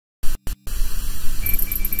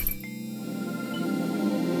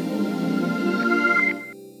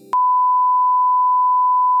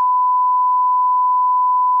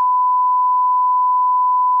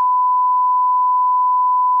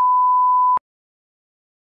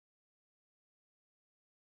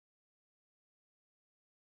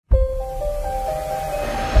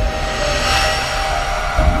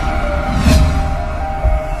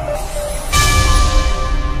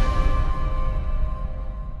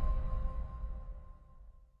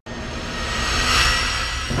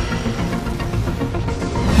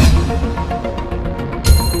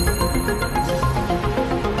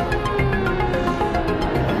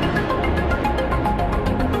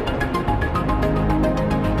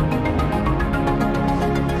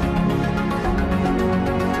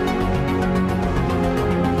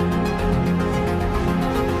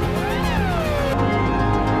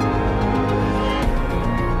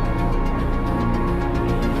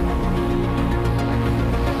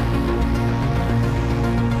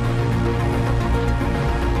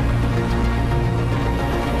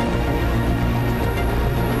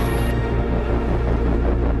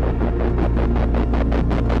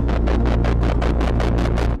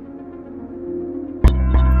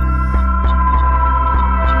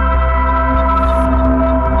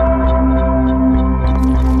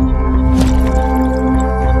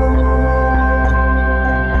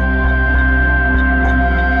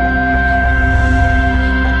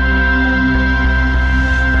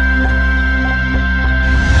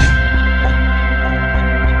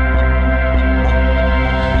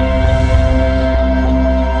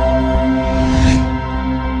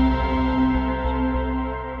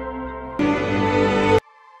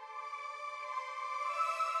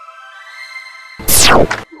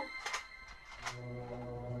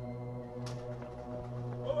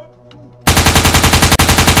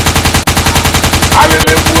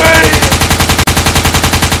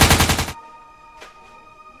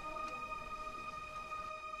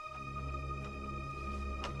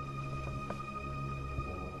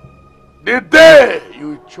The day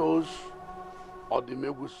you chose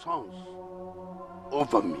Odimegwu sons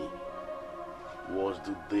over me was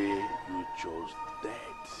the day you chose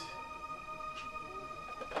death.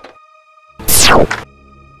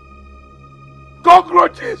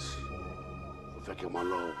 Cockroaches!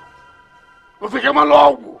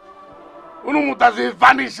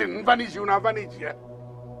 Vanish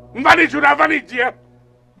here.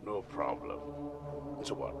 No problem.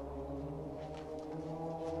 So what?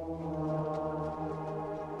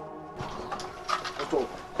 What's up?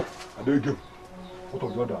 I did you. What of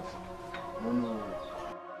the others? No.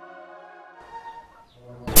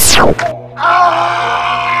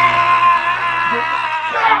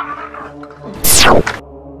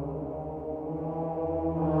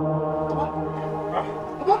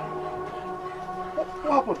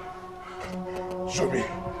 What happened? Zubby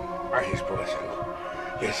and his brothers.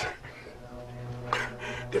 Yes.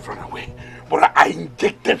 They ran away. But I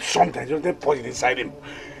injected something. Just the poison inside him.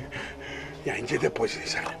 Yeah, I injected poison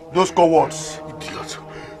inside him. Those cowards. Idiots.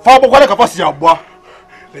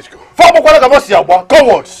 Let's go.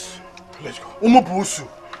 Cowards. Let's go. Umubusu.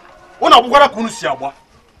 Una bugara kunu siabwa.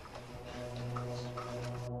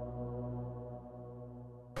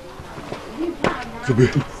 Zubby.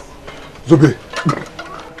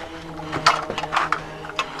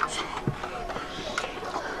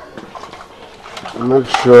 Make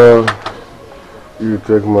sure you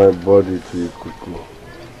take my body to Ikuku.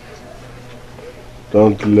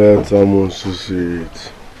 Don't let someone see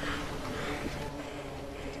it.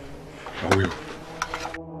 I will.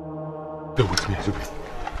 Stay with me, Zubby.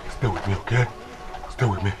 Stay with me, okay? Stay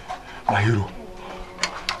with me. My hero.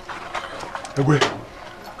 Egwe.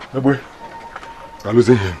 I'm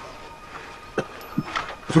losing him.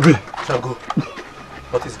 Zubby. Shango,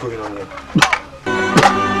 what is going on here?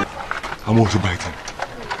 I'm also biting.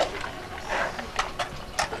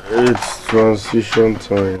 It's transition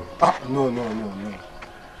time. No.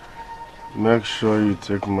 Make sure you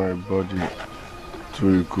take my body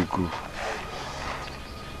to Ikuku.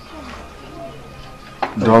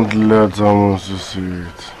 Don't let someone see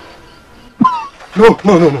it. No.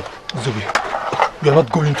 Zubby, you are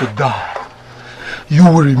not going to die. You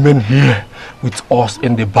will remain here with us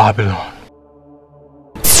in the Babylon.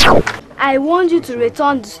 I warned you to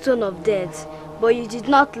return the stone of death, but you did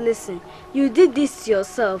not listen. You did this to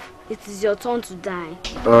yourself. It is your turn to die.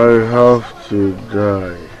 I have to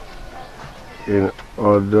die in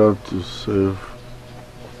order to save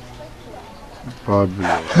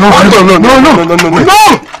Babylon. No!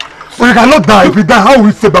 We cannot die. If we die, how will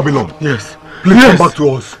we save Babylon? Yes. Please come back to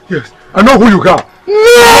us. Yes. I know who you are.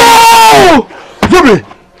 No! Zubby!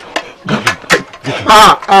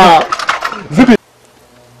 Zubby!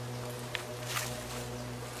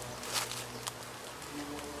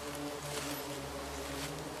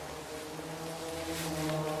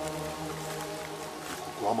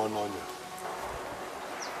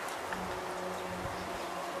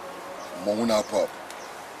 Pop.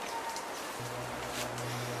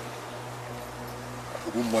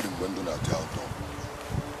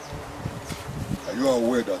 Are you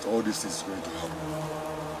aware that all this is going to happen?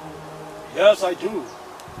 Yes, I do.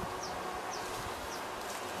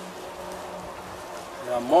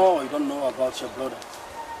 There are more you don't know about your brother.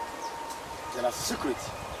 There are secrets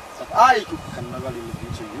that I can never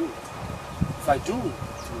reveal to you. If I do, it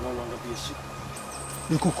will no longer be a secret.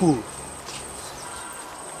 Ikuku,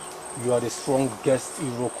 you are the strongest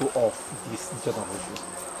Iroko of this generation.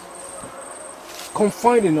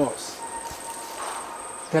 Confide in us.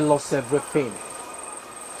 Tell us everything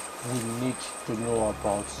we need to know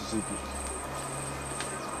about Zubby.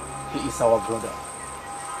 He is our brother.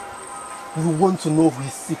 We want to know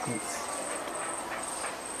his secrets.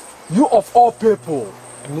 You of all people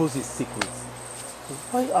knows his secrets. So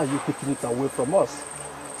why are you keeping it away from us?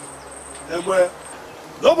 Well,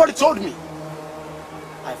 nobody told me.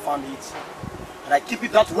 I found it, and I keep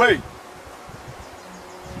it that way.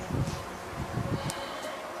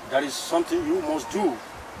 There is something you must do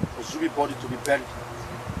for Zubby's body to be buried.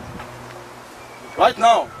 Right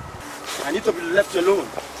now, I need to be left alone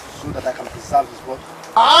so that I can preserve his body.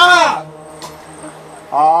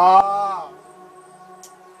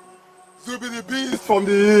 Zubby the beast from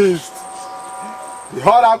the east. The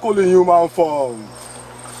oracle in human form.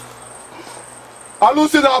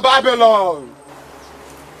 Alusina Babylon.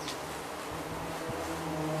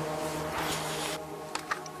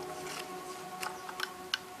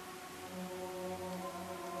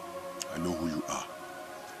 I know who you are.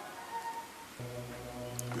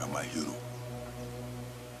 You are my hero.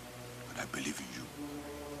 But I believe in you.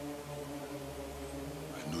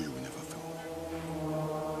 I know you will never fail.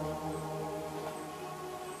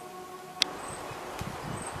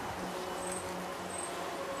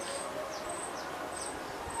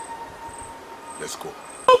 Let's go.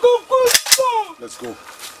 Let's go.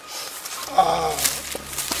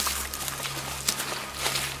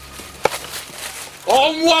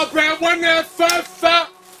 On moi, one fa.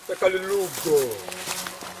 Take a little go.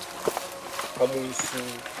 Come on,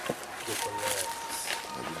 soon.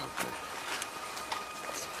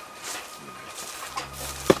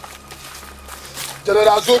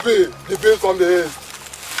 General Zubby, the bill from the east.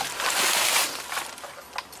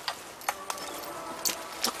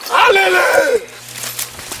 Alele!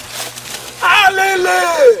 Alele!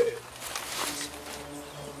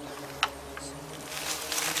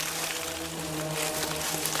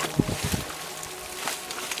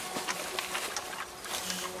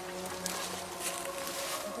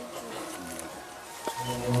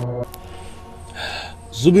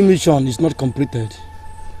 Zubby mission is not completed.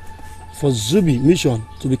 For Zubby mission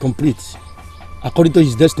to be complete, according to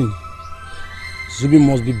his destiny, Zubby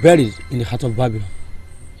must be buried in the heart of Babylon.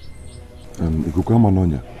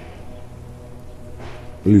 Ikukwamanonya,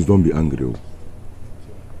 please don't be angry.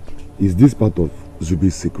 Is this part of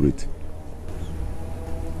Zubby's secret?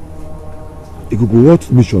 Ikuku,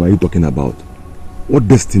 what mission are you talking about? What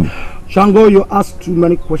destiny? Shango, you ask too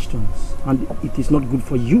many questions, and it is not good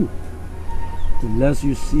for you. The less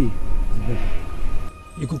you see, the better.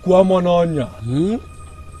 Ikukwamanonya,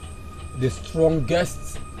 the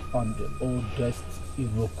strongest and the oldest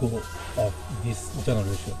Iroko of this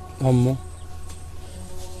generation.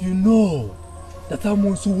 You know that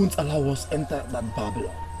Amonsu won't allow us enter that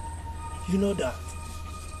Babylon. You know that.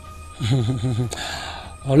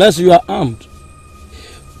 Unless you are armed,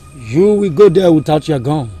 you will go there without your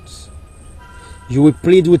guns. You will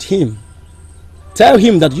plead with him. Tell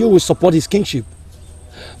him that you will support his kingship,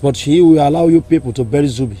 but he will allow you people to bury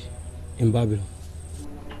Zubby in Babylon.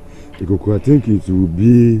 Ikuku, I think it will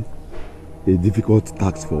be a difficult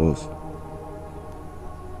task for us.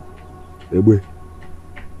 Ebwe,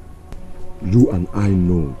 you and I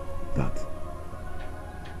know that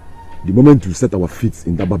the moment we set our feet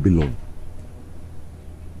in that Babylon,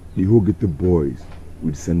 the whole ghetto boys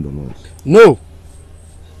will descend on us. No,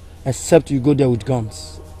 except you go there with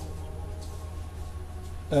guns.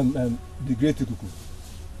 The great Ikuku,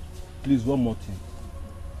 please, one more thing.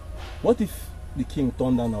 What if the king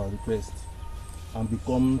turned down our request and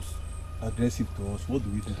becomes aggressive to us? What do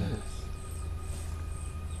we do then?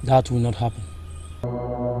 That will not happen.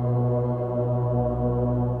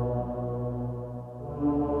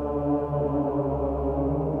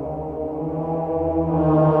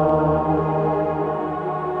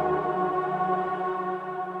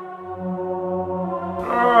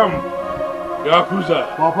 Yakuza.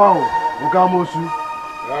 Papa, Ukamosu.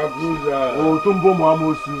 Yakuza. Oh, Tumbo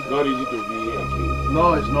Mamosu. Not easy to be here, King.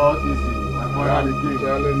 No, it's not easy. My boy, I'm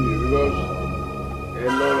telling you, because a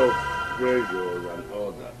lot of pressures and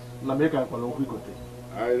all that. I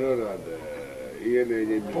know that here they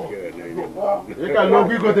need to get a name. You can look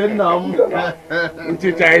good in now. It's a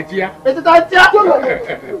tightia.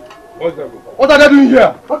 What are they doing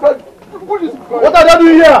here? What are they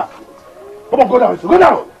doing here? Come on, go down. Go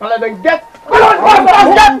down. And let them get. Go down.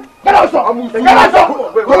 Get out, sir. Get out, sir.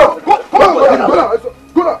 Go down.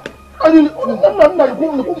 Go down. I'm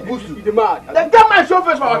mad. Then get my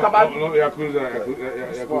chauffeur for our cabin. No, Yakuza.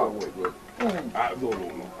 No.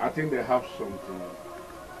 I think they have something to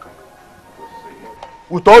say.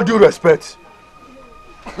 With all due respect,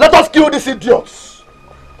 let us kill these idiots.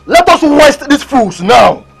 Let us waste these fools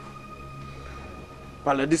now.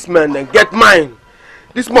 But let this man then get mine.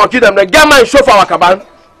 This man kill them, then get mine, show for our cabin.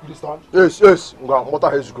 Yes.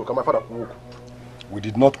 We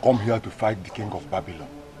did not come here to fight the king of Babylon.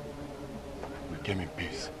 We came in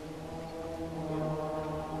peace.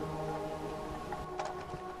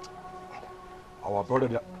 Our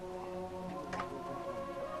brother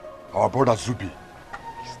Zubby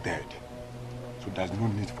is dead, so there's no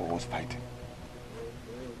need for us fighting.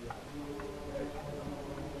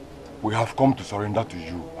 We have come to surrender to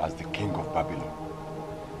you as the king of Babylon.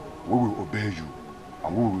 We will obey you,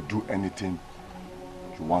 and we will do anything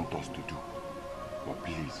you want us to do. But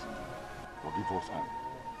please, forgive us and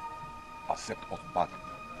accept us back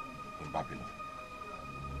in Babylon.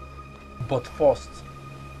 But first,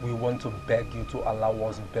 we want to beg you to allow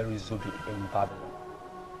us to bury Zubby in Babylon.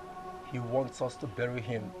 He wants us to bury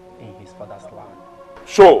him in his father's land.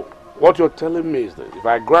 So, what you're telling me is that if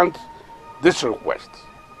I grant this request,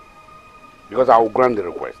 because I will grant the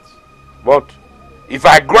request, but if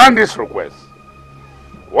I grant this request,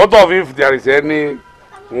 what of if there is any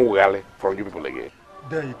Mugale from you people again?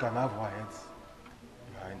 Then you can have our heads,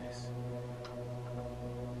 Your Highness.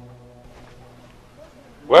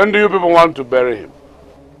 When do you people want to bury him?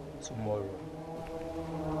 Tomorrow.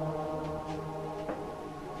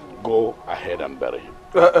 Go ahead and bury him.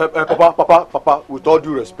 Papa, with all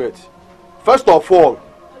due respect. First of all,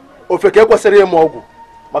 Ofeke kwesịrị ịmụ ọgwụ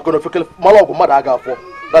maka na Ofeke mara ọgwụ mmadụ aga afọ.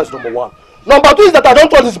 That's number one. Number two is that I don't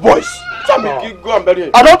trust these boys. Go and bury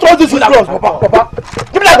him. I don't trust these girls, Papa.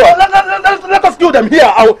 Give me that boy. Let us kill them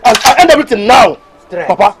here. I'll end everything now.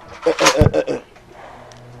 Papa.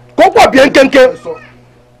 Go bien kenke.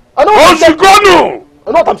 I know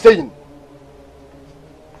what I'm saying.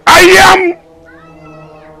 I am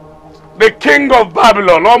the king of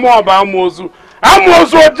Babylon. No more about Amozu.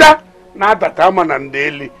 Amozu oja na datama na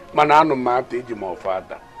ndeli manano mate eji mo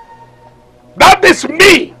father. That is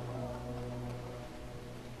me.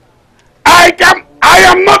 I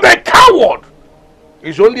am not a coward.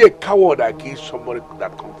 It's only a coward that kills somebody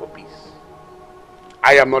that comes for peace.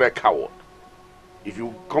 I am not a coward. If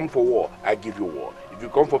you come for war, I give you war. If you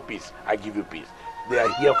come for peace, I give you peace. They are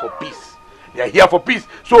here for peace. They are here for peace.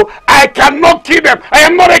 So I cannot kill them. I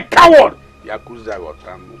am not a coward. Yakuza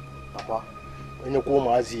Watamu. Papa, when you come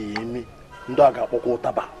as me, Ndaga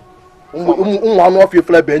Pokotaba. One of your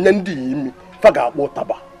flabby and me, Faga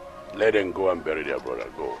Wotaba. Let them go and bury their brother.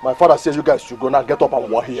 Go. My father says you guys should go now. Get up and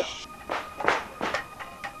walk here.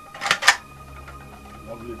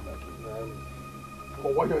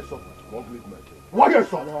 Why are you so? Why are you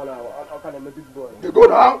so? They go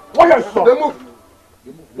down. Why are you so? They move.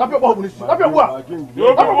 They move.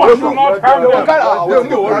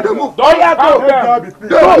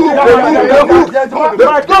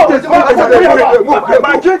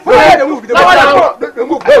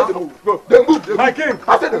 My king.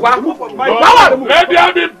 Let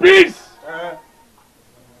there be peace.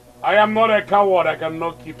 I am not a coward. I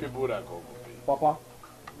cannot keep people that go. Papa.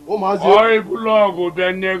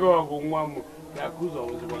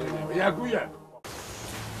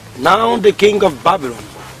 Now the king of Babylon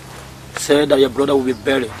said that your brother will be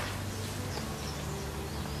buried.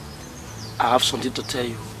 I have something to tell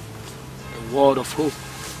you. A word of hope.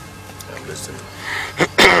 I'm listening.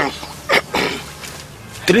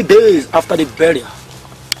 3 days after the burial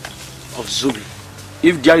of Zubby,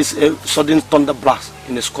 if there is a sudden thunder blast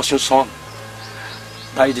in the scorching sun,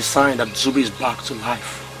 that is the sign that Zubby is back to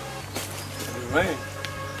life. The rain,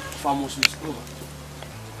 famous is over.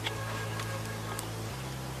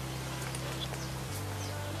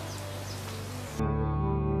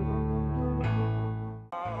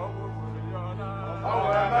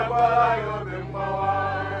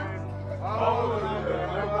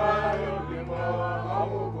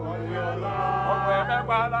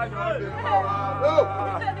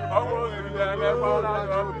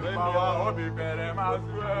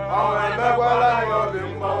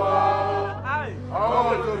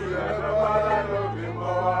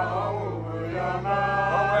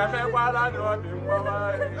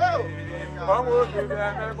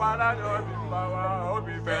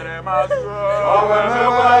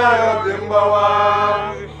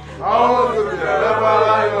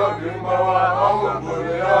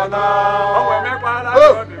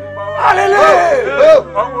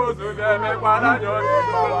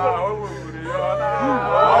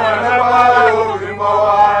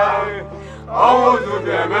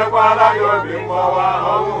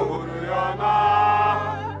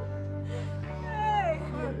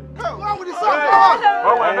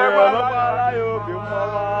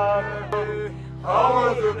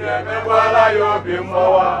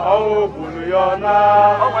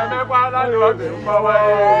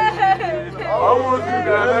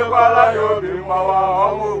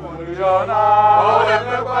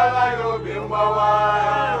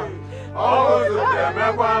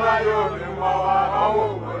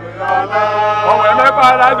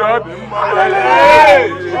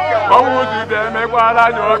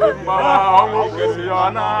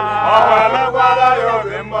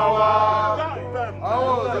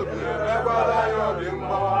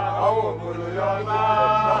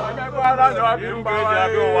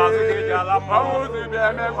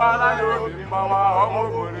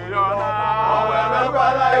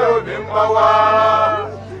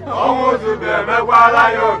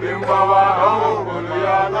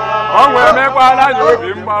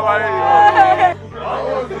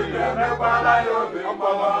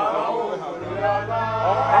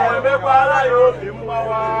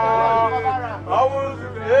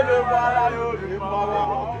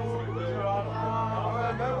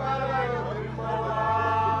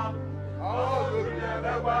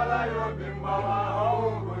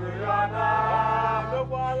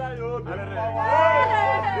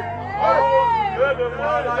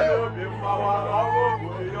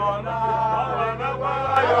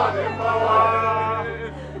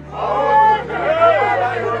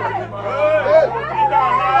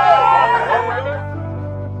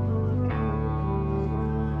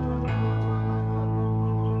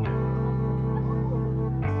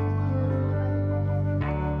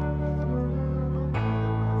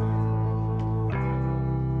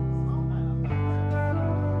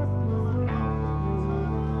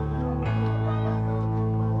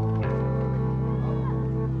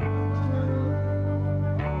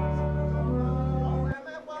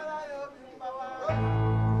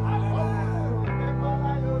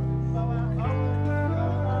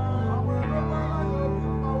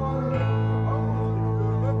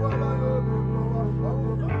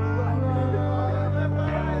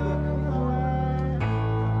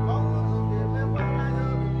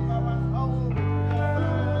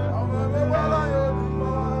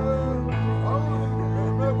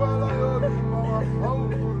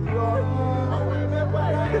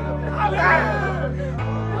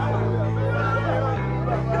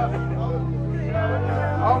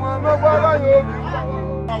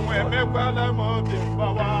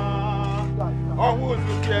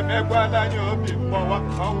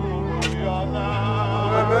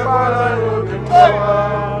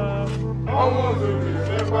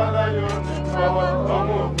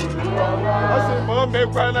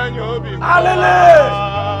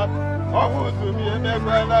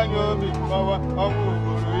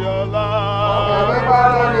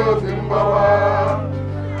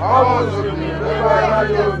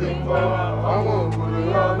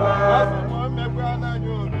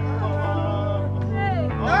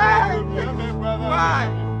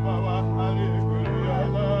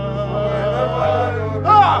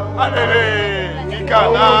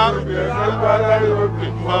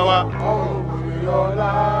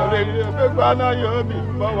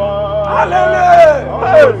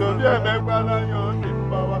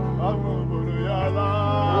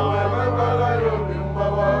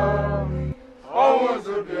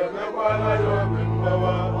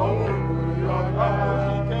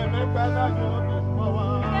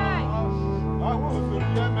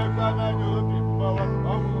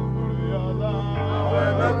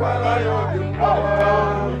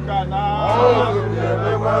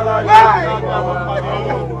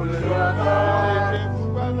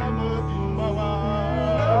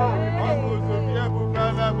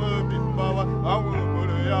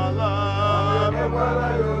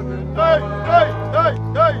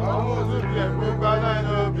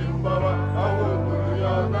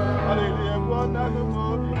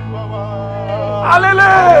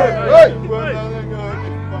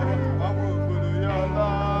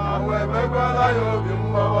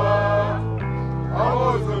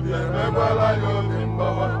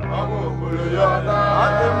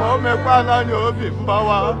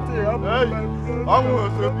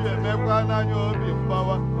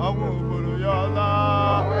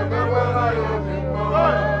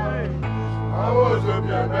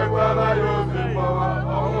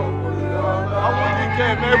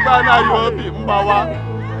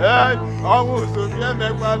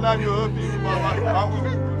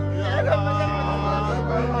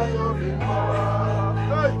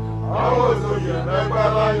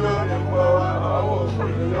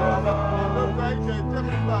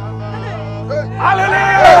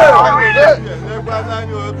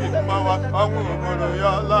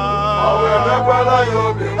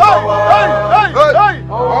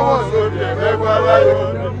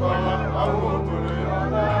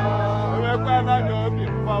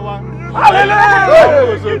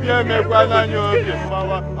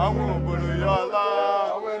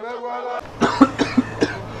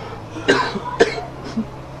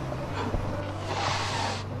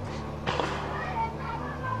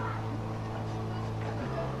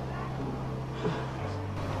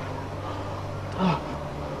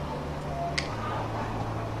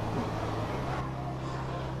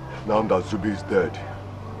 Now that Zubby is dead,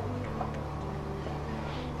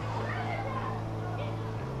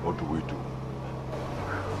 what do we do?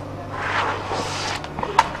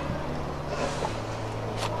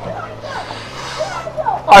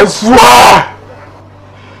 I swear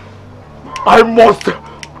I must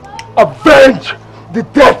avenge the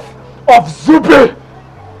death of Zubby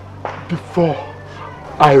before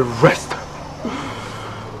I rest.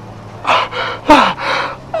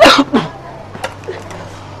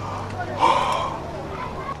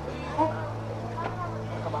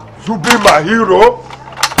 Zubby, my hero,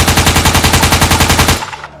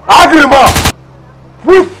 Agrima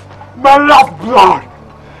with my lifeblood.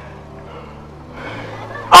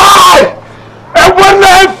 I,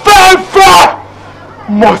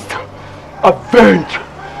 must avenge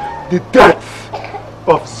the death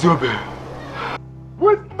of Zubby.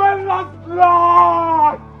 With my last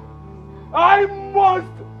blood, I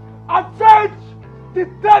must avenge the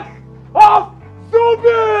death of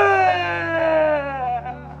Zubby!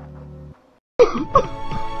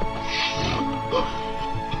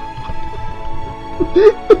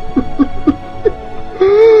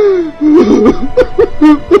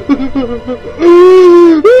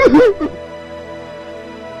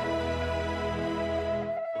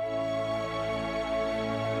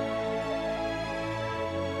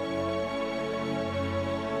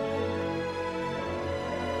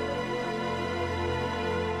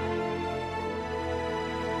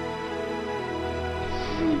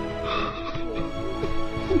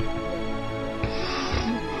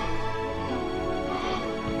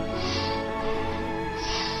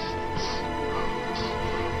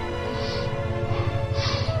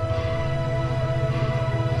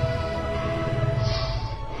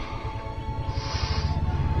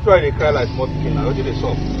 Why they cry like small pikin now? What do they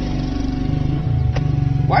solve?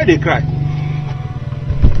 Why they cry?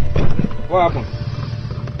 What happened?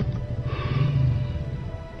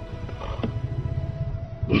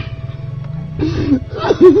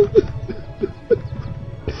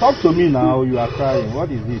 Talk to me now, you are crying.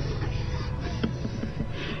 What is this?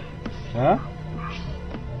 Huh?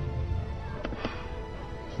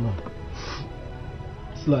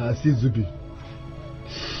 Sly, I see Zubby.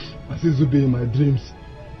 I see Zubby in my dreams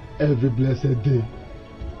every blessed day.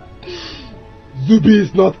 Zubby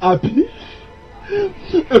is not happy.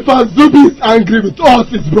 In fact, Zubby is angry with us,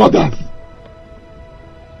 his brothers.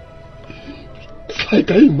 It's like,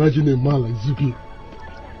 can you imagine a man like Zubby?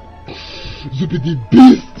 Zubby, the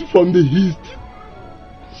beast from the east,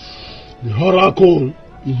 the oracle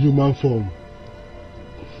in human form,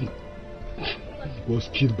 was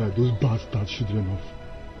killed by those bastard children of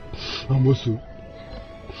Amosu.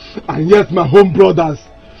 And yet my home brothers,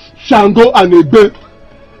 Shango and Ebe,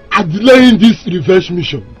 are delaying this revenge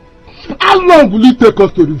mission. How long will it take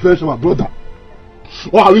us to revenge our brother?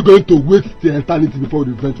 Or are we going to wait the eternity before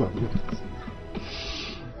we revenge our brothers?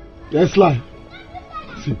 Yes, Sly.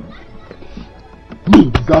 See, me,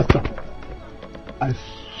 disaster. I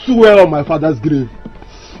swear on my father's grave,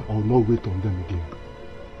 I will not wait on them again.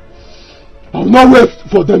 I will not wait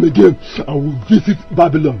for them again. I will visit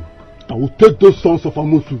Babylon. I will take those sons of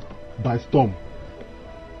Amosu by storm.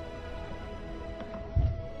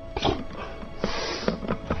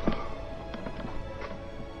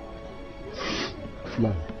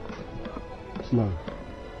 Sly. Sly.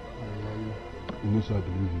 You know, sir, I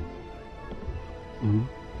believe you.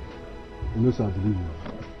 You know, sir, I believe you.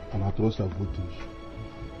 And I trust our voltage.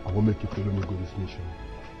 I won't make you follow me go this mission.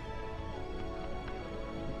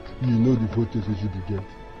 You know the voltage you should get.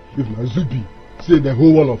 If my Zubby say the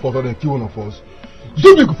whole one of us or they kill one of us,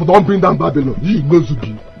 Zubby don't bring down Babylon. You know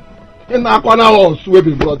Zubby. In our corner house, we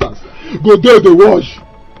be brothers. Go there the wash.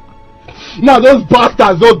 Now those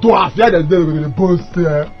bastards don't do us. Yeah, they're the boss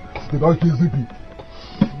there. They don't kill Zubby.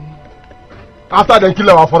 After they kill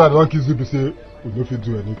our father, they don't kill Zubby. Say we don't feel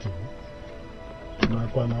do anything. In our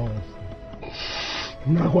corner house.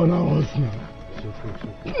 In our corner house now.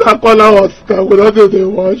 Not on our stuff, we don't do the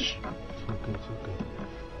wash. It's okay.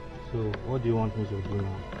 So, what do you want me to do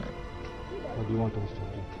now? What do you want us to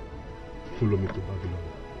do? Follow me to Babylon.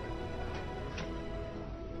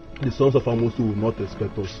 The sons of Amosu will not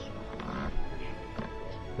expect us.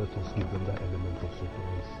 Let us give them that element of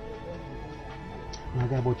surprise. My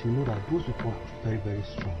guy, but you know that those people are very, very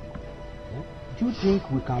strong. Yeah? Do you think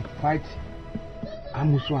we can fight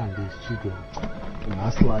Amosu and his children?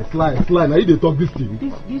 Nah, Sly, now you dey talk this thing.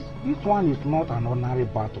 This one is not an ordinary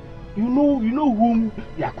battle. You know whom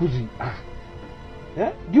Yakuzi are.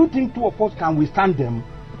 Eh? Do you think two of us can withstand them?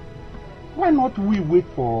 Why not we wait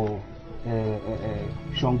for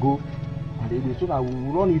Shango and Ebe so that we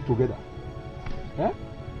will run it together? Eh?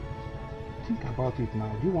 Think about it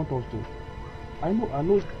now. Do you want us to? I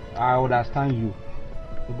know, I understand you,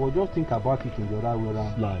 but just think about it in the other way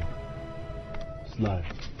around. Sly,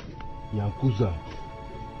 Yankuza,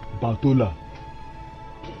 Batola.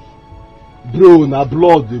 Bro, na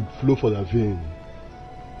blood they flow for the vein.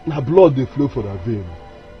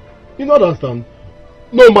 You don't understand?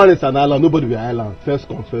 No man is an island, nobody be an island. First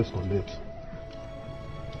come, first collect.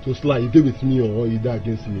 So Sly, you dey with me or you dey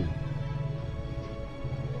against me?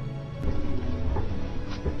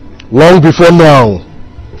 Long before now,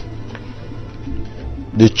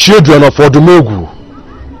 the children of Odumegu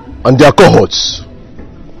and their cohorts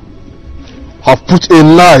have put a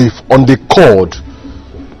knife on the cord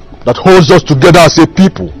that holds us together as a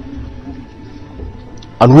people,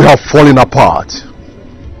 and we have fallen apart.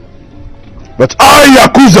 But I,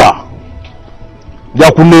 Yakuza, the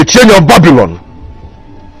Akunechenye of Babylon,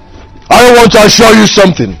 I want to assure you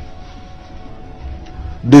something.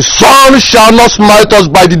 The sun shall not smite us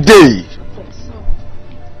by the day,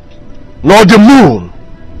 nor the moon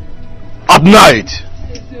at night.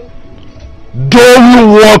 Though we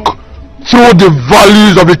walk through the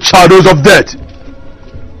valleys of the shadows of death,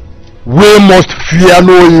 we must fear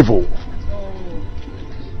no evil.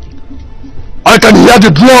 I can hear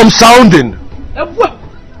the drum sounding.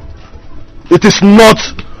 It is not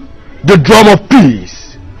the drum of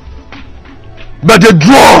peace, but the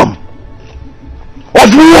drum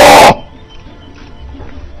of war.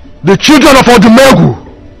 The children of Odumegu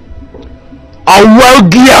are well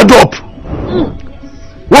geared up,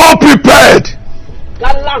 well prepared,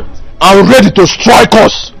 and ready to strike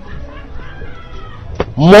us.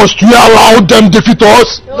 Must we allow them defeat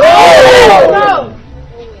us? No!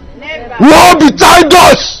 Woe betide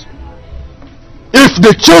us if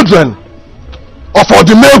the children of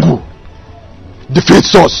Odumegu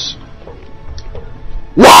defeats us.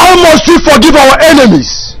 Why must we forgive our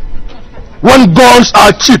enemies when guns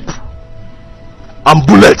are cheap and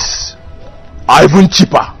bullets are even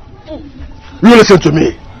cheaper. You listen to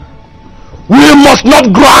me. We must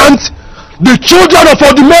not grant the children of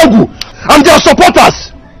Odumegu and their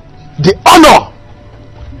supporters the honor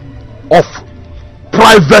of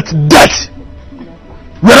private death.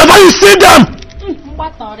 Wherever you see them,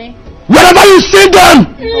 wherever you see them,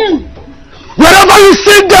 wherever you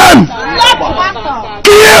see them,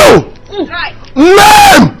 kill,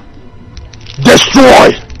 maim,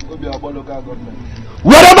 destroy.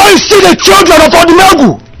 Wherever you see the children of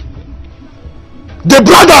Odumegu, the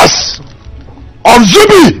brothers of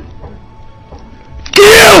Zubby,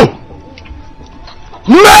 kill,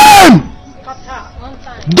 maim,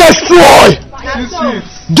 destroy.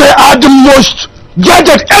 They are the most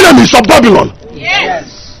dreaded enemies of Babylon.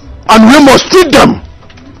 Yes. And we must treat them.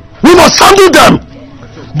 We must handle them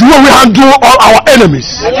the way we handle all our enemies.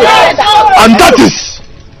 Yes. And that is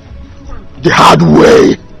the hard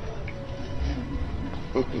way.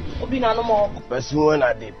 Person when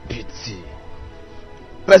I dey pity.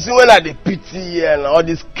 Person when I dey pity and all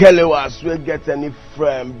these kellewas will get any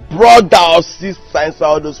friend, brother or sister inside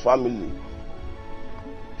all those family.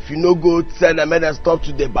 If you no go tell them, make them stop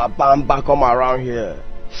to the babamba come around here.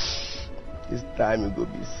 This time it go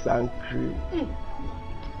be sanctuary.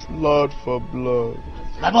 Blood for blood.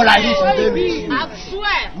 I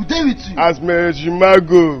swear. We dey with you. As Mejima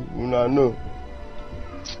go, una know.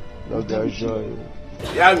 Not the joy.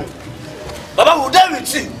 Yami, Baba, we dey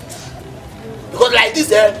with you. Because like this,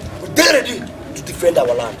 we dey ready to defend our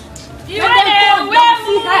land.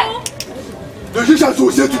 The Egyptians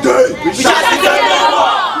will say today. We shall see them no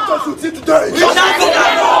more. We shall see today. We shall see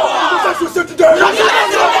them no more. We shall see today. We shall see them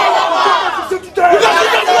no more. We shall see today. We shall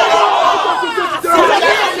see them no more. We shall see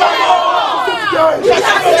them no more. We shall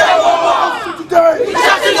see them no more. We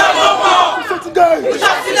shall see them no more. We shall see them no more. We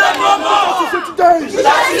shall see them no more. We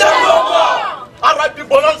shall see them no more. Alright,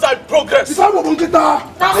 people, alongside progress. Wherever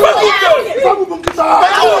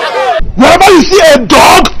you see a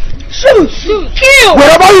dog, shoot. Kill.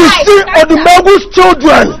 Wherever you see Odumegu's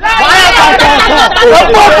children,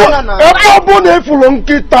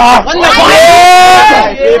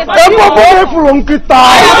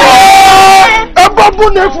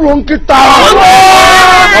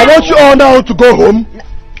 I want you all now to go home.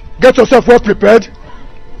 Get yourself well prepared.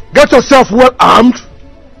 Get yourself well armed.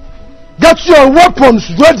 Get your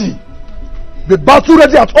weapons ready. Be battle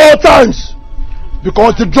ready at all times.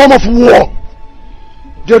 Because the drum of war,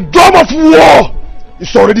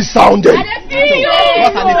 is already sounded.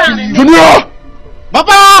 Junior,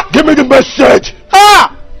 Papa, give me the message.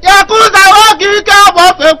 Yakuza wakika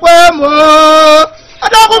wafekwemo.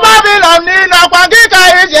 Adoku Babylon ni na kwangika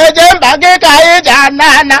ijeje mbagika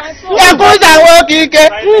ijanana. Yakuza wakike.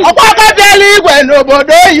 Okwaka teli igwe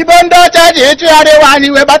n'obodo oyibo ndị ọcha ji echugharị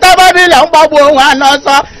waniwe bata Babylon gbagbu onwe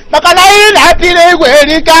n'ọsọ. Maka na ị na-apịrị igwe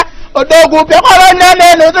erika. Odogwu pịakwara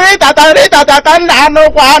nne n'ụdịrị tata ka nna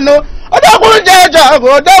anụkwa anụ. Odogwu nje eje ọgụ,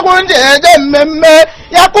 odogwu nje eje mmemme.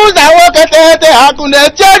 Yakuza nwoke tete akụ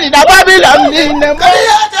na-eche eri na Babylon niile.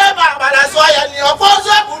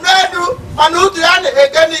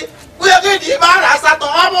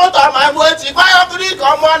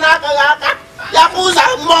 Yakuza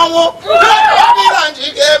mmọnwụ Babylon ji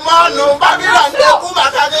ga-eme ọnụ Babylon na-ekwu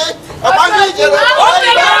maka gị ọkwa ndị jere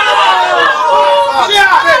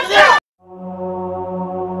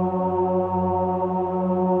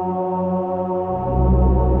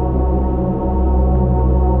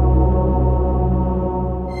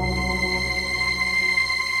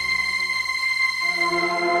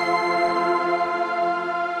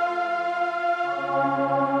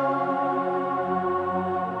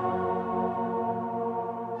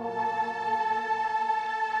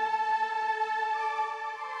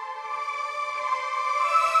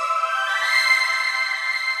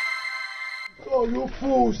So you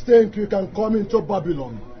fools think you can come into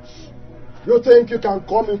Babylon? You think you can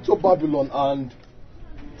come into Babylon and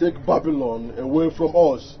take Babylon away from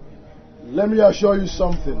us? Let me assure you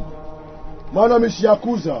something. My name is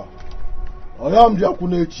Yakuza. I am the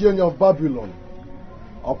Akunechenyi of Babylon.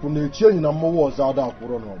 Akunechenyi na mwa zada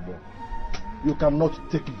akuronobo. You cannot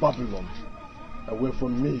take Babylon away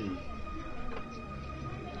from me.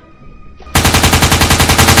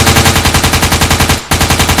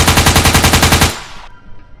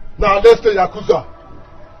 Now listen, Yakuza.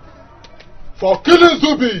 For killing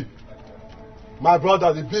Zubby, my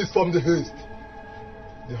brother, the beast from the east,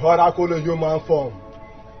 the oracle in human form,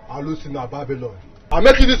 are losing our Babylon. I'm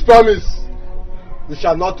making this promise. We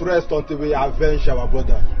shall not rest until we avenge our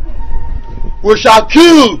brother. We shall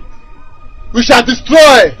kill. We shall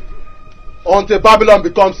destroy. until Babylon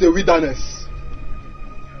becomes a wilderness.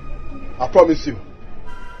 I promise you.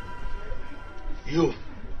 You.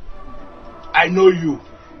 I know you.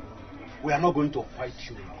 We are not going to fight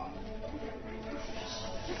you.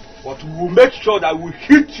 But we will make sure that we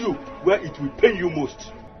hit you where it will pain you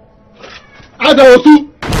most. Adaosu!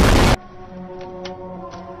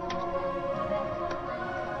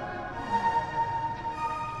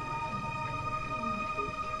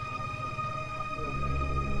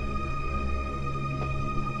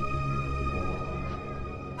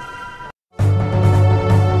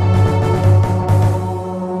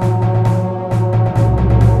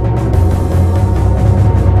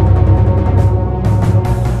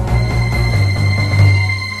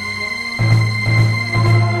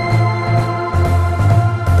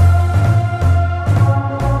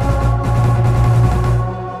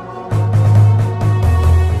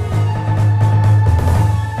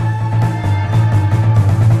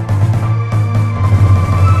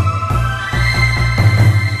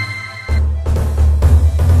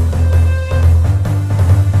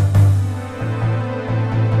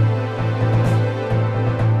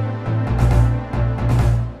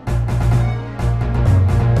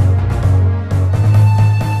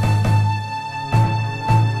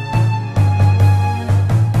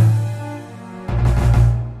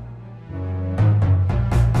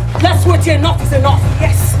 Enough is enough,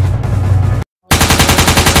 yes.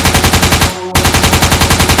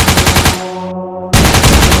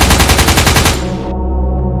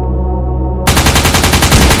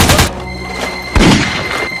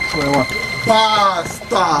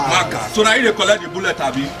 Bastard! Maka, so now you collect the bullet,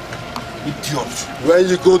 Abi? Idiot. When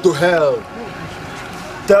you go to hell,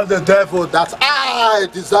 tell the devil that I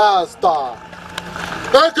disaster.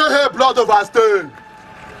 AKA blood over stain.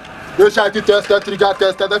 They shall be tested, trigger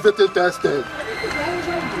tested, everything tested.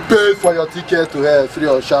 Pay for your ticket to hell, free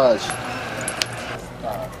of charge.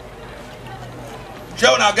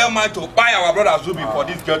 Shall we get mine to buy our brother Zubby for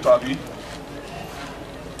this girl to Abi?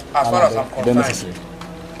 As far as I'm concerned,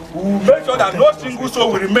 we will make sure that no single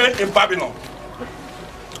soul will remain in Babylon.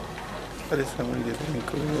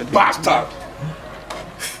 Bastard!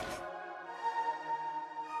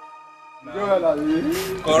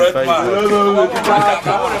 Correct man.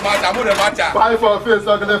 I'm on the match. Fight for face,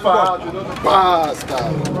 I'm going to fight out.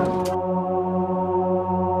 Bastard.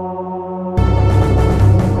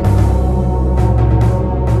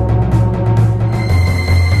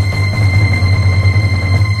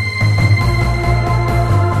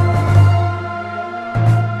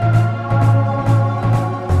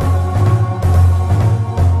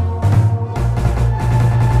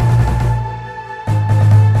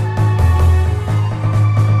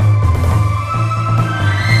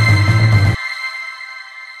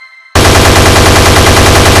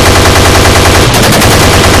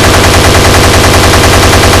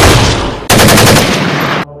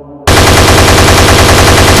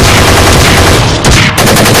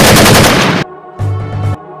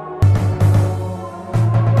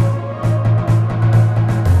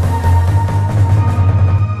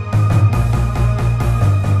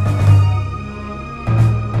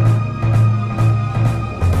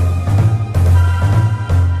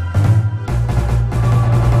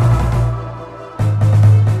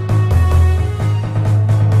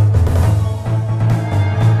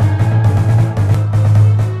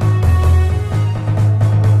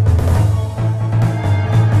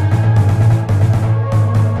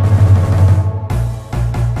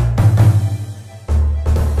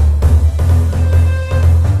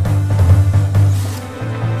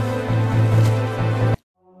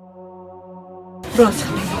 Bros,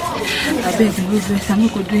 I beg you, I'm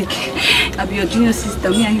not going to do it. I'll be your junior sister,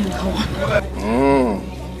 me and you now one.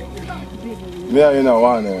 Me and you now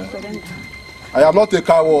one, eh? I am not a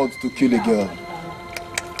coward to kill a girl.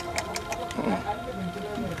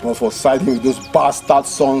 But for siding with those bastard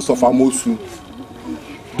sons of Amosu,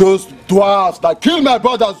 those dwarves that killed my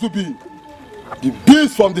brother Zubby, the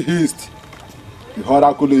beast from the east, the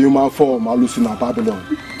oracle in human form, Alusina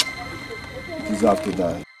Babylon, deserve to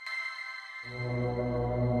die.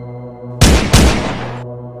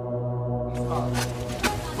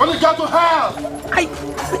 When you get to hell,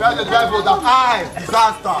 tell the devil that I,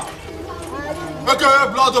 disaster,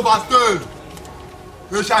 aka blood over stone,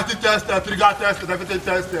 you shall be tested, trigger tested, everything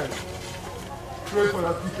tested. Pray for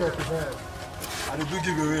your ticket to hell. And you do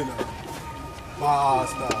give away now.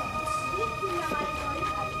 Bastard.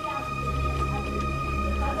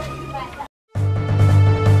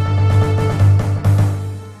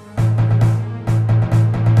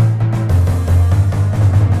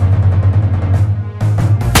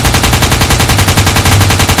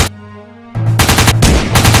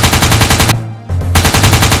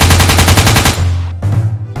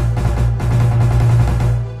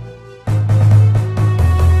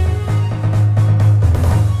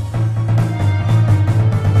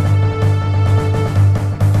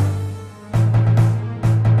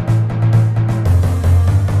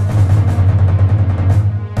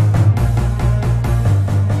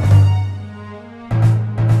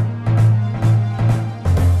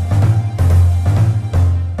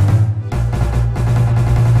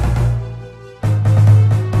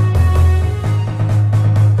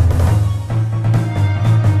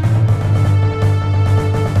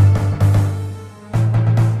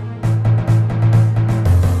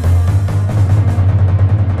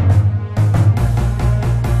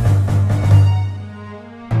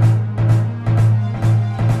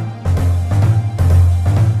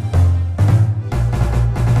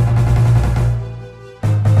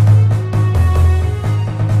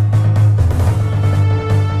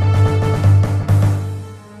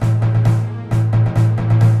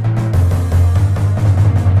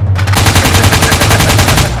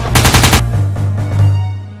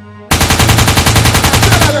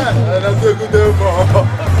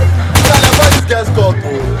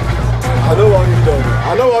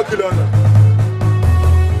 don't kill her.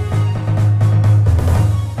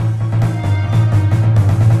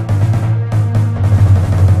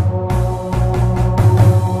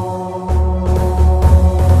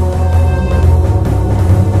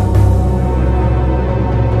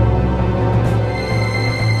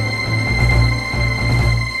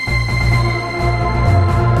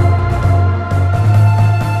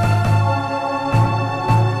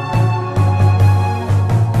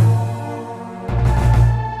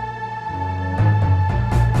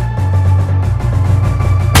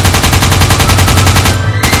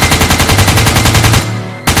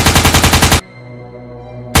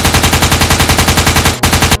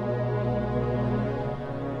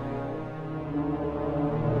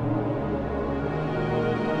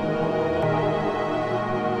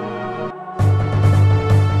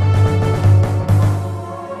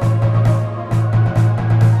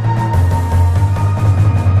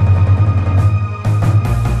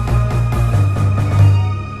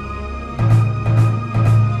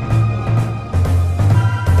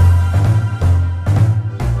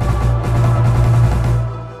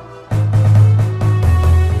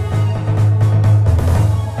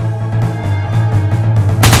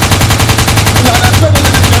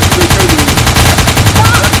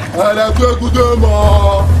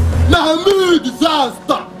 Now me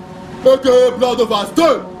disaster, aka blood of a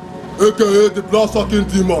stone, aka the blood-sucking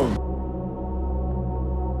demon.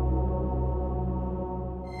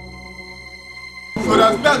 So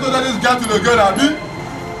respect not that this guy to the girl, Abi.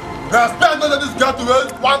 Respect not that this guy to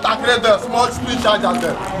want to create the small speech charge at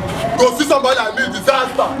them. Go see somebody like me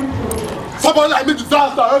disaster. Somebody like me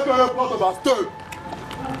disaster, aka blood of a stone.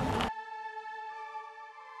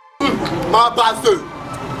 My bastard.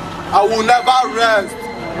 I will never rest.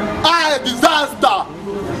 I disaster.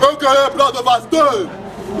 Okay, blood of a stone.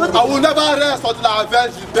 I will never rest until I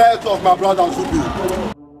avenge the death of my brother Zubby.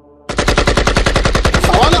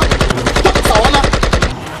 Sawana? Sawana?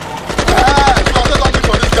 You are not something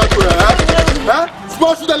for this guy to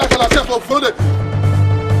small shooter like an asset for Friday.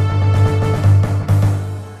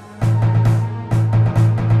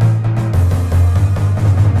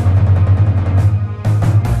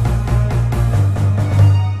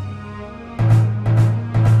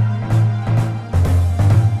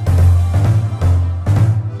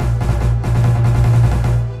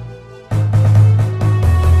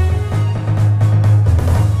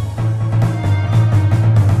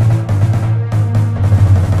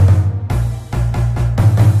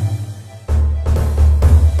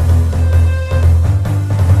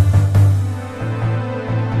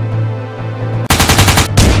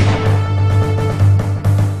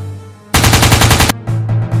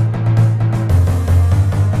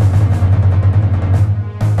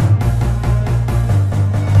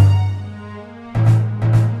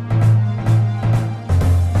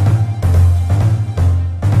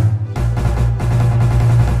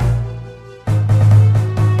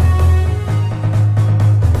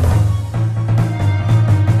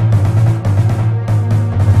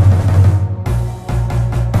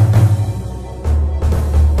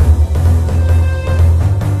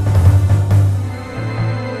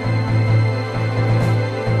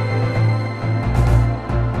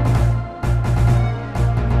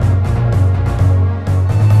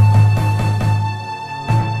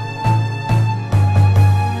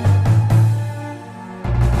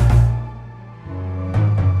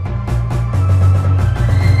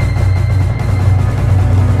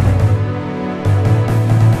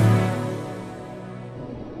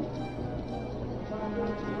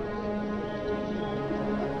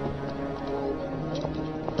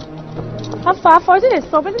 For this,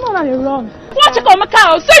 so but no man wrong. What you come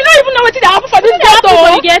cow? So you don't even know what it happen for this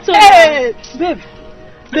ghetto. Hey, babe.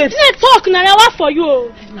 They talk now what for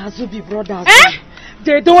you? Na Zubby brothers.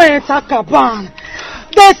 They don't enter Kaban.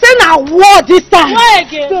 They say na war this time. Why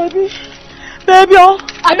again? Baby, oh,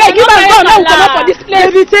 I beg you man go now come up for this place.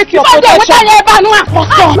 Baby, take your protection.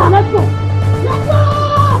 Let's go.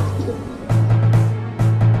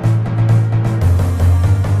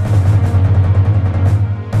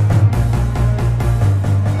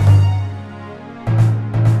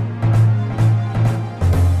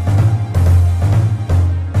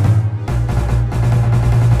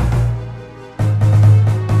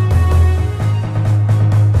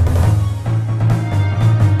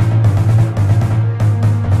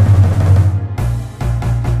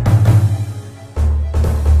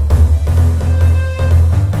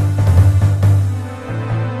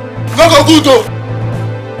 Good.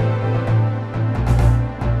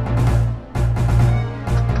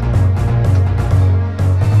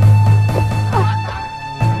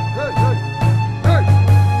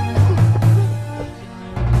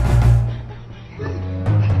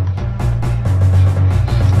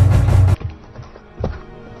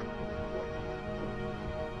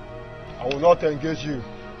 not engage you.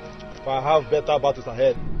 For I have better battles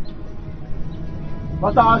ahead.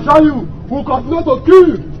 But I assure you, we'll continue to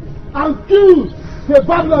kill and kill till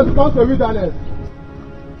Babylon becomes a wilderness.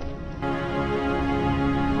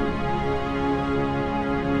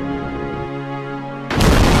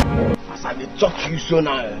 As I dey talk to you so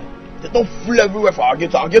now, they don't fool everywhere for our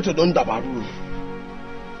gate to don't dabaru.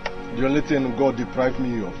 The only thing God deprived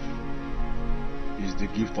me of is the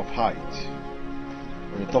gift of height.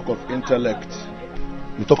 When you talk of intellect,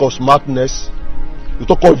 you talk of smartness, you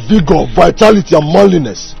talk of vigor, vitality and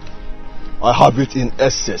manliness, I have it in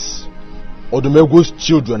excess. Odumegu's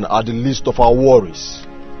children are the least of our worries.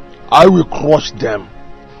 I will crush them.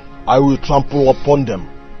 I will trample upon them.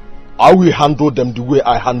 I will handle them the way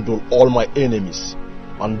I handle all my enemies.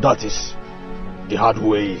 And that is the hard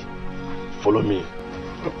way. Follow me.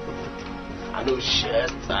 I know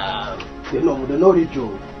shit. They know it,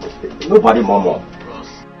 Joe. Nobody mama.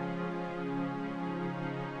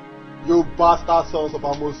 You bastard sons of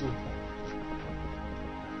Amosu.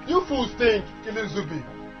 You fools think killing Zubby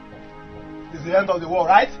is the end of the war,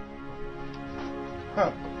 right?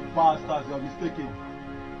 Huh. Bastards, you're mistaken.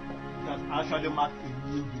 It has actually marked a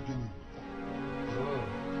new beginning.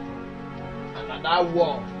 And that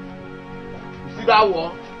war, you see that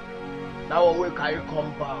war? That war will carry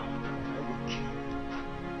compound.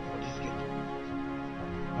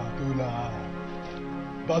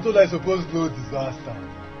 Batola is supposed to know disaster.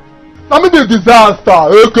 I mean the disaster,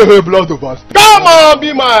 aka blood of us. Come on,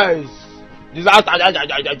 be nice. Disaster,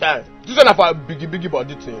 this is not for a biggie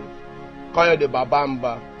body thing. Call you the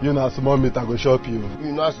babamba. You know, small meat, I go shop you.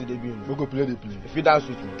 You know, see the bill. We go play the play. If you dance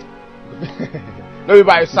with me. No, be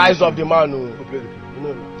by the size of the man. No. Go play the play. You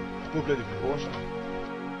know, go play the play. Watch out.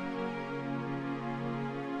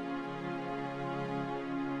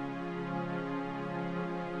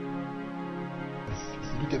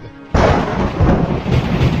 Look at that.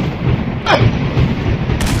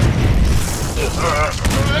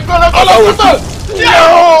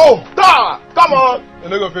 Yo! Come on! You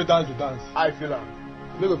no go fit dance the dance. I feel that.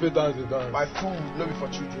 You no go fit dance the dance. My food, no be for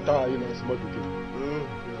children. You know, small pikin.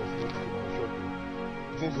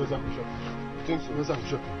 Think so, I'm shopping. Think so, I'm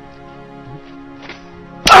shopping.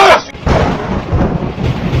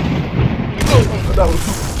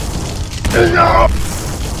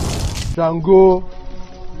 Shango.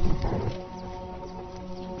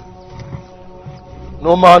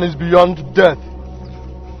 No man is beyond death.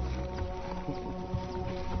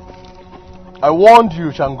 I warned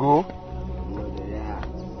you, Shango.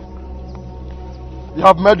 You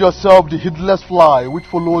have made yourself the heedless fly which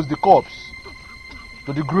follows the corpse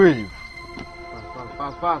to the grave.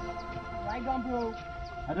 Fast.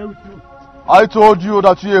 I told you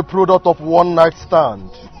that you're a product of one night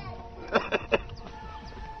stand.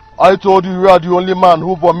 I told you are the only man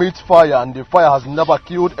who vomits fire and the fire has never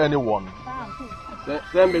killed anyone.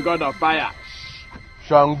 Send me God of fire.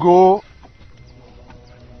 Shango,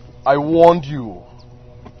 I warned you.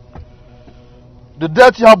 The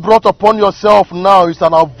death you have brought upon yourself now is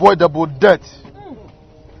an avoidable death.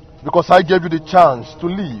 Because I gave you the chance to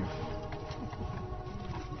live.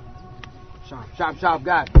 Sharp,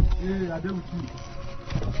 guy. Yeah, I do with you.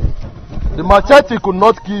 The machete could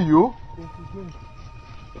not kill you.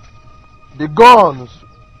 The guns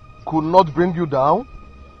could not bring you down.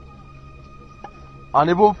 And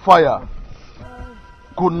even fire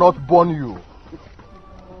could not burn you.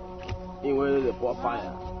 In where they pour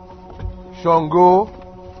fire. Shango,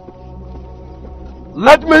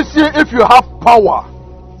 let me see if you have power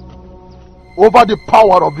over the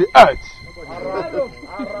power of the earth.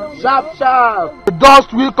 Sharp. The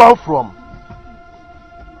dust will come from,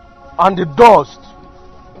 and the dust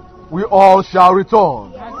we all shall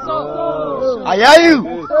return. I hear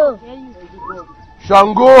you.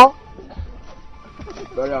 Shango,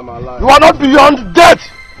 you are not beyond death.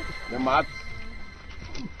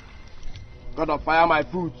 God of fire, my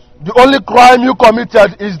food. The only crime you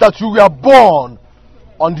committed is that you were born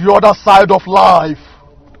on the other side of life.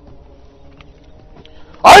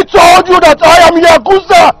 I told you that I am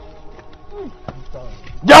Yakuza.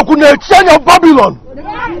 Yakunecheni of Babylon.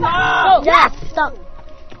 Yes, stop.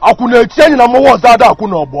 Akunecheni na mwa zada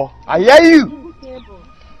akunobo. I hear you.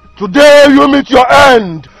 Today you meet your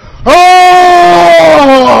end. Ah!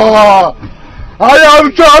 I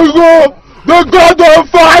am Shango, the god of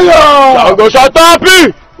fire. Shango, shut up!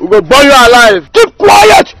 We will burn you alive. Keep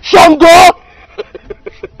quiet, Shango.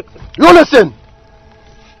 You listen.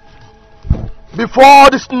 Before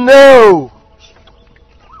the snail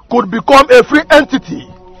could become a free entity,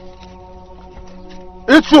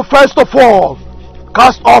 it should first of all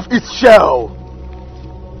cast off its shell.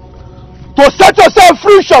 To set yourself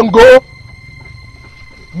free, Shango,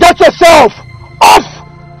 Get yourself off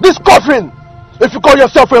this coffin if you call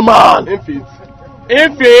yourself a man.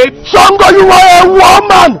 Infit. Shango, you are a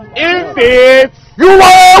woman. Infit. You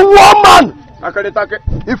are a woman.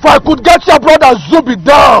 If I could get your brother Zubby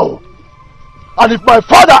down, and if my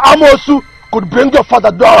father Amosu could bring your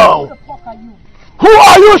father down. Who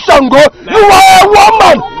are you, Shango? You are a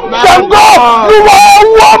woman. Shango, you are a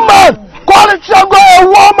woman. Call it Shango a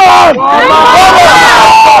woman.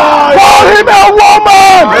 Call him a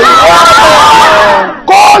woman.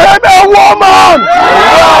 Call him a woman.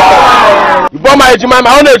 You bought my ejima,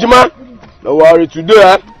 my own ejima. Don't worry,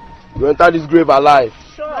 today you enter this grave alive.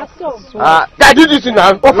 Guy, do this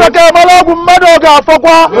now. Ofeke balogu mmadu oga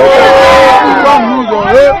afokwa.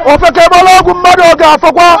 Ofeke balogu mmadu oga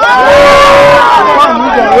afokwa.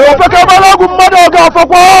 Ofeke balogu mmadu oga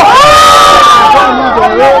afokwa.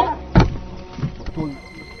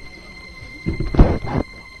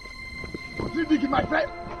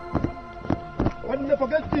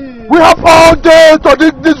 We have all day to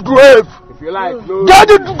dig this grave. If you like, no. Get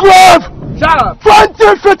this grave. Shut up.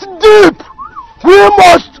 20 feet deep. We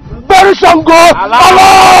must bury Shango alive.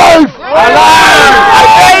 Alive. I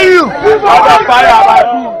tell you. Out of fire, my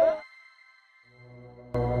food.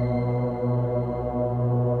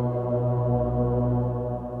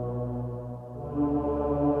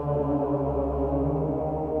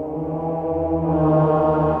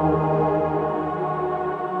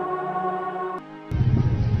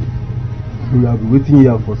 We have been waiting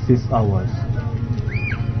here for 6 hours,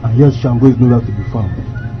 and yet Shango is nowhere to be found.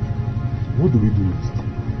 What do we do next?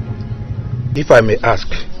 If I may ask,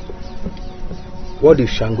 what did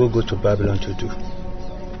Shango go to Babylon to do?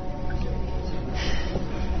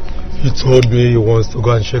 He told me he wants to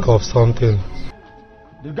go and shake off something.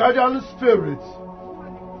 The guardian spirit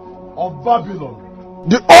of Babylon,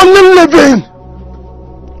 the only living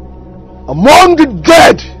among the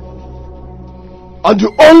dead, and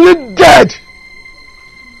the only dead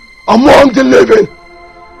among the living.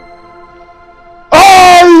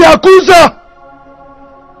 Oh, Yakuza!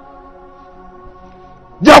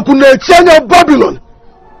 Yakunechenya of Babylon,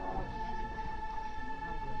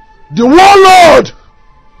 the warlord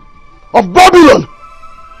of Babylon,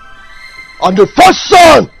 and the first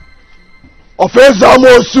son of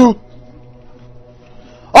Ezamosu.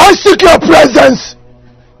 I seek your presence.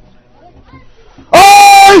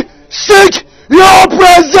 I seek your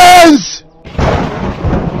presence.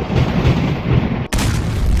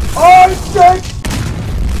 I seek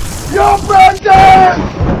your presence.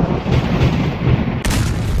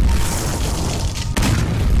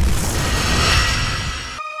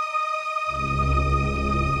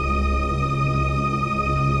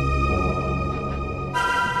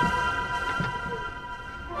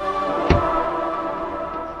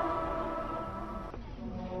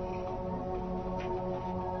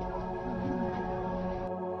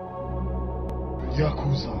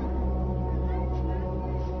 Yakuza,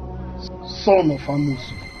 son of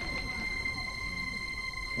Amusu,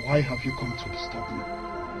 why have you come to disturb me?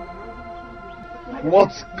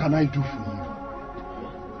 What can I do for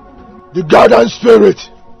you? The guardian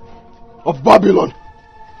spirit of Babylon.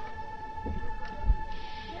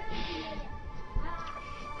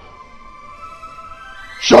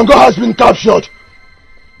 Shango has been captured,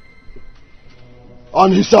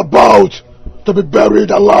 and he's about to be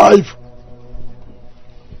buried alive.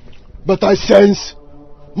 But I sense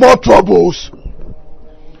more troubles.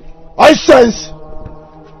 I sense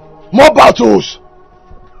more battles.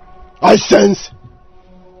 I sense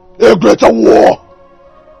a greater war.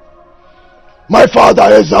 My father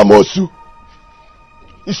Ezamosu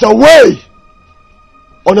is away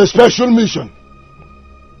on a special mission.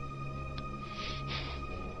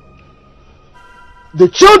 The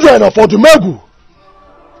children of Odumegu,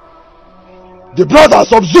 the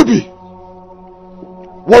brothers of Zubby,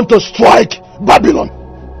 want to strike Babylon.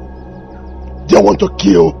 They want to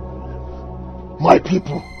kill my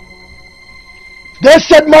people. They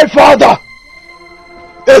said my father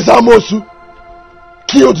Ezamosu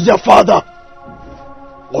killed their father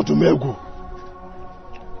Odumegu.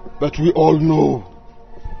 But we all know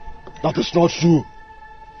that is not true,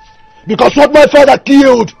 because what my father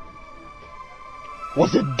killed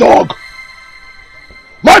was a dog.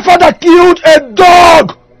 My father killed a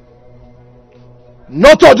dog,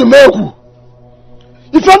 not Odumegu.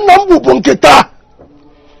 If a nambu bonketa,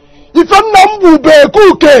 if a nambu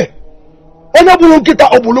bekuke, onabunketa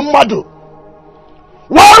obulumadu.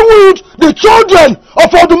 Why would the children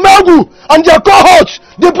of Odumegu and their cohorts,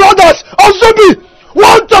 the brothers of Zubby,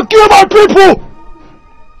 want to kill my people?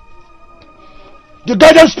 The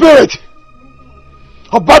guardian spirit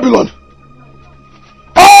of Babylon.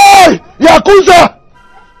 Hey, Yakuza!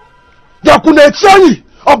 the Kunetsani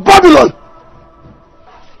of Babylon,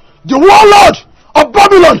 the warlord of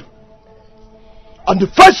Babylon, and the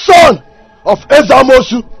first son of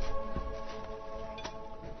Ezamosu.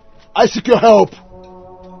 I seek your help.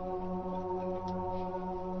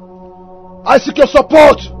 I seek your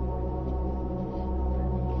support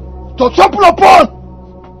to trample upon,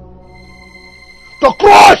 to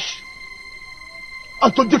crush,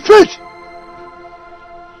 and to defeat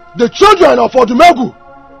the children of Odumegu,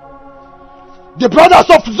 the brothers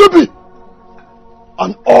of Zubby,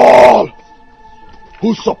 and all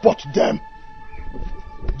who support them.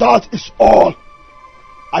 That is all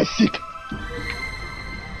I seek.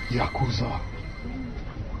 Yakuza,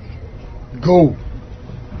 go.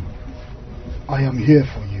 I am here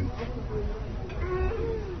for you.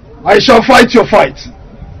 I shall fight your fight.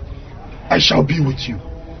 I shall be with you.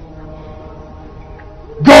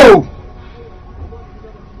 Go!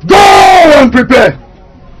 Go and prepare!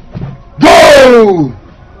 Go!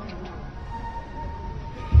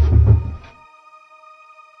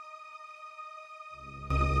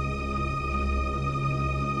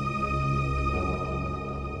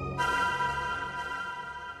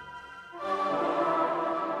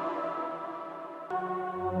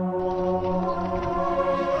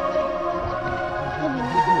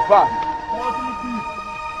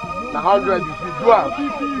 Na 100 you should do am.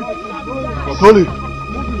 Sorry.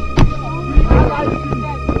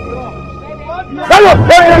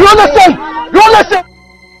 You understand? You understand?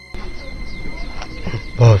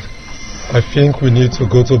 But I think we need to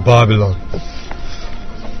go to Babylon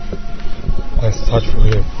and search for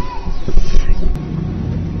him.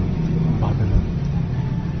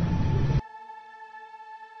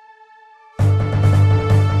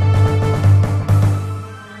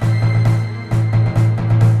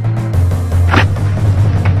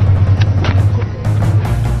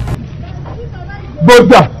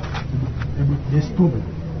 There is problem.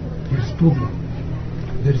 There is problem.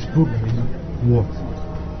 There is problem. What?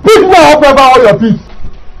 Pick me up over all your peace.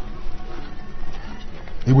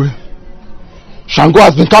 Anyway, Shango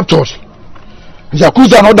has been captured.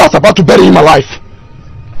 Yakuza and others are about to bury him alive.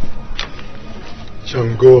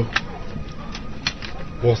 Shango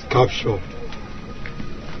was captured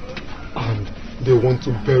and they want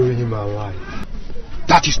to bury him alive.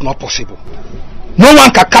 That is not possible. No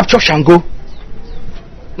one can capture Shango,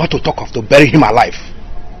 not to talk of to bury him alive.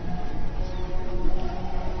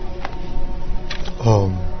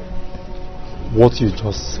 What you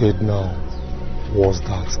just said now was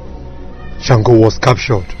that Shango was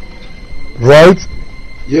captured, right?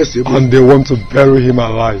 Yes, Ebo. And they want to bury him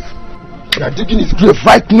alive. They are digging his grave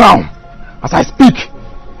right now, as I speak.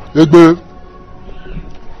 Egbe,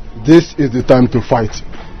 this is the time to fight.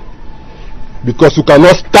 Because you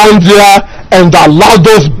cannot stand there and allow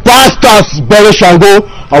those bastards bury Shango,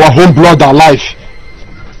 our home blood, alive.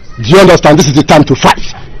 Do you understand? This is the time to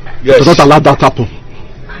fight. Yes. Do not allow that happen.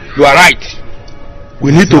 You are right.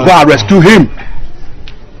 We need to go and rescue him.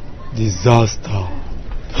 Disaster.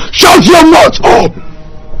 Shut your mouth up!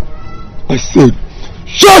 I said,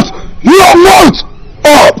 shut your mouth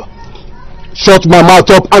up! Shut my mouth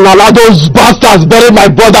up and allow those bastards bury my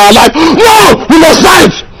brother alive. No! We must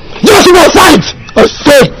fight! Yes, we must fight! I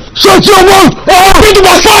said, shut your mouth up! We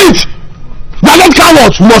must fight! We are not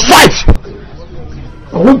cowards, we must fight!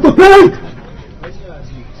 I want to think!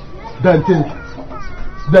 Then think.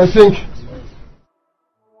 Then think.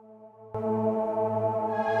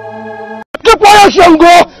 Keep quiet,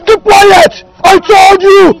 Shango! Keep quiet! I told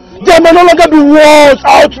you! There may no longer be wars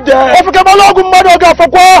out there! Africa Malogu Madoga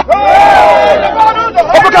Fakwa!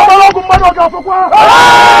 Africa Malogu Madoga Fakwa!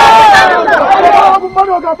 Malogu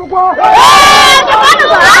Madoga Fakwa!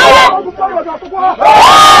 Malogu Madoga Fakwa!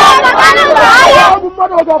 Malogu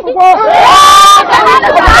Madoga Fakwa!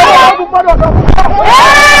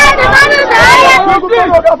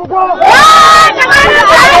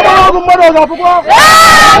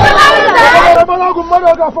 Malogu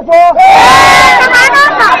Madoga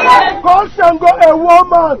Call Shango a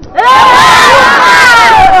woman.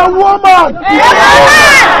 A woman.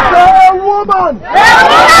 Say a woman.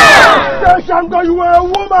 Say Shango, you are a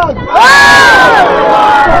woman.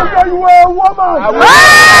 Shango, you are a woman.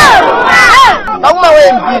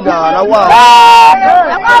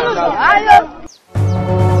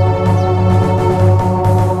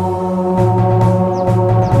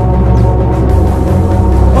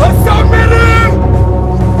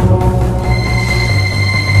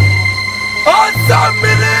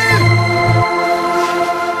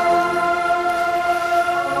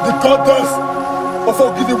 The goddess of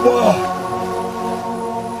Ogidiwa.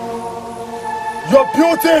 Your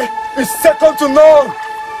beauty is second to none.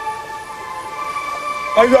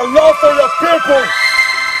 and your love for your people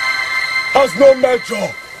has no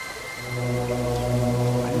measure.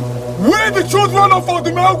 We, the children of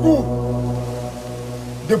Odumegu,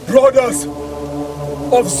 the brothers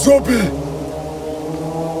of Zubby,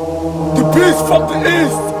 the beast from the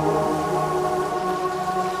east,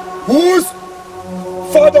 whose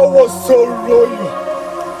father was so loyal,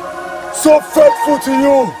 so faithful to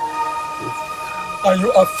you, and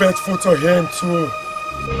you are faithful to him too.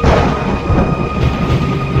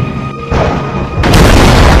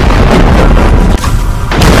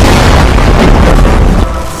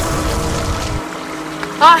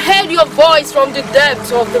 I heard your voice from the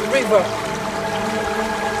depths of the river.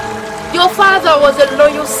 Your father was a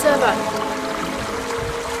loyal servant.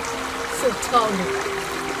 So tell me,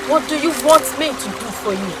 what do you want me to do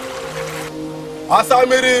for you?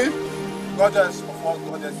 Asamiri, goddess of all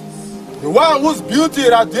goddesses, the one whose beauty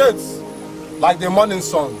radiates like the morning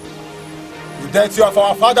sun, the deity of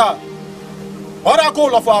our father,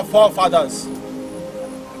 oracle of our forefathers.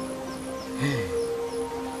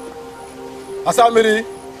 Asamiri,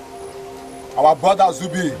 our brother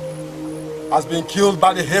Zubby has been killed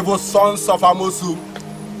by the evil sons of Amosu.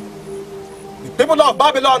 The people of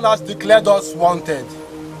Babylon has declared us wanted.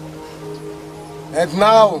 And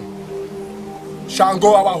now,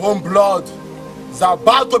 Shango, our own blood, is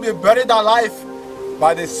about to be buried alive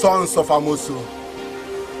by the sons of Amosu.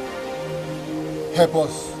 Help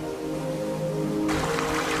us.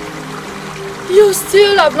 You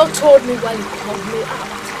still have not told me why you called me out.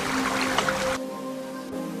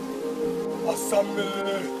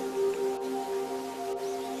 Asamile,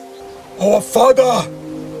 our father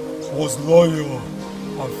was loyal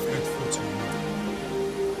and faithful to you.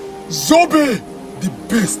 Zubby, the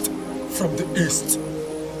beast from the east,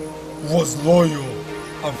 was loyal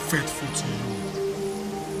and faithful to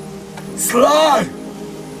you. Sly,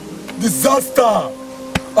 disaster,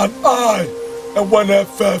 and I, and when I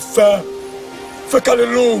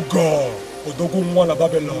Fekaliluga, Odogunwana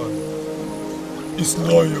Babylon, is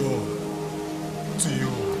loyal to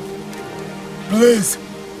you. Please,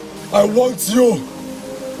 I want you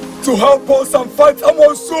to help us and fight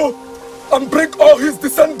Amosu and bring all his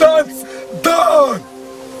descendants down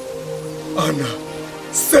and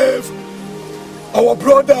save our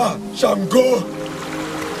brother Shango.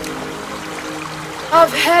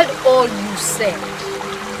 I've heard all you said.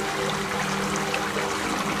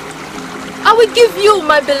 I will give you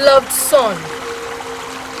my beloved son.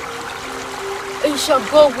 He shall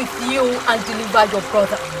go with you and deliver your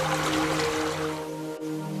brother.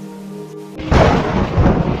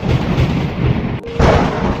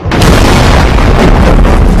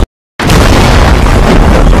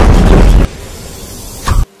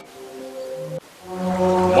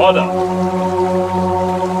 Mother,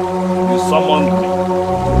 you summoned me.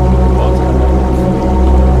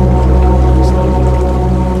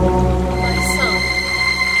 My son,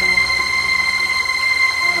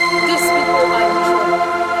 these people are in trouble,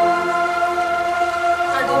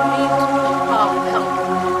 and they need our help.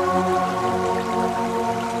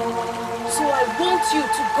 So I want you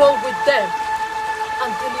to go with them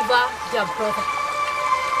and deliver their brother.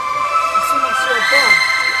 As soon as you're done,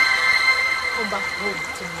 come back home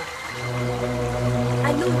to me.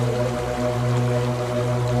 I know you.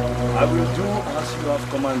 I will do as you have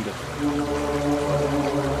commanded.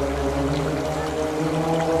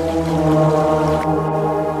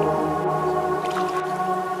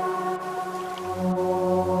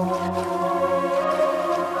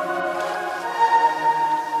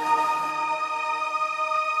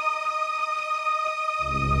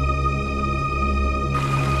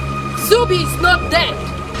 Zubby is not dead.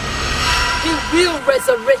 He will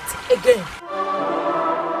resurrect again.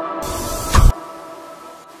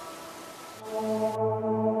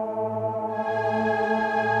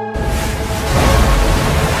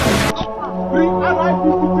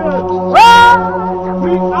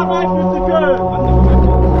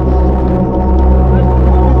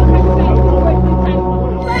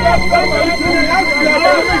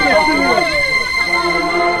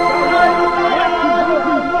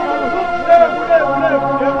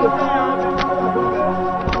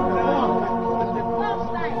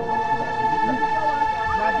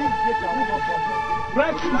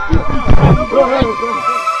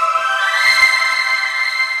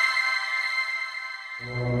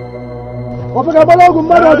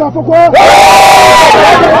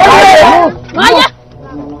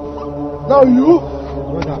 Now you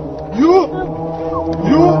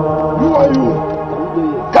are you.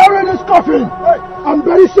 Carry this coffin and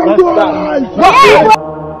bury Shango alive.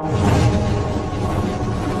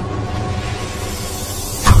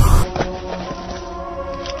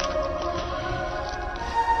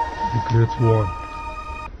 Great one.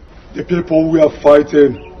 The people we are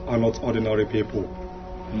fighting are not ordinary people.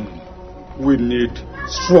 We need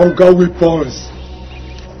stronger weapons.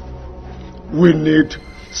 We need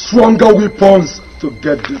stronger weapons to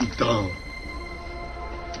get them down.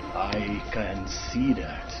 I can see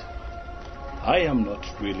that. I am not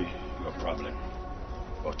really your problem,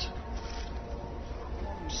 but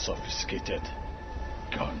sophisticated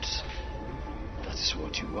guns. That is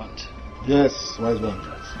what you want. Yes, wise one.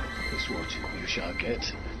 That is what you shall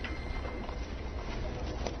get.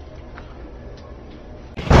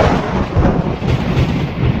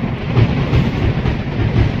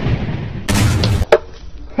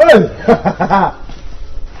 Hey!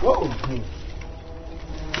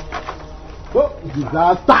 Oh,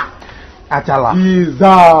 disaster! Achala.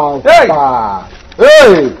 Disaster!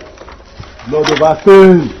 Hey! Blood over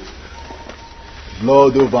stain.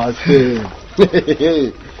 Blood over stain.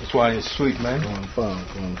 This one is sweet, man. Confirm.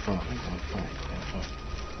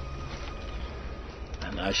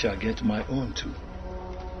 And I shall get my own too.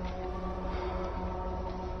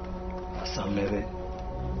 Asamere,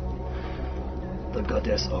 the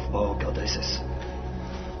goddess of all goddesses.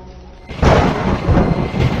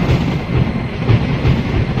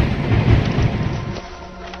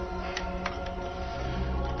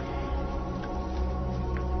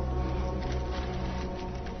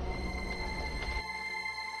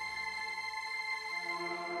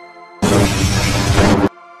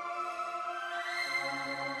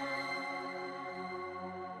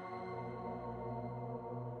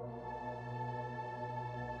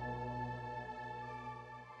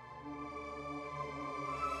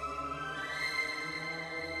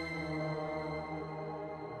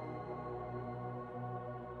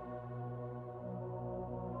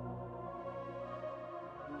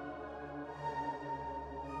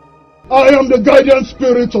 I am the guardian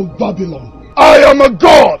spirit of Babylon. I am a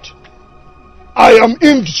god. I am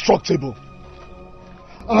indestructible.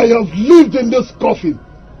 I have lived in this coffin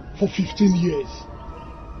for 15 years.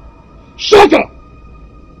 Shaka!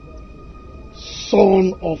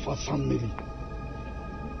 Son of Asamili,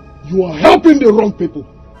 you are helping the wrong people.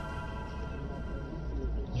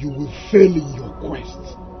 You will fail in your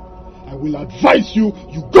quest. I will advise you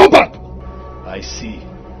go back. I see.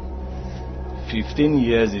 15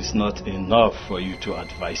 years is not enough for you to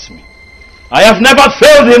advise me. I have never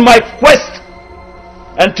failed in my quest.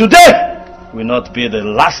 And today will not be the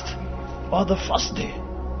last or the first day.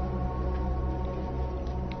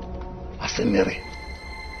 Asemere,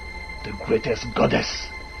 the greatest goddess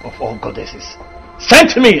of all goddesses,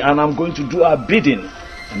 sent me, and I'm going to do her bidding,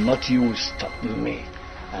 and not you will stop me.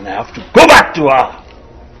 And I have to go back to her.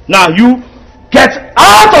 Now you get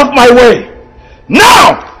out of my way.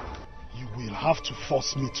 Now! Have to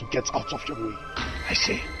force me to get out of your way. I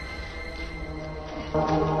see.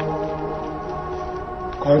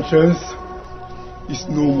 Conscience is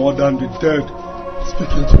no more than the dead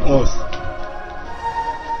speaking to us.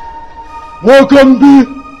 Welcome be.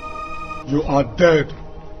 You are dead,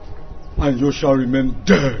 and you shall remain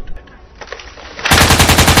dead.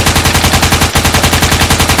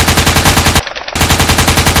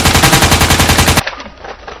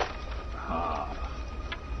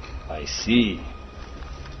 I see.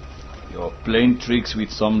 You're playing tricks with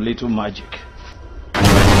some little magic.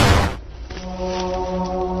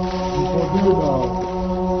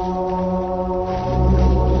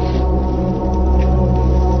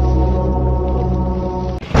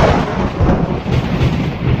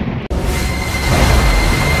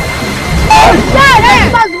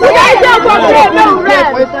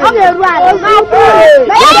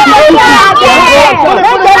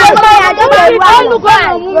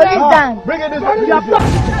 Bring it this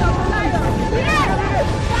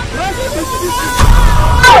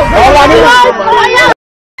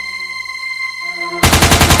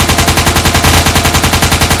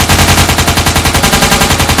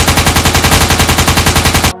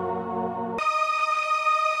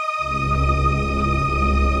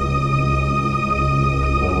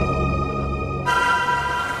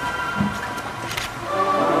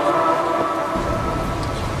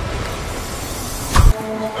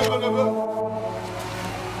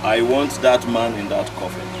I want that man in that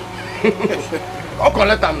coffin. I'll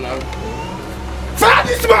collect him now. Fire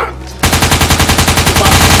this man!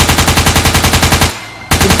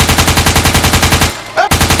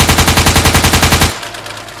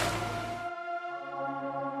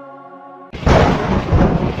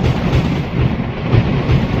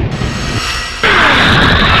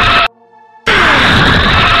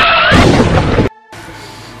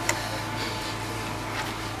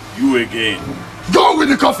 You again. Go with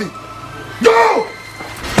the coffee! Go!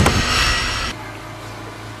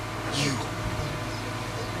 You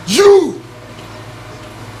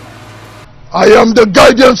I am the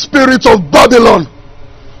guardian spirit of Babylon.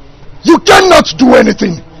 You cannot do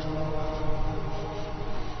anything.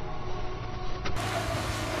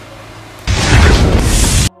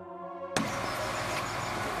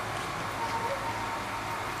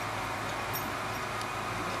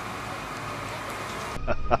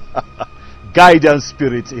 Guardian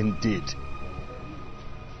spirit indeed.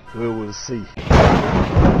 We will see.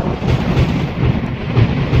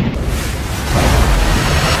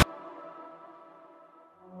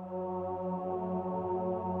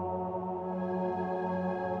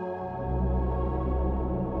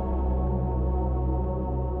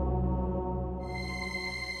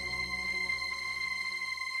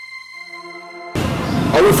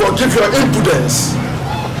 I will forgive your impudence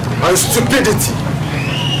and stupidity.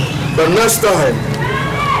 But next time,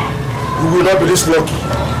 you will not be this lucky.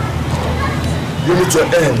 You need to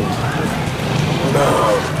end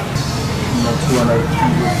now. Not when I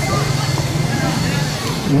kill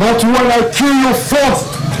you. Not when I kill you first.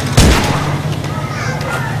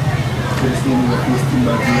 There's no more wasting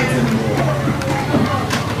my blood anymore.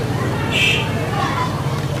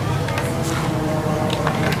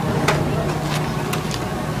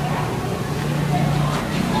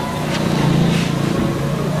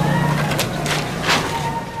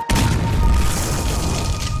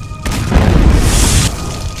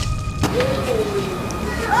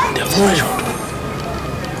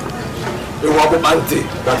 You are a auntie,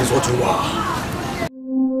 that is what you are.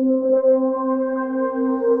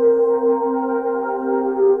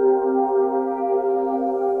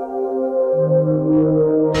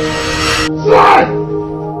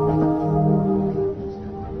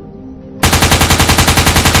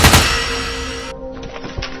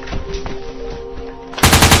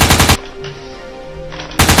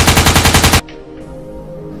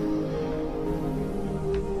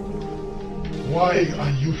 Why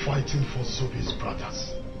are you fighting for Zubby's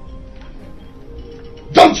brothers?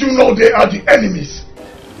 Don't you know they are the enemies?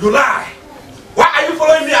 You lie! Why are you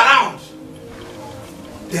following me around?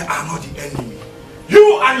 They are not the enemy.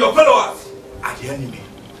 You and your followers are the enemy.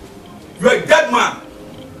 You are a dead man.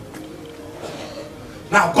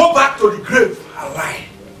 Now go back to the grave and lie.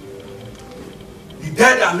 The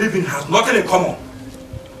dead and living has nothing in common.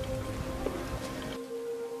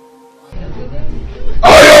 I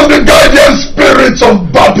am the guardian spirit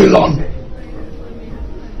of Babylon.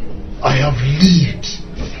 I have lived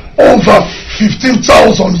over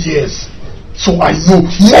 15,000 years, so I know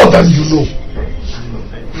more than you know.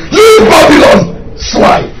 Leave Babylon,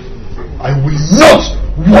 sly. I will not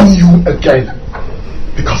warn you again,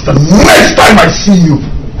 because the next time I see you,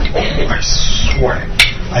 I swear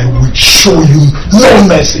I will show you no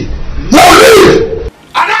mercy. Now leave! And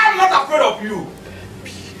I am not afraid of you.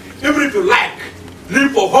 Even if you like,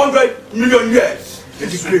 live for 100 million years.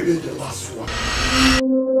 This will be the last one.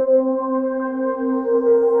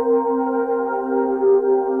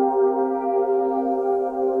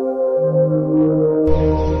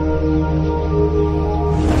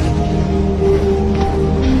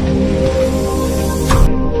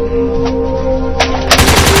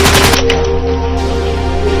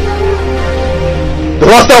 The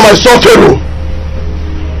last time I saw Pharaoh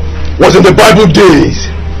was in the Bible days.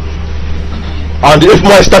 And if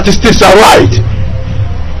my statistics are right,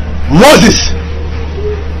 Moses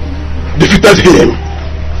defeated him.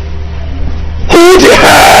 Who the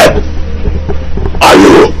hell are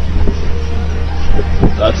you?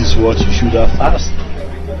 That is what you should have asked,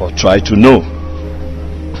 or tried to know,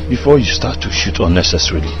 before you start to shoot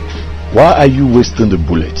unnecessarily. Why are you wasting the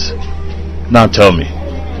bullets? Now tell me,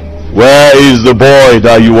 where is the boy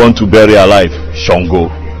that you want to bury alive, Shango?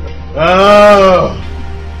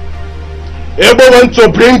 Ebo went to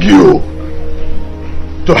bring you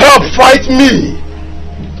to help fight me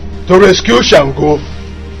to rescue Shango.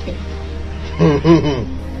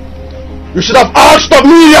 You should have asked of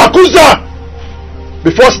me, Yakuza,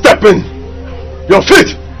 before stepping your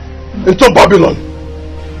feet into Babylon.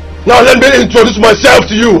 Now let me introduce myself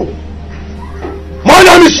to you. My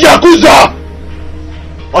name is Yakuza.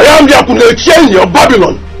 I am Yakunecheni of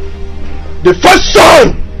Babylon, the first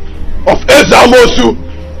son of Ezamosu,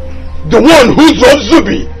 the one who drove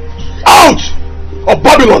Zubby out of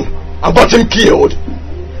Babylon and got him killed.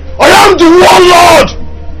 I am the warlord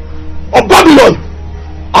of Babylon.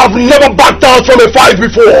 I've never backed out from a fight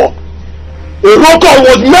before. A record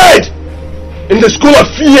was made in the school of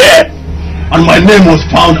fear, and my name was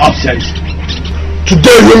found absent.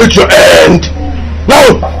 Today you meet your end.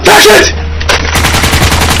 Now take it!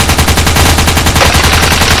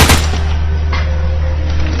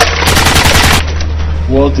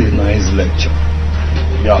 What a nice lecture,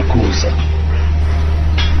 Yakuza.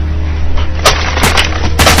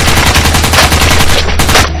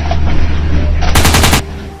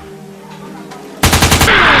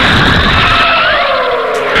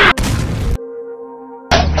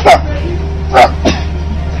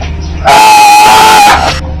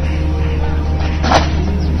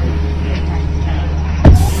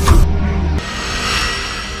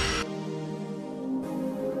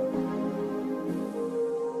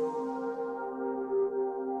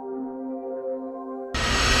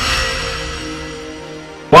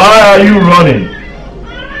 Why are you running?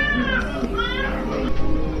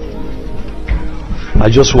 I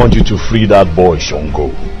just want you to free that boy,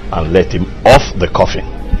 Shongo, and let him off the coffin.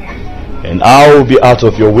 And I will be out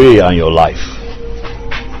of your way and your life.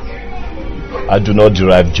 I do not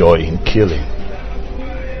derive joy in killing.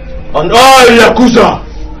 And I, Yakuza,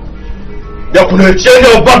 the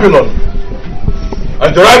Kunecheni of Babylon, I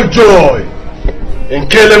derive joy in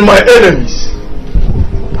killing my enemies.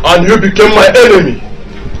 And you became my enemy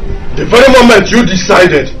the very moment you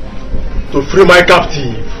decided to free my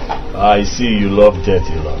captive. I see you love death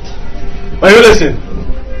a lot. Now you listen.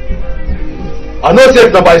 I know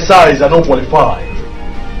safe by size, I don't qualify.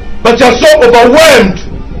 But you're so overwhelmed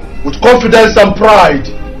with confidence and pride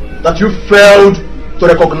that you failed to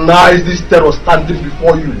recognize this terror standing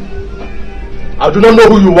before you. I do not know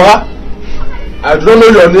who you are. I do not know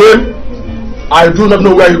your name. I do not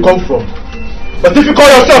know where you come from. But if you call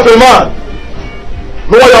yourself a man,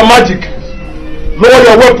 know your magic, know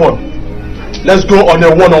your weapon, let's go on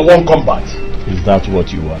a one-on-one combat. Is that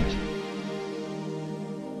what you want?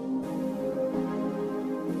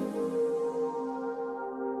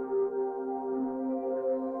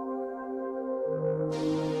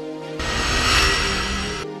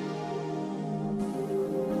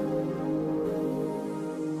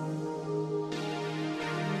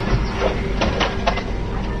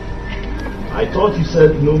 I thought you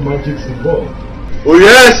said no magic's involved. Oh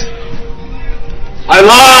yes! I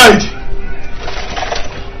lied!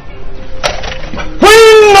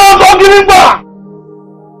 No, don't give it back!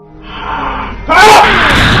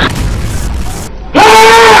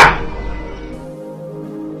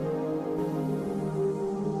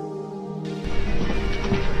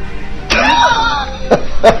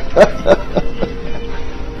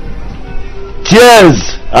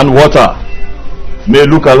 Tears and water may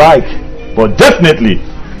look alike, but definitely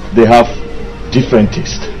they have different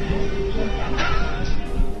taste.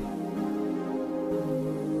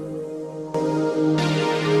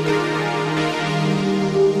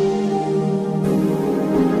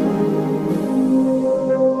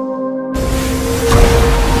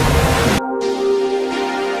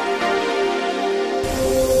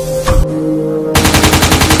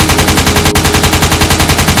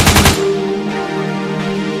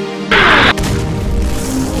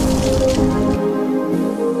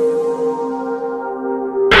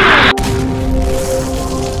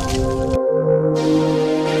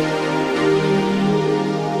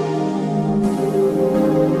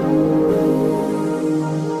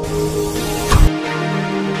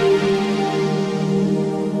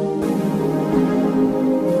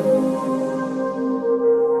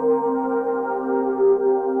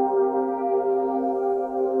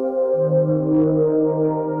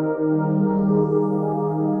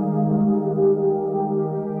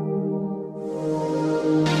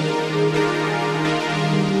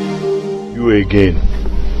 Again.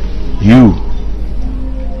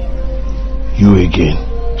 You again.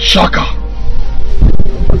 Shaka,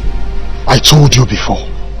 I told you before,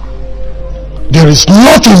 there is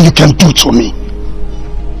nothing you can do to me.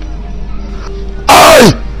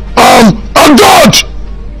 I am a god!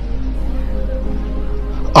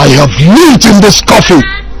 I have lived in this coffin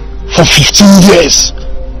for 15 years.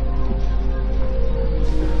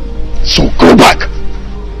 So go back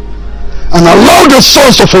and allow the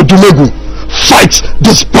sons of Odumegu fight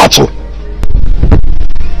this battle.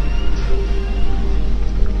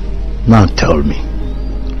 Now tell me,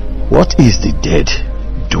 what is the dead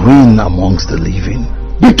doing amongst the living?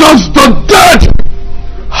 Because the dead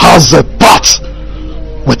has a part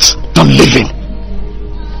with the living.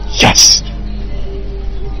 Yes.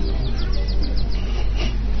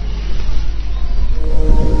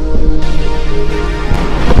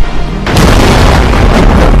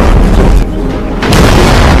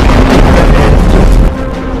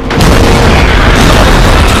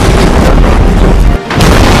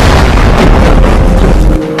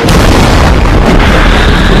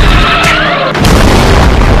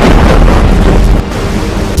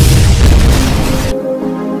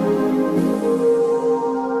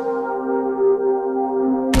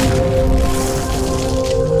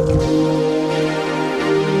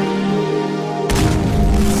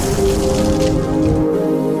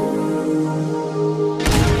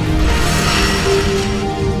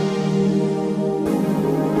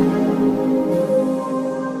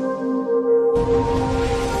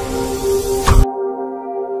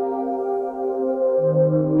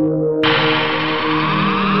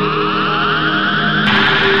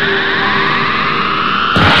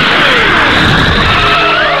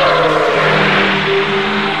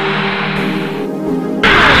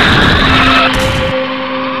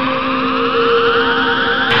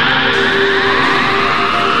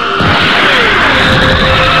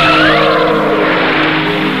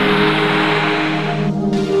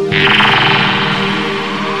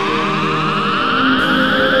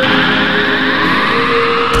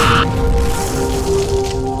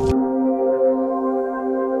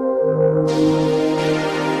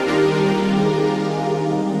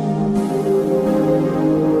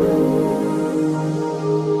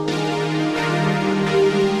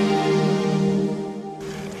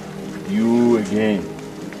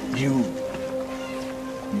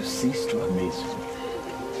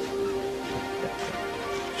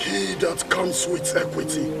 comes with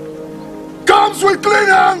equity, comes with clean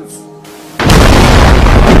hands.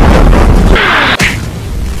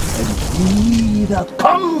 He that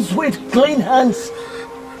comes with clean hands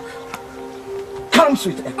comes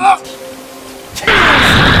with equity.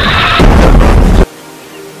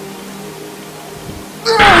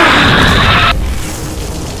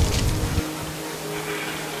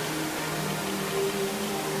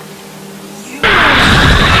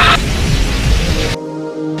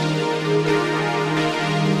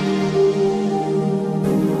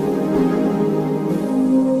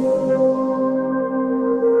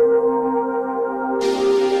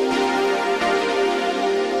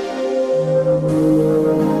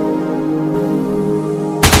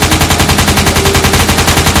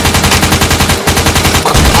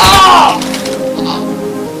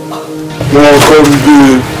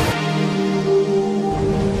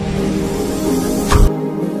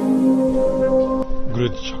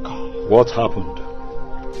 Great Shaka. What happened?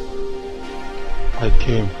 I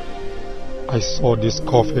came. I saw this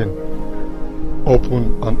coffin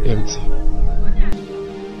open and empty.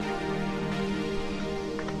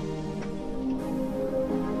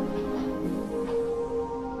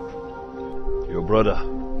 Your brother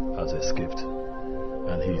has escaped,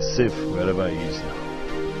 and he is safe wherever he is now.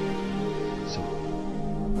 So,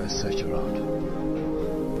 let's search around.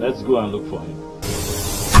 Let's go and look for him.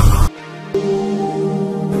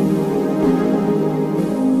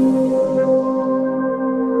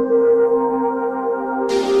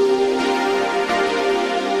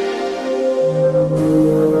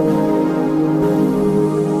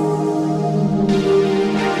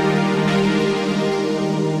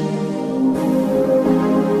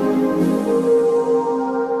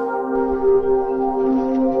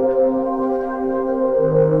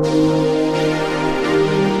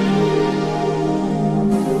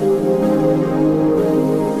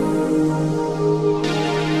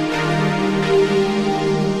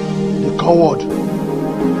 Coward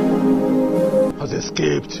has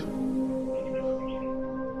escaped.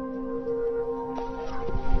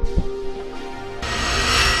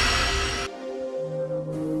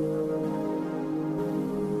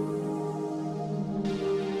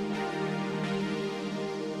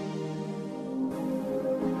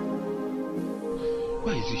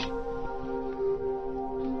 Where is he?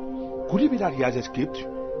 Could it be that he has escaped?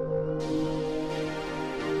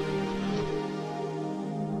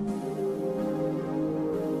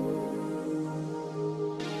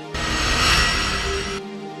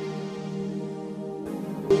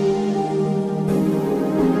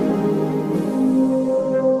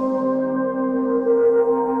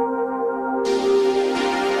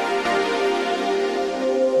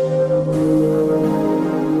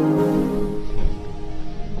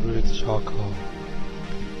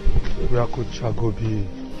 Where could Chago be?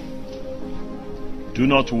 Do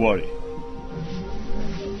not worry.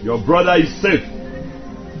 Your brother is safe.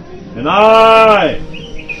 And I,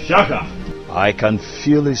 Shaka, I can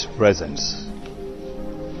feel his presence.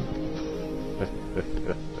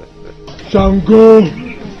 Shango!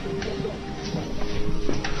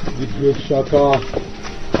 The great Shaka.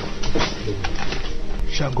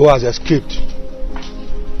 Shango has escaped.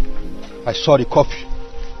 I saw the coffee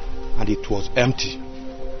and it was empty.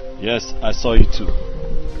 Yes, I saw it too.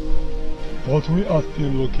 But we are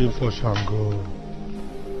still looking for Shango.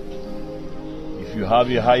 If you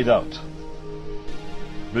have a hideout,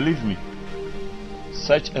 believe me,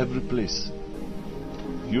 search every place.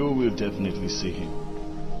 You will definitely see him.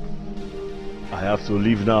 I have to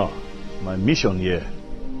leave now. My mission here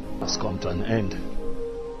has come to an end.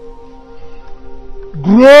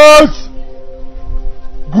 Great!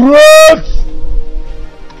 Great!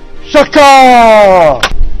 Shaka!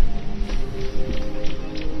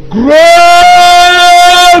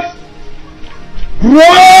 Great!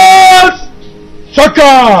 Great!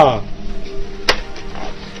 Shaka!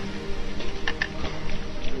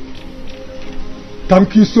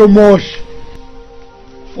 Thank you so much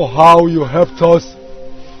for how you helped us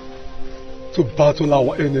to battle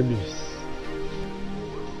our enemies.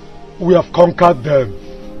 We have conquered them.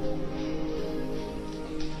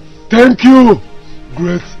 Thank you,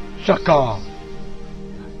 great Shaka.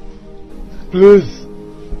 Please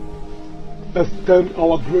extend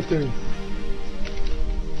our greetings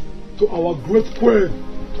to our great queen,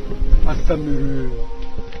 Asamiri.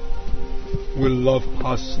 We love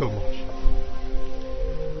her so much.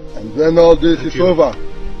 And when all this is over,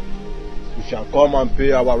 we shall come and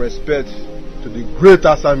pay our respect to the great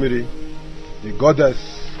Asamiri, the goddess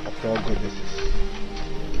of all goddesses.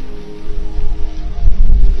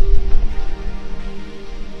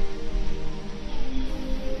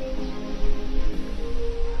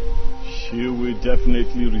 She will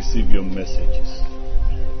definitely receive your messages.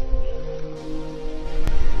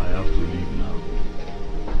 I have to leave now.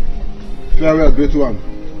 Farewell, great one.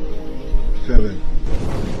 Farewell.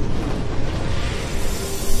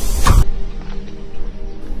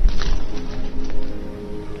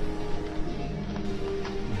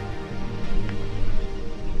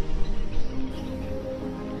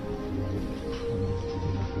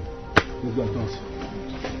 Let's go, Thomas.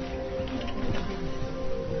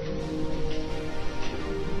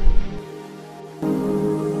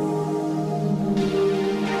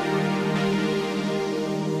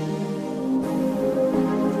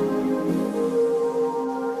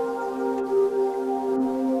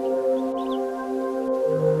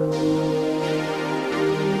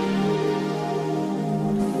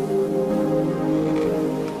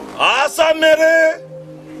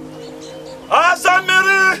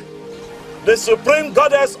 Asamiri, the supreme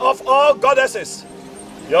goddess of all goddesses,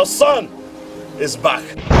 your son is back.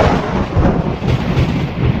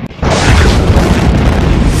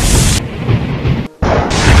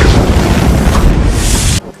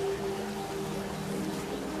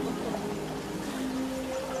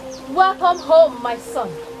 Welcome home, my son.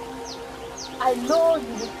 I know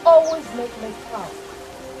you will always make me proud.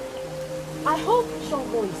 I hope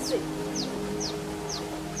Shango is safe.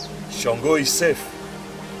 Shango is safe.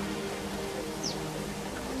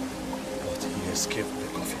 But he escaped the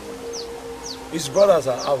coffin. His brothers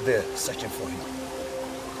are out there searching for him.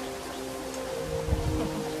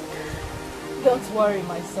 Don't worry,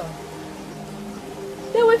 my son.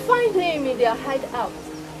 They will find him in their hideout.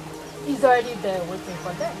 He's already there waiting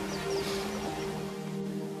for them.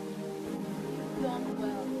 Done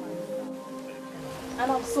well, my son.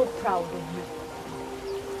 And I'm so proud of you.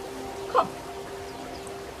 Come.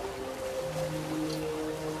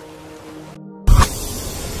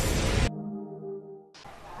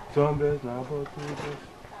 Some best now about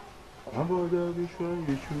I'm about every one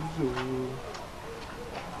you choose.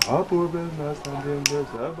 I poor best now standing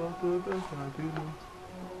best about the best I do.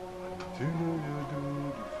 You know you do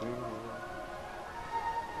the same.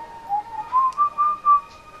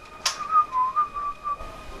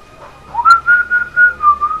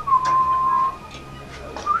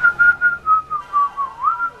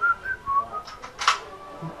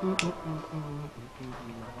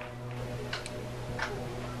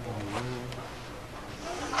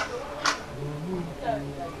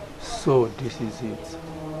 So this is it.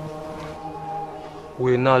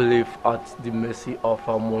 We now live at the mercy of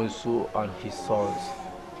Amonso and his sons.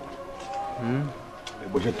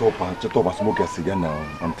 But you talk about smoke cigar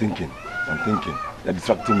now. I'm thinking. You're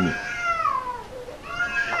distracting me.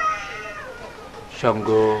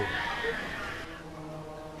 Shango.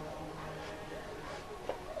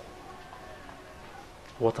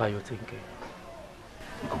 What are you thinking?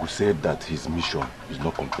 Ikuku said that his mission is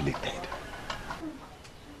not completed.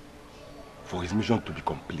 For his mission to be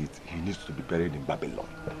complete, he needs to be buried in Babylon.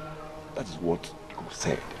 That is what Ikuku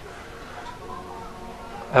said.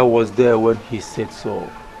 I was there when he said so.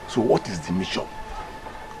 So what is the mission?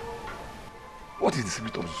 What is the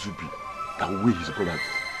secret of Zubby that we his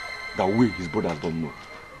brothers don't know?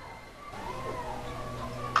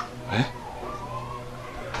 Eh?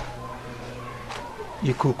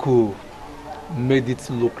 Ikuku made it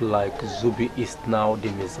look like Zubby is now the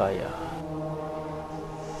Messiah.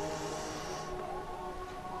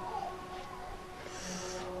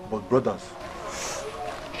 But brothers,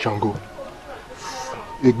 Shango,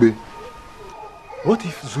 Egbe, what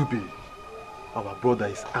if Zubby, our brother,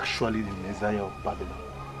 is actually the Messiah of Babylon?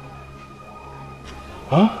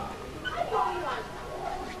 Huh?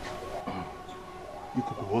 You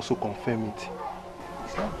could also confirm it.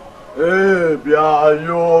 Hey,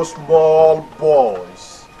 you small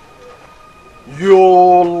boys. You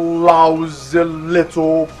lousy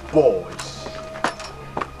little boys.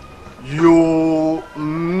 You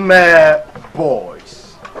mad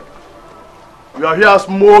boys. You are here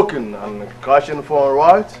smoking and catching fun,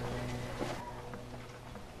 right?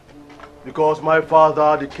 Because my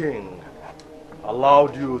father, the king,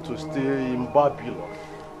 allowed you to stay in Babylon.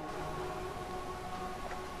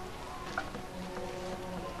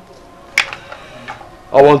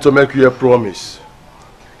 I want to make you a promise.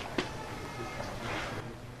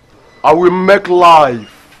 I will make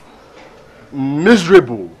life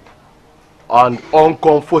miserable and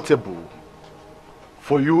uncomfortable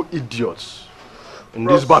for you idiots in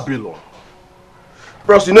this Babylon.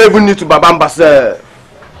 Bros, you don't even need to babamba, sir.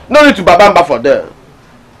 No need to babamba for them.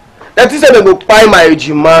 That is they go buy my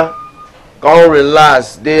ejima. Can't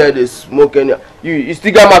relax. They smoke and you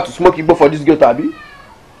still got mad to smoke Igbo for this girl, Tabi?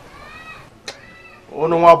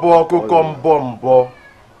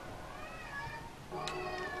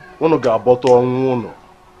 unu ga-abọta ọnwụ unu.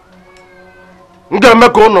 M ga-eme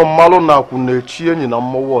ka unu mmalụ na akwụ na-echi enyi na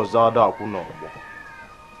mmọnwụ ọzọ ada akwụ n'ọgbọ.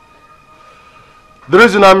 The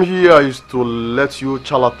reason I'm here is to let you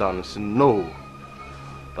charlatans know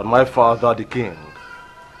that my father, the king,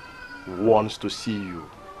 wants to see you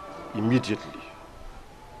immediately.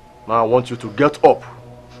 Now I want you to get up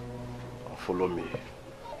and follow me.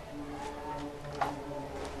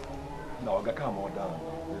 Now I come on down.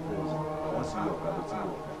 I want to see you.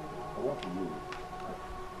 I want to you.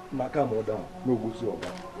 Now come on down. No go see you.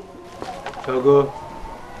 Togo.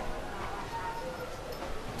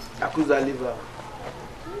 Akuza liver.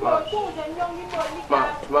 March.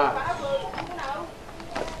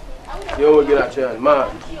 You will get a chance,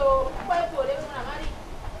 March.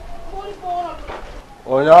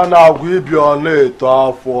 Onye a na-agwa ibi ọ na-eto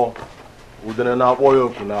afọ udene na-akpọ ya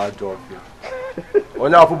oku na-ajọ ọfịa.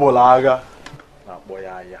 Onye afụbụla agha na-akpọ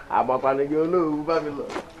ya aya. Agbakwana gị olowu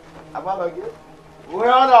Babylon. Agbala gị. Onye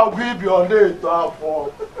a na-agwa ibi ọ na-eto afọ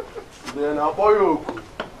udene na-akpọ ya oku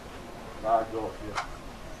na-ajọ ọfịa.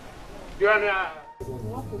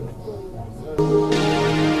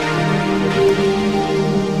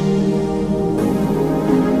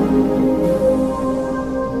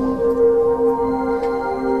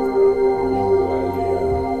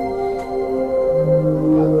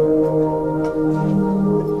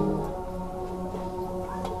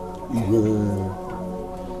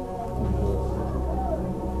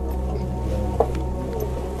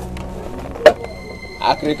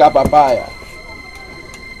 Africa papaya.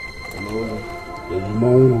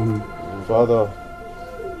 Father,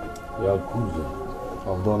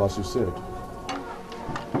 I've done as you said.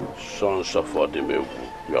 Sons of Odimegu,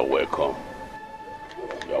 you are welcome.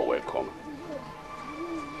 You are welcome.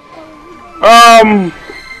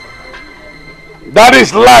 That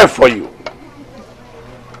is life for you.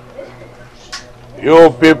 You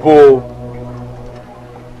people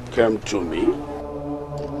came to me,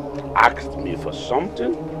 asked me for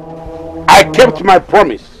something. I kept my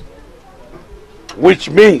promise, which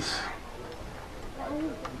means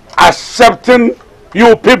accepting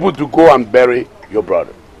you people to go and bury your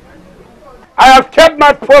brother. I have kept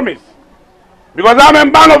my promise because I'm a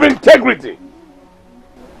man of integrity.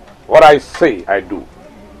 What I say, I do.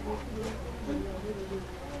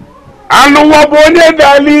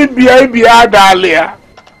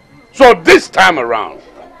 So this time around,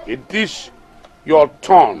 it is your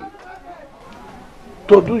turn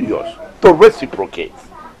to do yours, to reciprocate.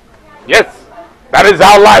 Yes, that is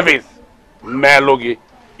how life is. Melogi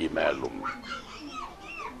imelum.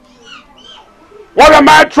 What am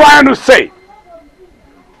I trying to say?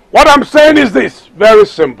 What I'm saying is this, very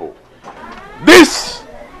simple. These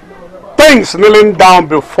things kneeling down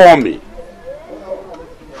before me,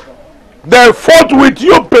 they fought with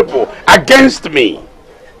you people against me.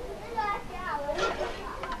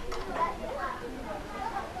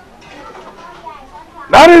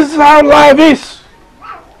 That is how life is.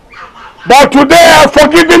 But today I have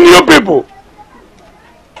forgiven you people.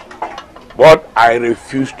 But I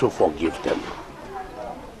refuse to forgive them.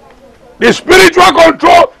 The spiritual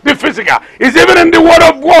control, the physical, is even in the word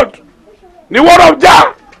of God. The word of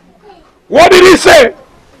Jah. What did he say?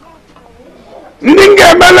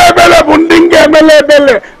 Ndinge melebele bu ndinge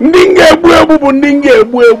melebele. Ndinge ebu bu ndinge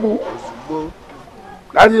ebu.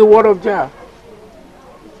 That is the word of Jah.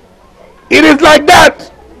 It is like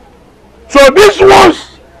that. So these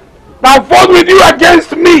ones that fought with you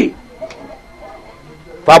against me,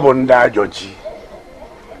 Fabunda Joji,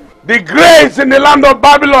 the grace in the land of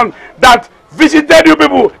Babylon that visited you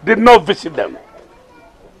people did not visit them.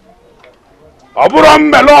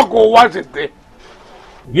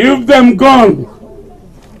 Give them gun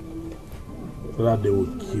so that they will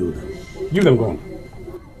kill them. Give them gun.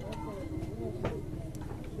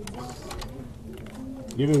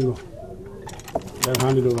 Give them gun. Then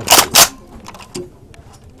hand it over to you.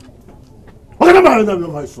 What about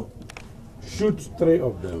them, my son? Shoot 3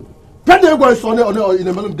 of them. Can they go son in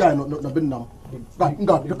the middle guy? Not been now.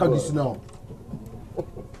 Look at this now.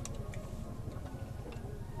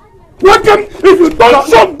 What can, if you don't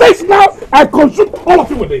shoot this now, I consume all of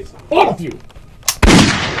you with this. All of you.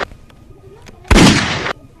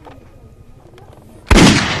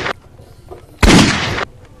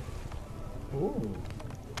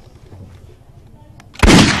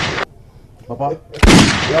 Papa?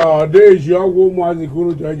 Yeah, there is your woman as a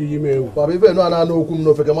guru to you. Papa, even no, I know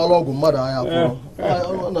no fake malog mother.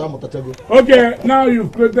 Okay, now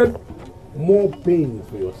you've created more pain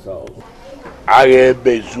for yourself. I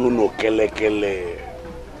bezuno kele kele.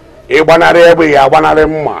 E banare ebe ya banare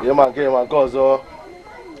mma. Ye man ke man cause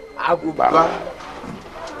aguba.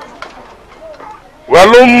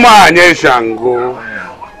 Walumanye Shango.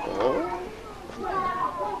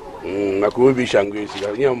 Nakubi Shango is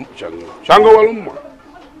Shango Waluma.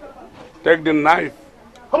 Take the knife.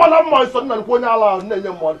 Come on, my son, and when Allah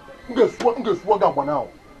name one, guess what now.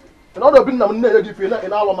 And other been them near if you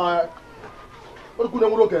in all of my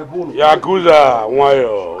Yakuza,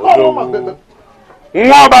 Wayo.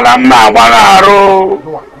 Mwabalama, Walaro.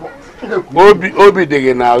 Obi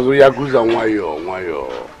Degenazo, Yakuza, Wayo.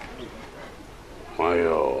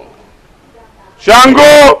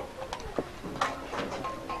 Shango!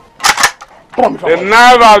 The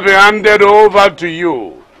knife has been handed over to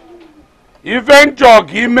you. If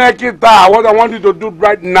you make it out, what I want you to do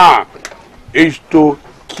right now is to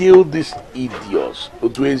kill these idiots.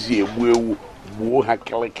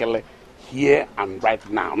 Here and right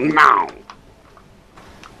now. Now.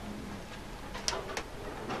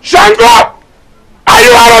 Shango! Are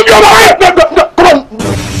you out of your mind? Come on!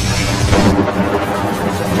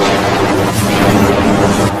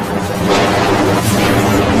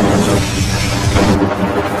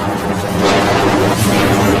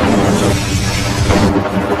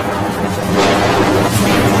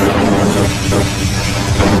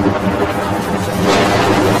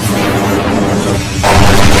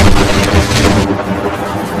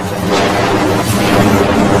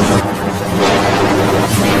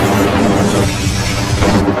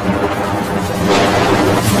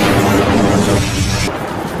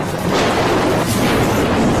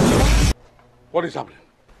 What is happening?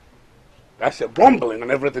 That's a rumbling and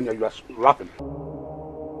everything that you are laughing.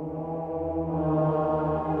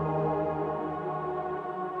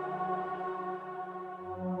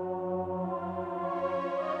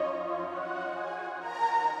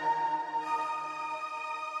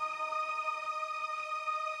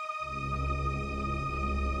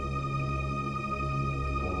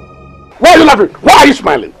 Why are you laughing? Why are you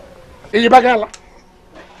smiling? Ibagala.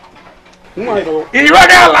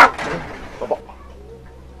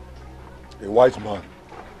 A wise man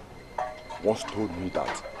once told me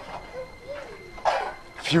that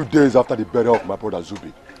a few days after the burial of my brother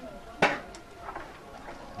Zubby,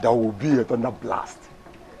 there will be a thunder blast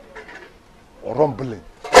or rumbling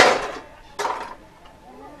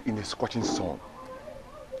in a scorching sun.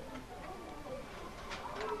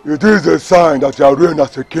 It is a sign that your reign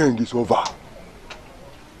as a king is over.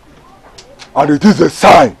 And it is a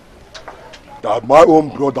sign that my own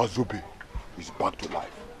brother Zubby is back to life.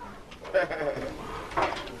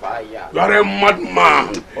 You are a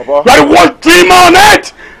madman. You are one dreamer on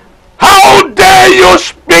it. How dare you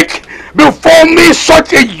speak before me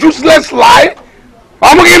such a useless lie?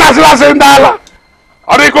 I'm looking at $1,000.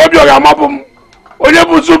 I go be your mapum.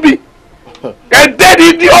 Onyebu Zubby. A dead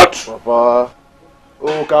idiot. Papa.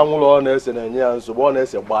 Oh, come on, and so one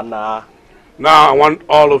is a banana. Now I want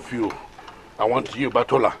all of you. I want you,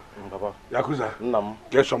 Batola. Yakuza.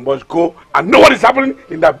 Get some boys, go and know what is happening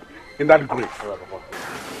in that grave.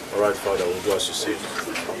 All right, Father, we'll do as you say.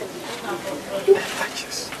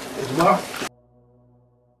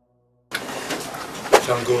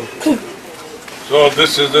 Shango. So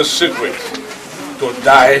this is the secret to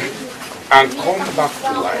die and come back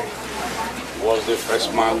to life. He was the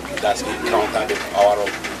first man that encountered the power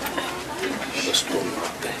of the stone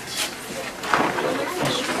of death. He was the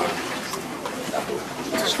first man that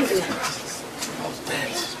opened the stone of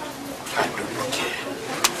death. I don't care.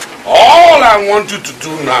 All I want you to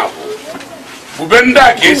do now,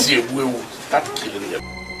 Bubenda Casey will start killing them.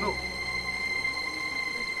 No.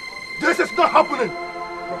 This is not happening.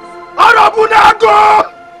 Arabunago!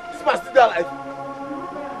 This man still alive.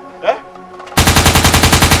 Eh?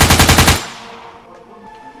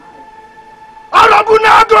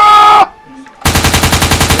 Arabunago!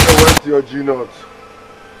 You went to your G-Note.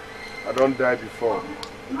 I don't die before.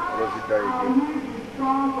 I don't die again.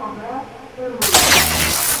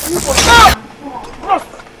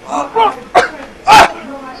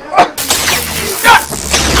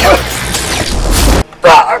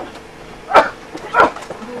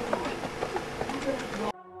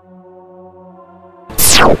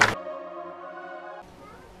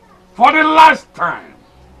 For the last time,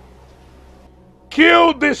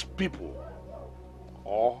 kill these people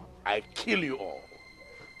or I kill you all.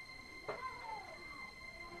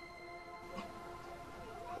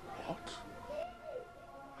 What?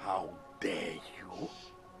 How dare you?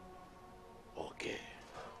 Okay.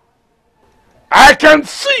 I can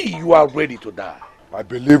see you are ready to die. I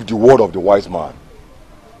believe the word of the wise man.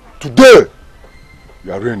 Today,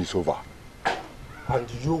 your reign is over. And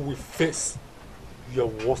you will face your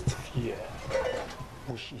worst fear,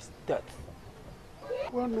 which is death.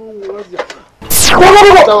 Go!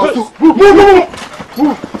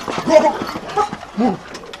 Move.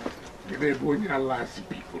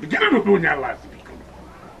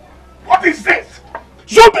 What is this?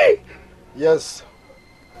 Zubby! Yes.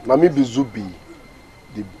 Nami be Zubby,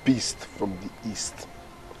 the beast from the east.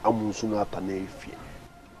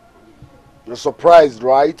 You're surprised,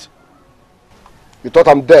 right? You thought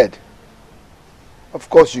I'm dead? Of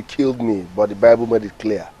course you killed me, but the Bible made it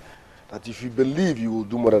clear that if you believe, you will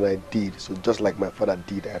do more than I did. So just like my father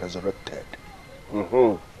did, I resurrected.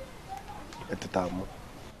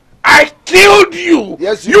 I killed you!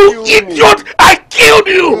 Yes, you idiot! Me. I killed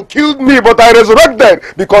you! You killed me, but I resurrected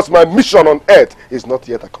because my mission on earth is not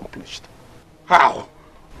yet accomplished. How?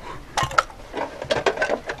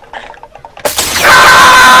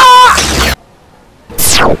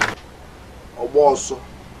 Also,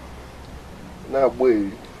 now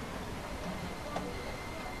wait.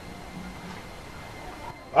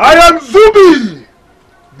 I am Zubby,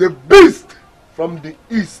 the beast from the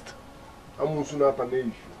east.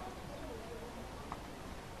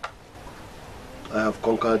 I have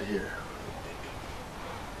conquered here.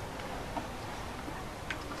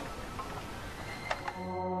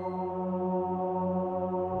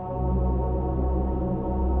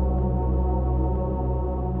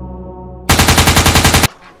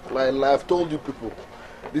 Like I've told you people,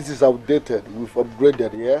 this is outdated. We've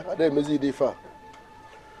upgraded, yeah?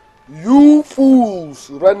 You fools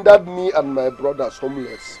rendered me and my brothers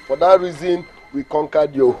homeless. For that reason, we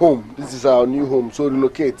conquered your home. This is our new home, so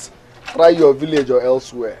relocate. Try your village or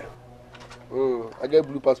elsewhere. I get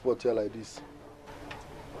blue passport here like this.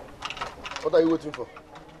 What are you waiting for?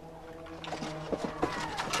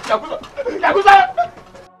 Yakuza!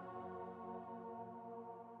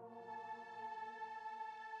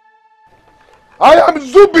 I am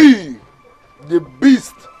Zubby, the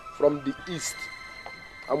beast from the east.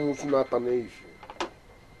 I'm Musunataneif.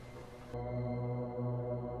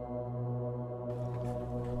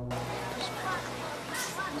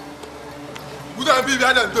 Vous avez vu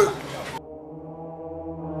bien deux.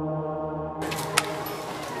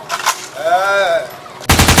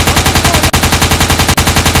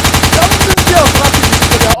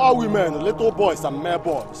 They are all women, little boys and mere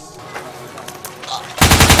boys.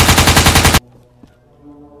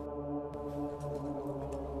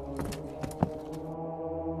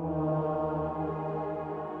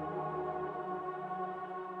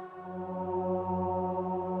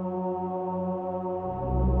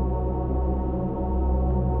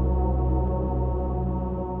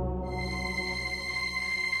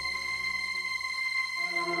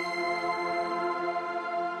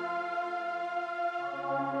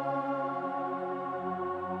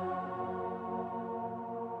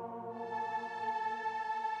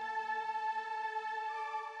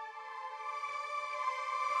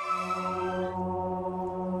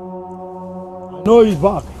 No, he's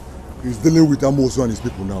back. He's dealing with Amosu and his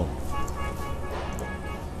people now.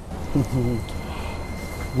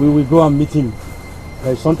 We will go and meet him.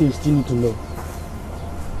 There is something you still need to know.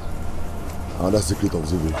 Another secret of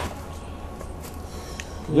Zubby.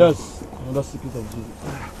 Yes, another secret of Zubby.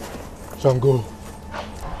 Shango.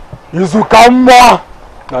 Izukama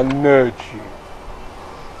Naneji.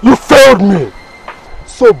 You failed me.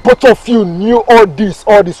 So both of you knew all this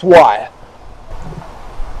while.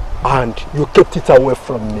 And you kept it away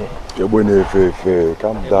from me.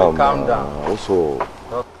 Calm down. Calm down. Also,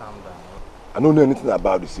 Don't calm down. I don't know anything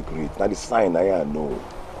about the secret. Now the sign I know.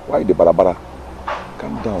 Why the barabara?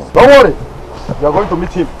 Calm down. Don't worry. You are going to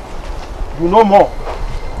meet him. You know more.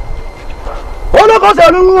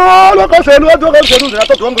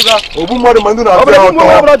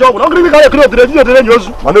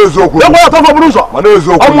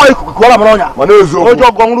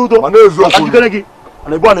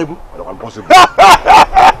 Impossible.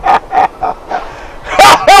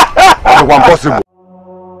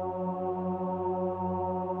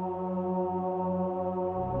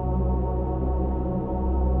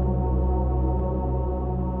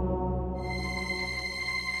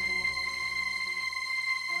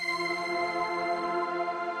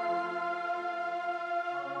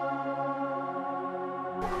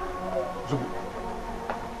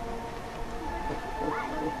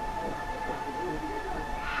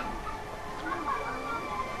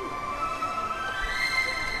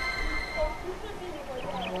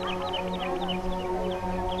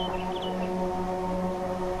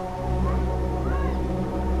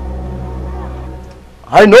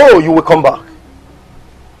 I know you will come back.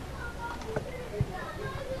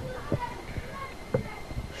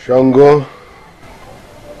 Shango.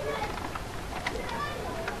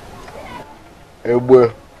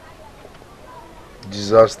 Ebwe.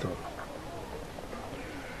 Disaster.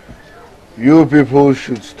 You people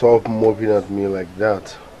should stop moping at me like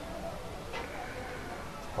that.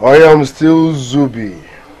 I am still Zubby,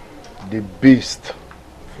 the beast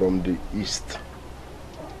from the east.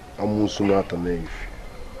 Amusunata.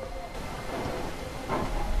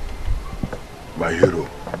 My hero.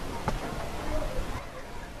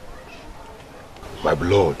 My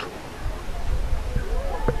blood.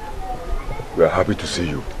 We are happy to see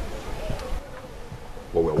you.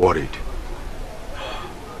 But we're worried.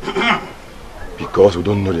 Because we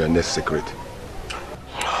don't know your next secret.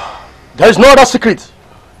 There is no other secret.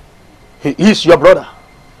 He is your brother.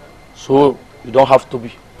 So you don't have to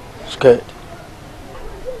be scared.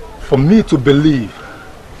 For me to believe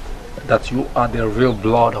that you are the real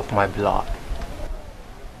blood of my blood,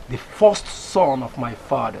 the first son of my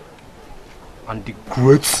father, and the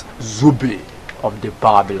great Zubby of the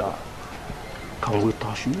Babylon, can we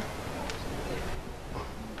touch you?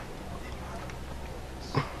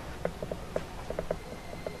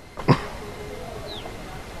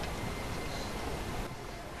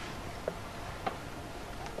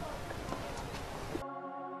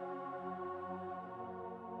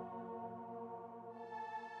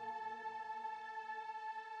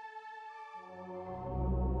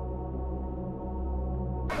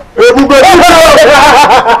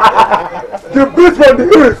 The beast from the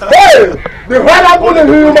east! Hey! The horrible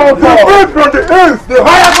human form! The beast from the east! The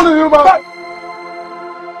horrible human...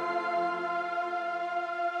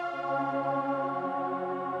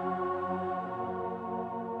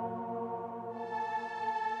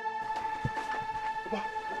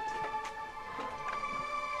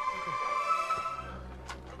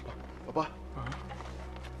 Papa,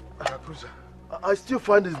 I still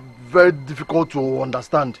find it very difficult to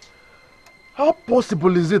understand. How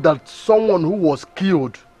possible is it that someone who was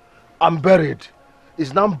killed and buried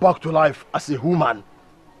is now back to life as a human?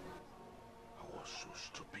 I was so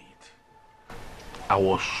stupid. I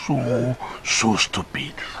was so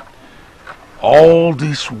stupid. All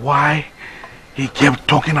this why he kept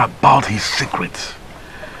talking about his secret.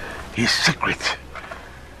 His secret.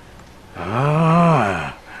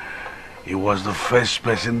 He was the first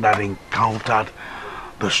person that encountered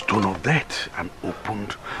the stone of death and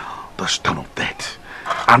opened the stone of death,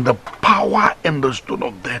 and the power in the stone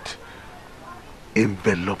of death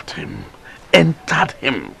enveloped him, entered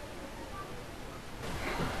him.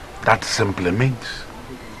 That simply means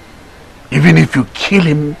even if you kill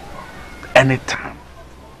him anytime,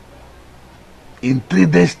 in 3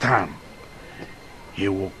 days' time, he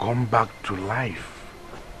will come back to life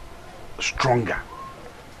stronger.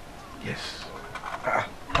 Yes.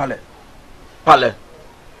 Pale.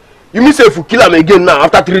 You mean say if you kill him again now,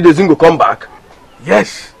 after 3 days he will come back?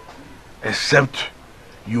 Yes. Except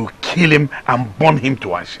you kill him and burn him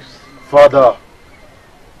to ashes. Father,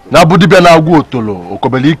 if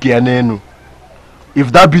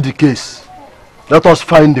that be the case, let us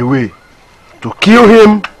find a way to kill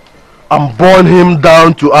him and burn him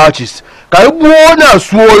down to ashes. I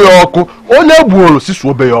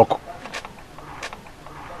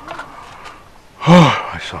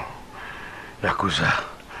saw. Yakuza.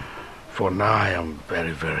 For now, I am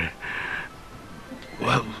very,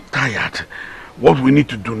 well, tired. What we need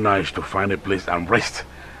to do now is to find a place and rest.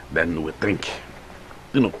 Then we think.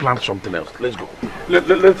 Plan something else. Let's go.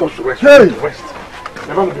 Let us rest. Hey! Rest.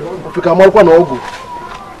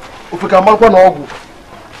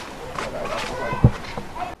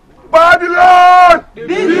 Babylon! The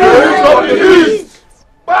beast of the east!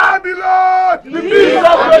 Babylon! The beast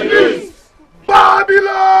of the east!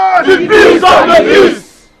 Babylon! The beast of the east!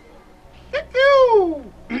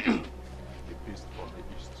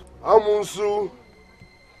 Amunsu.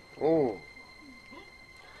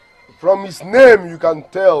 From his name you can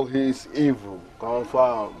tell he is evil.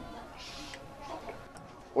 Confirm.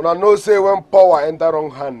 When I know say when power enter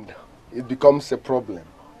wrong hand, it becomes a problem.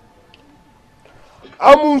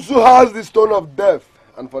 Amunsu has the stone of death,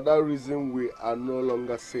 and for that reason we are no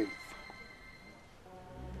longer safe.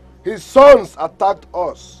 His sons attacked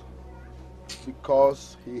us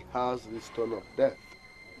because he has the stone of death.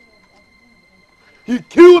 He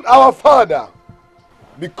killed our father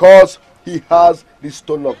because he has the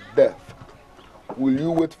stone of death. Will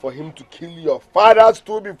you wait for him to kill your fathers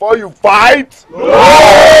too before you fight?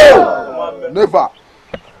 No! Never.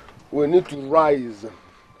 We need to rise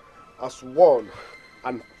as one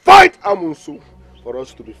and fight Amunsu for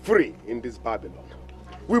us to be free in this Babylon.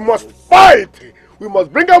 We must fight. We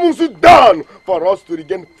must bring Amunsu down for us to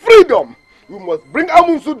regain freedom. We must bring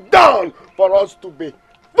Amunsu down for us to be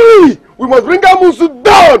free. We must bring Amunsu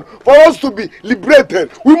down for for us to be liberated.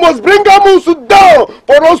 We must bring Amusu down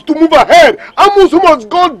for us to move ahead. Amusu must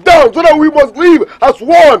go down so that we must live as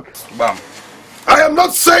one. Bam. I am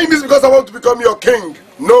not saying this because I want to become your king.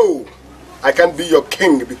 No, I can't be your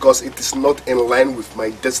king because it is not in line with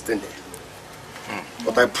my destiny.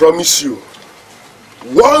 But I promise you,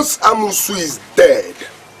 once Amusu is dead,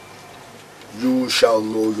 you shall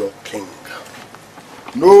know your king.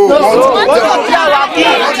 No.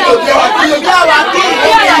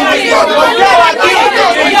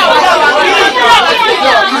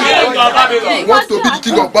 Want to be the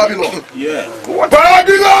king of Babylon? Yeah.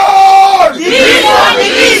 Babylon! The east on the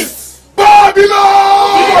east!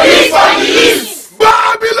 Babylon! The east on the east!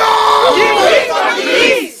 Babylon! The east on the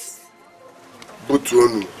east!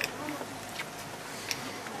 Butuonu,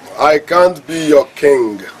 I can't be your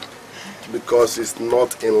king because it's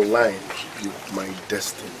not in line with my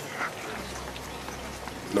destiny.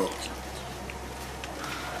 No.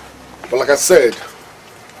 But like I said,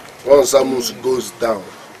 once Amusu goes down,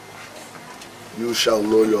 you shall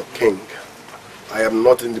know your king. I am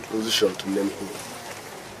not in the position to name him.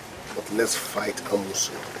 But let's fight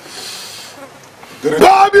Amusu.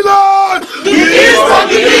 Babylon! The east from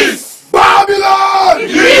the east! Babylon! The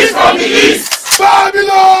east from the east!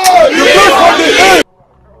 Babylon! The east from the east!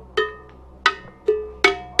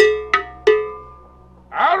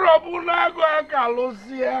 Arabunago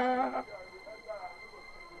Akalusia.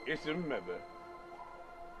 Isi mmebe.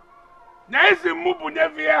 Na isi mubu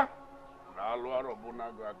nyevia. Dalu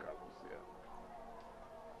Arabunago Akalusia.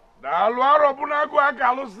 Dalu Arabunago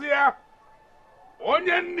Akalusia.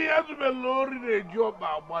 Onye nni ya zubele ori na-eji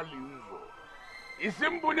ọba agbali ụzọ. Isi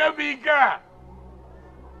mbụ nyevika.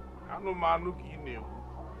 Anụmanụ ka ị na-ekwu.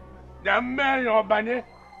 Ya mmee ya ọbanye.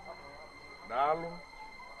 Dalu.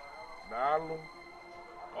 Dalu.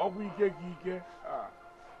 Ọgwụ ike ka ike.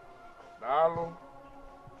 Daalụ.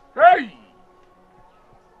 Hey!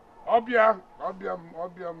 Ọbịa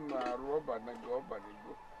m na-arụ ọbanigo.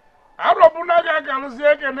 Arọbụna gị akalụsi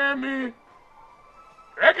ekene mi.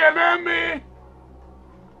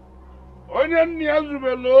 Onye nne ya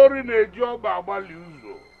zubele ori na-eji ọgba agbali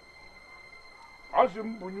ụzọ. Ọ sị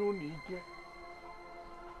m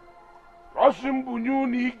bunye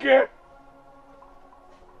unu ike.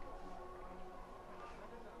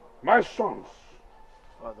 My sons,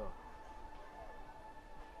 Father,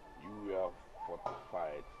 you are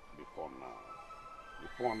fortified before now.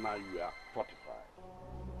 Before now, you are fortified.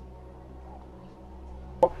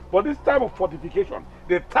 But this type of fortification,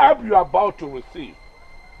 the type you are about to receive,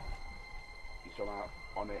 is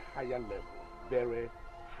on a higher level, very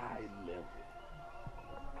high level.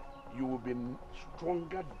 You will be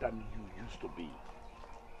stronger than you used to be.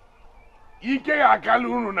 Ike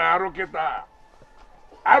akalunu na aroketa.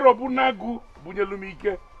 Arobunagu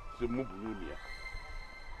bunyelumike si mubunyunia.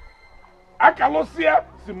 Akalosia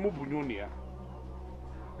si mubunyunia.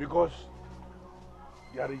 Because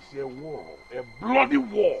there is a war, a bloody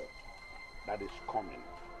war that is coming.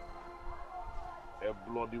 A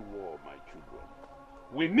bloody war, my children.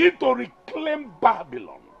 We need to reclaim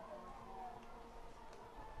Babylon.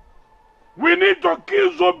 We need to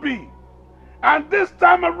kill Zubby. And this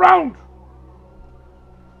time around,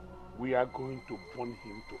 we are going to burn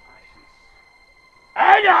him to ashes.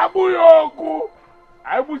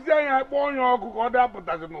 I was saying I born your God up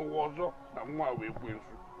as no water. I'm one way.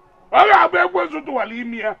 I have been going to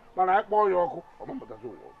Alimia, but I born your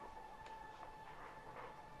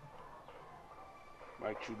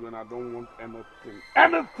my children, I don't want anything.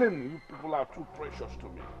 Anything, you people are too precious to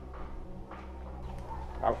me.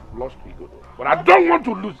 I've lost ego though, but I don't want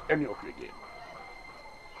to lose any of you again.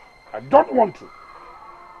 I don't want to.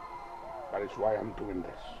 That is why I'm doing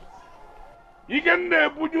this. You can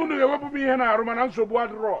put you in the weapon me and I romance so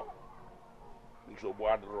board raw. So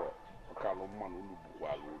board raw.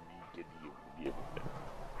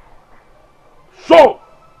 So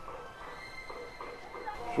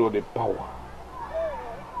the power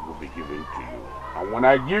will be given to you. And when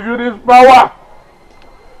I give you this power,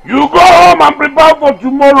 you go home and prepare for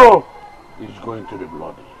tomorrow. It's going to be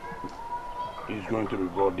bloody. It's going to be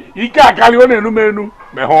bloody. Ika kalione numenu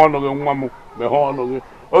me hono ge nwamu me hono ge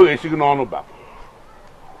o ge sigi n'onu ba.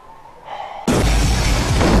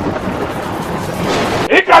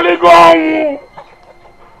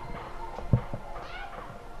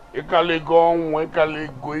 Ikaligo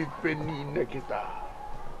ife niile kita.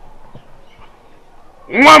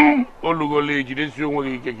 Nwam olugole jidesi onwe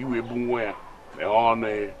gị ike ka iwe bu nwa ya me hono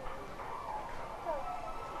e.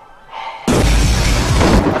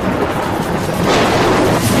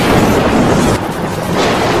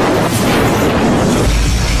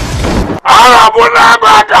 Arabunago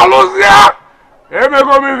Akalusia,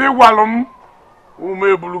 Emego mi fi gwalum.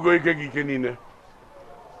 Ume bulugo ike nine.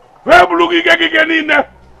 Fe bulugo ike nine.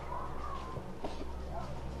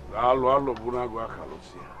 Alo buna go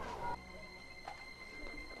akalosia.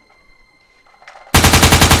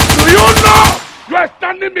 Do you know you are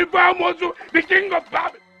standing before Mozu, the king of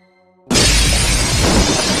Babylon?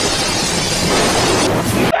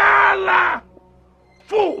 Lala!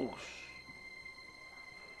 Fools!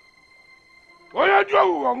 Oya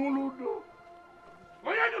jogu anguludo.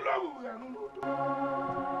 Oya jogu anguludo.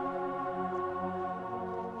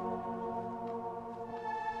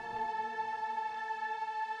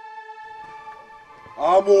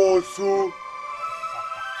 Amosu.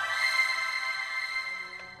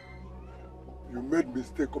 You made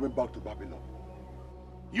mistake coming back to Babylon.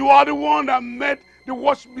 You are the one that made the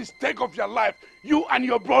worst mistake of your life. You and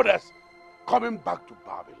your brothers coming back to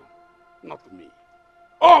Babylon. Not me.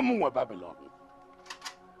 Oh, Mwa Babylon.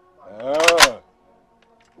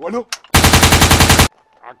 Walo?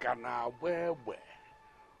 Akana wewe.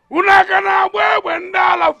 Unakana wewe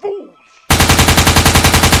ndala fools.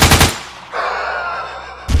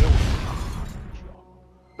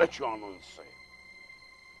 Bet you honor say.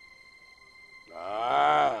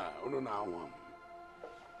 Uno na one.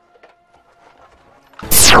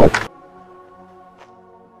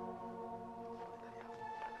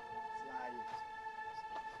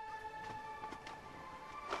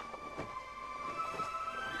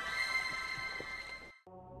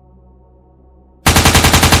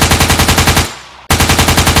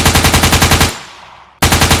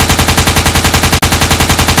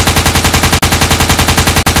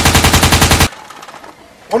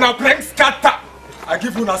 Una bring scatter. I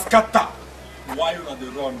give you a scatter. Why you not the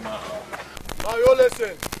run now? Now you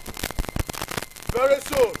listen. Very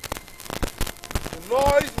soon, the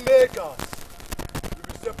noise makers will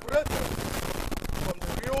be separated from the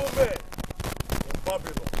real men in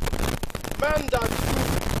Babylon. Men that do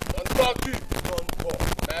and dirty don't talk.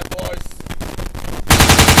 My boys.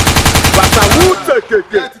 But I will take it.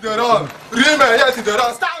 Get the run. Real men, yes, the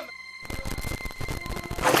run. Stand.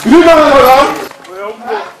 You know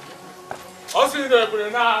I see that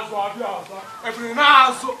every now so every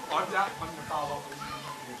now so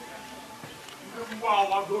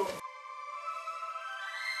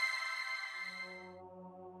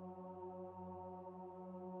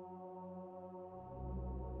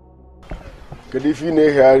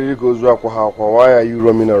why are you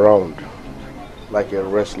roaming around like a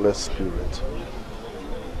restless spirit?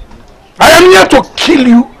 I am here to kill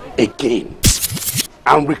you again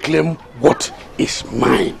and reclaim what is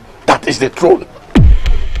mine. That is the throne.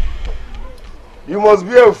 You must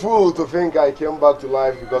be a fool to think I came back to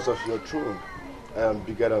life because of your throne. I am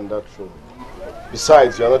bigger than that throne.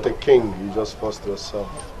 Besides, you are not a king. You just forced yourself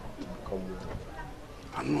to become one.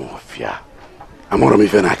 I no fear. I'm not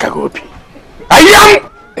even a Kagopi. I am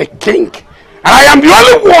a king. And I am the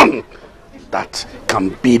only one that can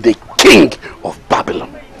be the king of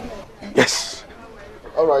Babylon. Yes.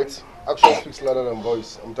 All right. Action speaks louder than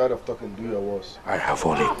voice. I'm tired of talking. Do your worst. I have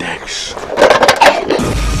all it takes.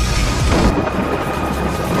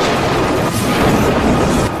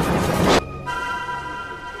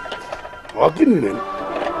 What did you mean?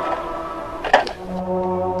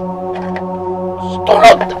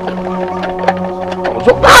 Stop!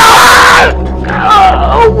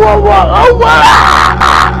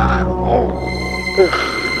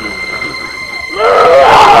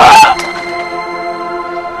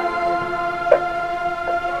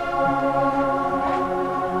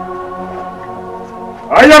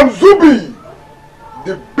 I am Zubby,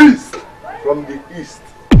 the beast from the east.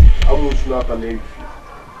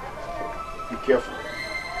 Be careful.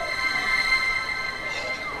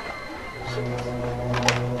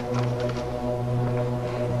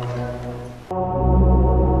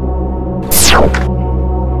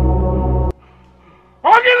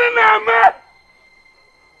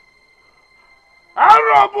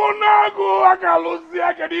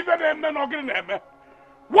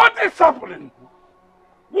 What is happening?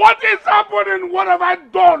 What is happening? What have I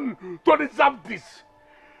done to deserve this?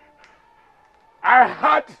 I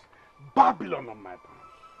had Babylon on my pants.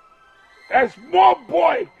 A small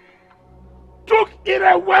boy took it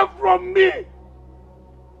away from me.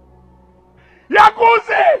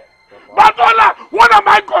 Yakuse! Batola, what am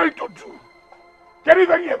I going to do? Can you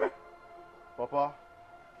even hear me? Papa,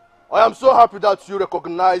 I am so happy that you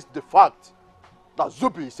recognize the fact that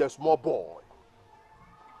Zubby is a small boy.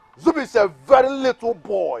 Zubby is a very little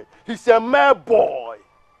boy. He's a mere boy.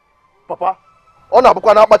 Papa, on a book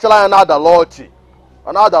on another lodge.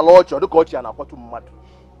 Another lodge or the coach and a pot mad.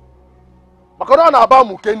 Macron about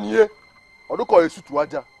Mukenya or the call a suit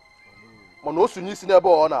waja. Monosuni is never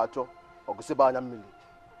on our job. Ogusibanya Millie.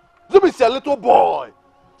 Zubby is a little boy.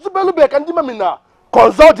 Zubelube and Dimamina.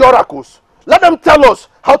 Consult the oracles. Let them tell us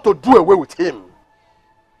how to do away with him.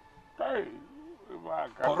 Hey,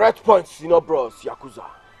 correct point, senior bros, Yakuza.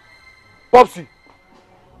 Popsy,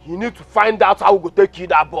 you need to find out how we go take you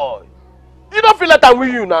that boy. You don't feel like I'm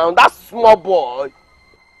with you now, that small boy.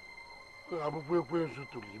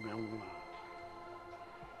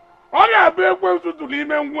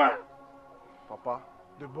 Papa,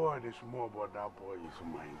 the boy is small, but that boy is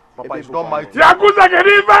mine. Papa is not mighty. Yakuza can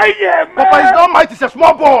even Papa is not mighty, it's a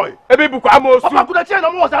small boy. Papa could have changed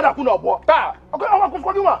no more than I could not walk. Ta, okay, I'm going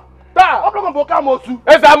to go. Ta, I'm going to go. Amosu.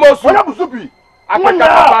 Is Amosu? What happened to Zubby? I'm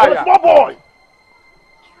a small boy.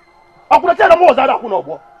 I could have changed no more than I could not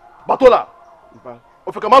walk. Batola.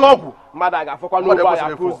 Ofekamalogu. Madaga for no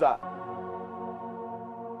Yakuza.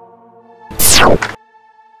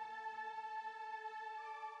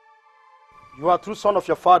 You are a true son of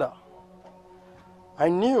your father. I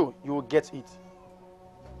knew you would get it.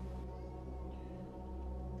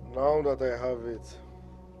 Now that I have it,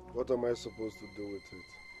 what am I supposed to do with it?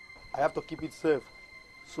 I have to keep it safe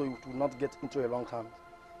so it will not get into a wrong hand.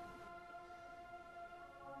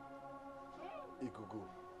 Igugu,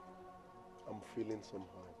 I'm feeling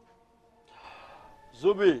somehow.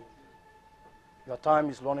 Zubby, your time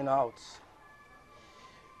is running out.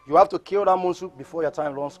 You have to kill that Monsu before your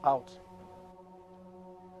time runs out.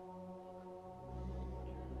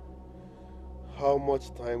 How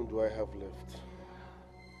much time do I have left?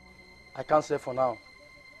 I can't say for now.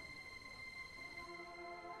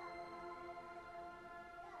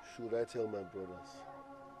 Should I tell my brothers?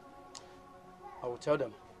 I will tell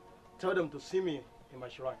them. Tell them to see me in my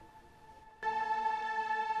shrine.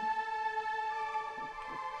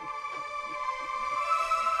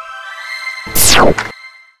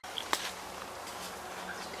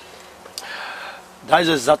 That is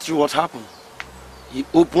exactly what happened. He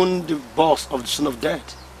opened the box of the Son of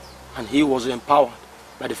Death, and he was empowered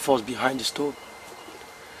by the force behind the stone.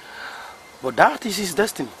 But that is his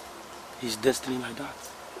destiny. His destiny like that.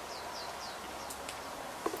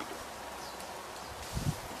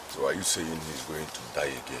 So are you saying he's going to die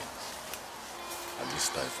again? And this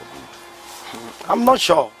time for good? I'm not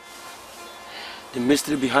sure. The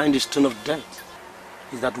mystery behind the Stone of Death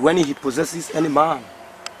is that when he possesses any man,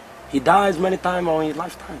 he dies many times in his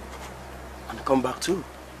lifetime and come back too.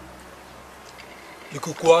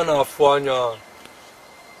 Ikukwana afanya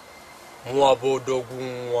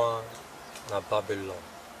Mwabodogunwa na Babylon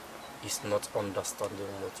is not understanding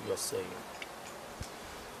what you are saying.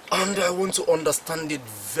 And I want to understand it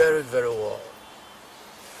very, very well.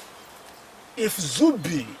 If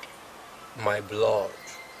Zubby, my blood,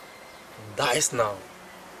 dies now,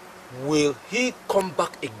 will he come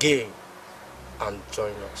back again and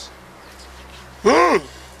join us?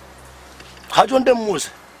 How do you want them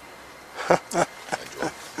most?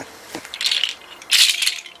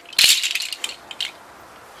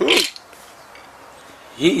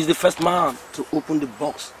 He is the first man to open the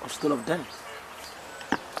box of Stone of Death.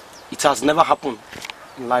 It has never happened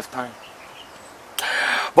in lifetime.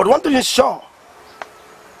 But one thing is sure.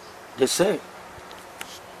 They say,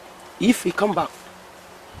 if he come back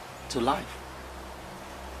to life,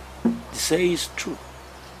 the saying is true.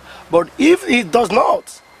 But if he does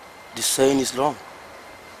not, the saying is wrong.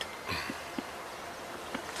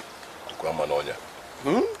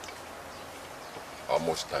 How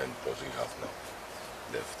much time does he have now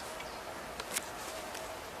left?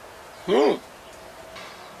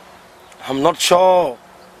 I'm not sure.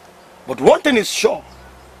 But one thing is sure.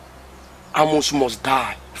 Amos must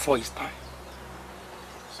die before his time.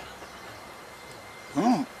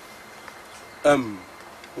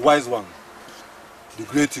 Wise one, the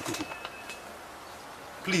great Ikuku,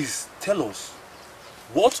 please tell us,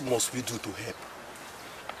 what must we do to help?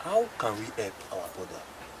 How can we help our brother?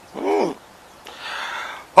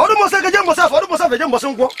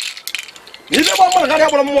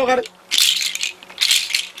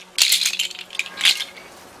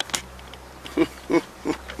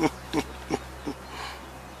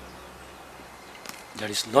 There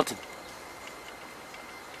is nothing.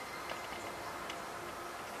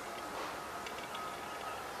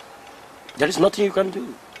 There is nothing you can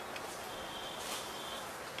do.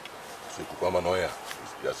 So Kukwamanoya,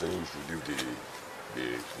 you are saying you should leave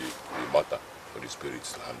the matter for the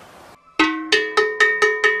spirits to handle.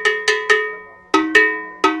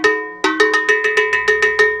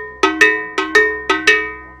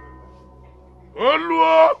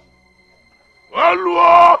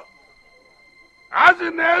 Oluo! As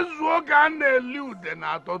in Ezwo can elude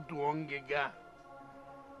na to ongiga.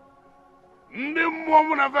 Ndi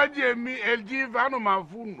mmụọ na vajemi elji vanu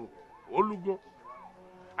mafuno olugo.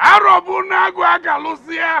 Arobu na agụ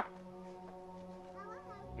agalụsịa.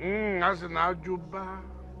 Asị na ajụba.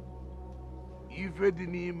 Ife dị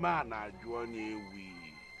n'ime a na-ajụ onye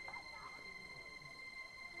ewi.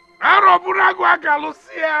 Arobu na agụ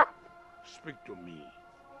agalụsịa. Speak to me.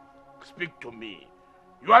 Speak to me.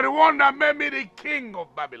 You are the one that made me the king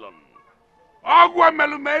of Babylon. Ogwa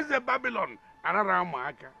melumeze Babylon. Anara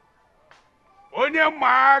maaka. Onye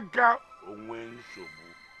maaka onwe nsogbu.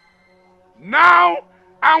 Now,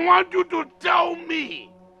 I want you to tell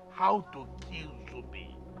me how to kill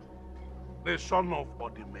Zubby, the son of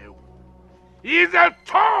Odimewu. He is a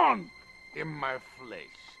thorn in my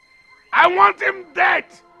flesh. I want him dead.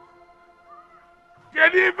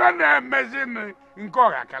 Can even imagine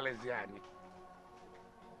Nkora Kalesiani?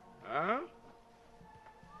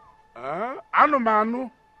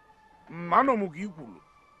 Manu Mukikulu.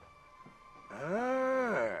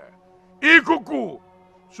 Ikuku.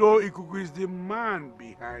 So Ikuku is the man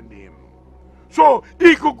behind him. So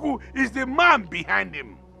Ikuku is the man behind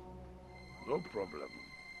him. No problem.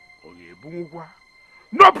 Okay, Bungukwa.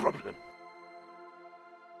 No problem.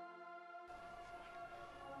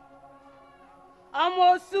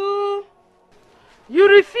 Amosu, you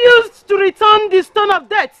refused to return the stone of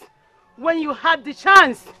death when you had the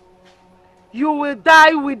chance. You will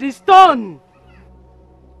die with the stone.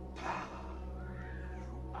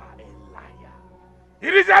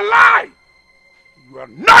 It is a lie! You are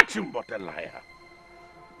nothing but a liar.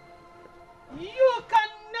 You can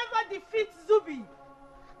never defeat Zubby.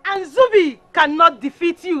 And Zubby cannot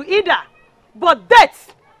defeat you either. But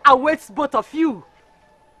death awaits both of you.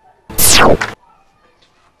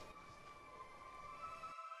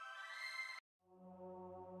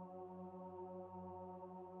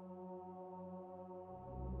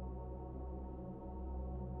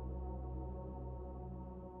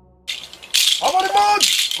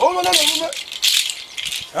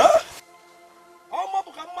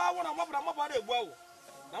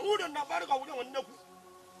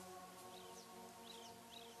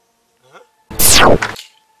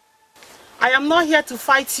 I am not here to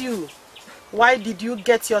fight you. Why did you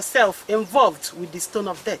get yourself involved with the stone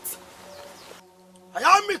of death? I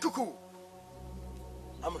am Mikuku.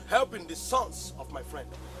 I'm helping the sons of my friend.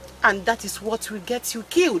 And that is what will get you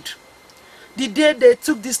killed. The day they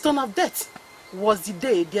took the stone of death was the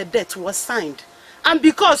day their death was signed. And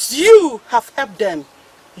because you have helped them,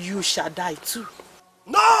 you shall die too.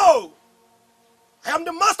 No! I am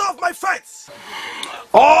the master of my fates.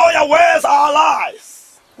 All your ways are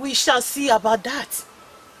lies. We shall see about that.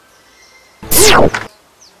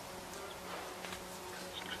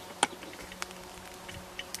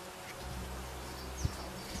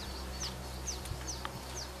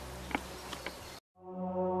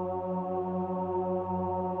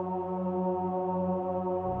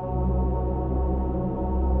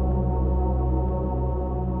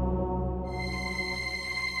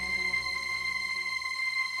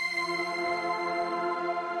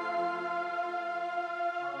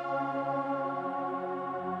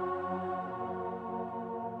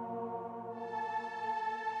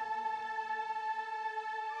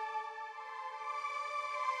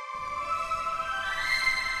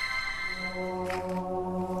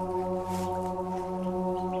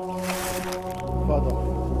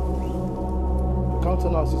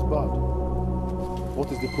 Countenance is bad.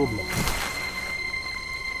 What is the problem?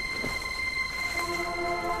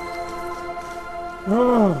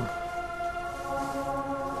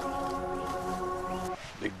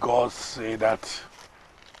 The gods say that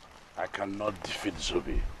I cannot defeat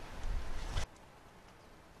Zubby.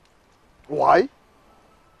 Why?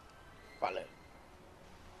 Vale.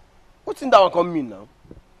 What's in that one come mean now?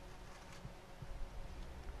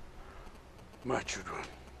 My children,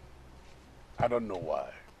 I don't know why,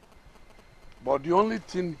 but the only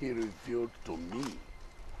thing he revealed to me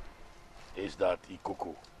is that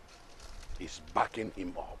Ikuku is backing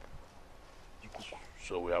him up.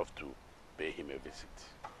 So we have to pay him a visit.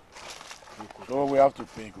 So we have to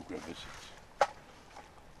pay Ikuku a visit.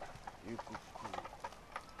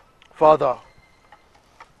 Father,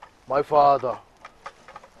 my father.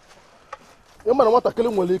 You man want to kill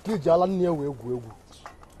him when he kills Jalan near where we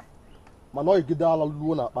Mano igidala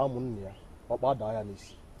luo na akpa munne ya okpa da ya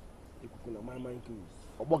n'isi ikuku na my mind case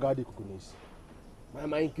ogbo ga dị ikuku n'isi my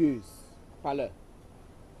mind case pale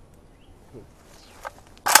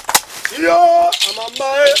Yo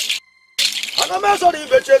amama ana meso di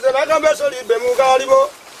becheze na ga meso di bemugalibo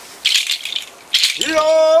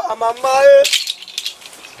Yo amama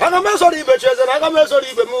ana meso di becheze na ga meso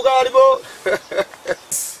di bemugalibo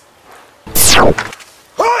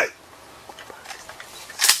Hey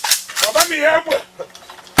here.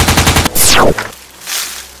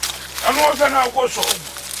 I know that I was so.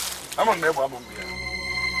 I'm on never be.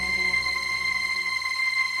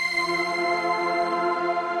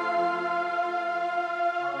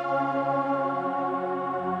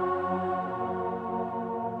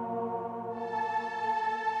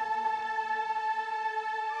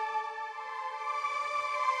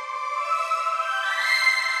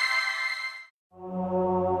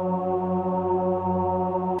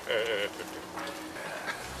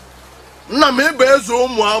 Nna m ebe eze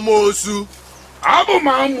ụmụ amoosu. Abụ m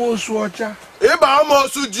amoosu ọcha. Ịba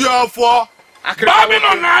amoosu ji ọfọ.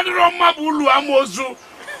 Babylon na-adịrọ mma bụ ụlọ amoosu.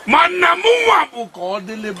 Ma nna m nwa bụ ka ọ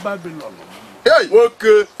dịle Babylon. Hey,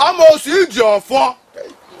 nwoke. Amoosu iji ọfọ.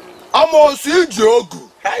 Amoosu iji ogu.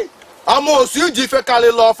 Amoosu iji ife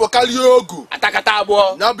karịla ọfọ karịa ogu. Atakata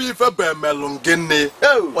abụọ. Ya bụ ife bụ emelụ gịnị.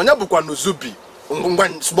 Onye bụkwa Zubby.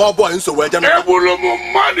 Small boy so we jam. Ebulu mu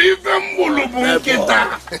mmadụ ife mbulu bụ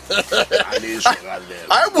nkịta.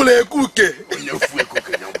 Anyị bulu ekuke.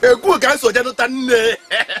 Ekuke anyị so jenu ta nne.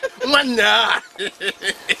 Nwanne a.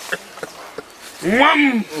 Nwa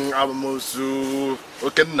m. Amoosu.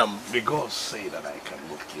 Oke nna m. The gods say that I can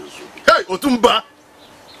go kill Zubby. Hey, Otumba.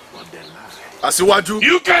 But they lie. Asiwaju.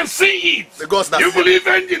 You can see it. The gods that you believe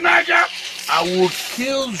in the Naga? I will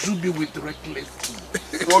kill Zubby with reckless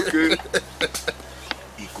teeth. Okay.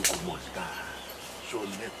 Ikuku must die. So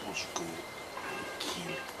let us go and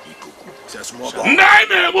kill Ikuku. C'est un small boy.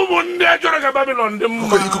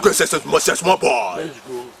 Ikuku c'est un small boy. Let's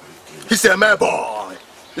go. He's a man boy.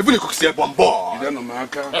 Even Ikuku c'est un bon boy. You don't know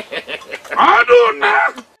Maka. I don't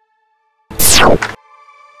know.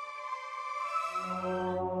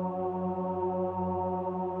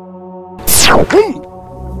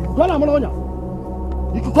 Gwala manonya.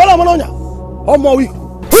 Gwala manonya. Omo wi.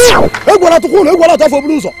 Egwala tukunu, egwala tafo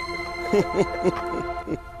bluzo.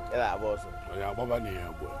 Ela boss. Ya baba ni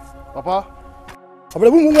ya boy. Papa.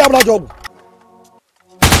 Abele bungu ya bla job.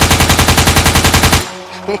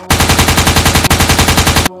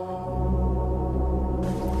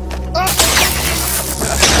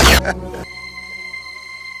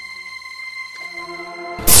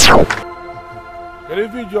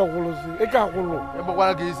 Kelevi jo kwulusi, e ka kwulu. E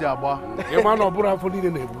bokwala ka isi agba. E ma na oburu afọ niile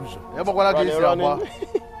na ebuso. E bokwala ka isi agba.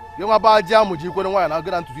 Ye nwa ba aja amu ji kwere nwa ya na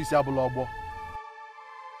gara ntutu isi abụla ọgbọ.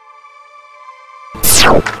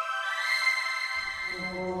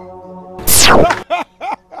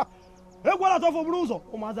 E gwala tofo buru ụzọ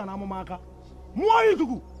ụmụaza na amụma aka. Mmụọ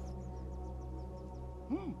ikuku.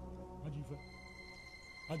 Ajife.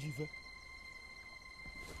 Ajife.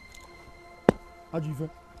 Ajife.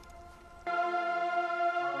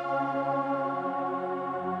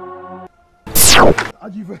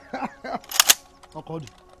 Ajive. Akodi.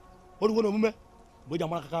 Odu wono mume. Boja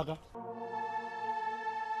mara kaka.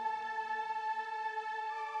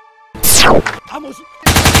 Amosu.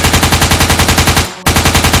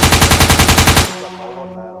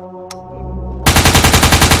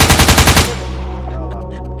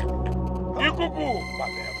 Ikuku.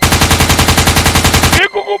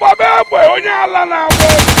 Ikuku babe boy onye ala na agbo.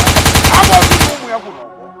 Amosu ụmụ ya kwuru.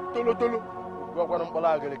 Tolo tolo. Gwakwana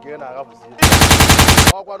mkpọla agịrị ka ị na-aghafusi.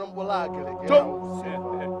 Gwakwana mkpọla agịrị ka ị na-aghafusi.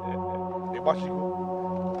 Ibashigo.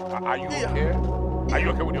 Are you okay? Are you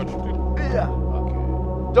okay with your children? Yeah. Okay.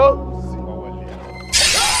 Don't sing.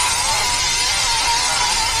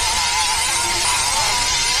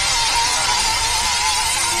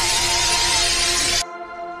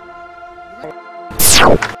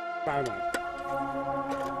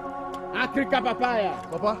 Africa papaya.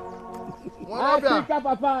 Papa. Africa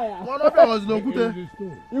papaya. One of was Lokute.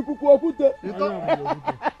 Ikuku okute.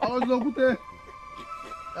 I was Lokute.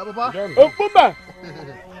 Yeah, Papa. Okumba.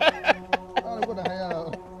 I'm going to hire.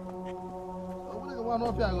 One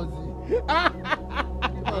of you was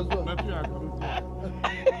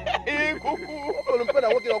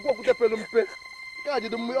God, you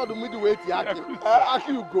don't need to wait.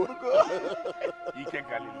 Akiugo. Ike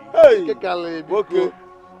Galili. Okay.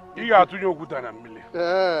 You got to know good and million.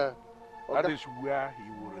 Yeah. That is where he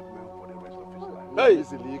will remain for the rest of his life. Hey,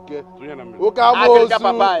 is it like? Africa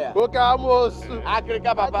papaya. Okamosu.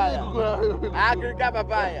 Africa papaya. Africa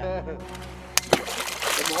papaya.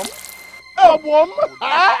 Oh, bomb.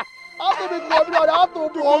 After the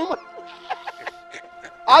bomb.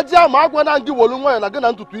 Aja ma agwa na ngi wolu nwa ya na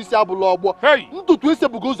gana ntutu isi abụla ọgbọ. Ntutu isi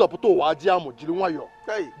bugo ụzọ pụta ụwa aja amụ jiri nwayọ.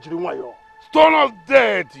 Jiri nwayọ. Stone of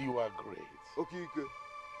death, you are great. Okay, okay.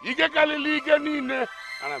 Ike kalili ike niile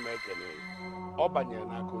ana m ekele. Ọ banyere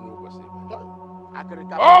n'aka onye ụbọchị.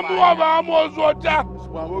 Ọ mụọ bụ amoosu ọcha.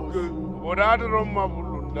 Obodo adịrọ mma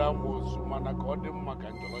bụrụ ndị amoosu mana ka ọ dị mma ka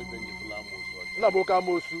njọrọ ibe njifụla amoosu ọcha. Nna bụ oke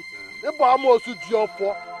amoosu. ịbụ amosu ji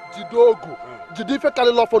ọfọ jide ogu jide ife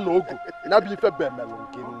karịrị ọfọ na ogu na bụ ife bemelụ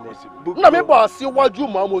nke nne nna m ịbụ asị waju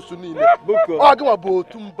ụmụ amosu niile ọ gịnwa bụ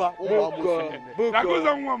otu mba ụmụ amosu niile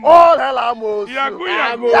ọ rela amosu ya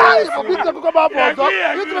bụ itekụkọ babụ ọzọ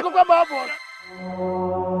itekụkọ babụ ọzọ.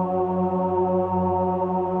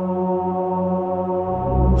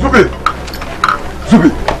 Zubby! Zubby!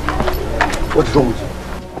 What is wrong with you?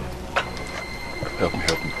 Help me.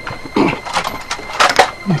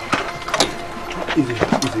 Easy.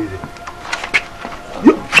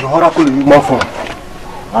 The oracle is my phone.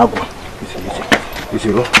 Agua. Easy.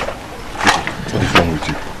 What is wrong with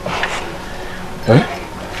you? Eh?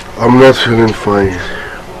 I'm not feeling fine.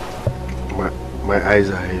 My eyes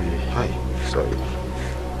are heavy. Hi. Sorry.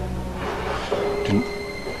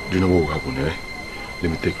 Do you know what will happen, eh? Let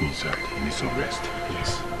me take you inside. You need some rest.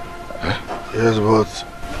 Yes. Huh? Yes, but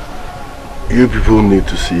you people need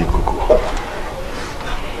to see Coco.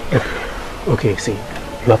 Okay, see,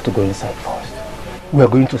 you have to go inside first. We are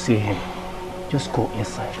going to see him. Just go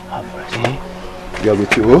inside, have rest. You are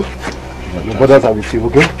with you, oh? Your brothers are with you,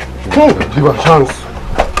 okay? Come, give a chance.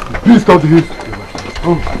 Please come to this.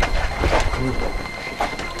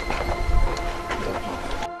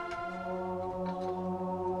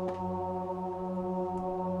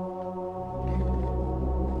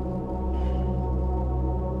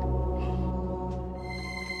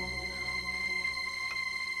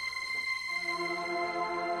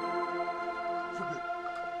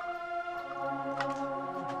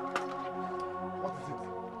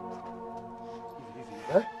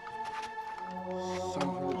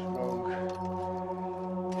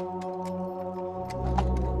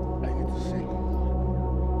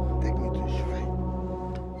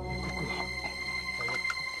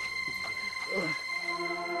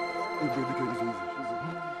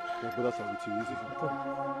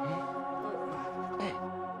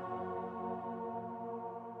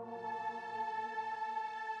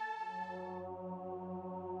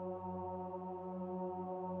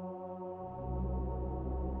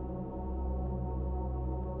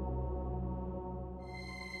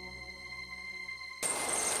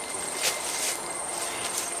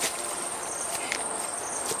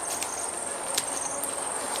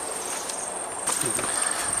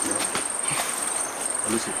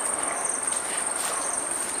 Listen,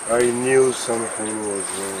 I knew something was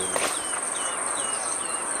wrong.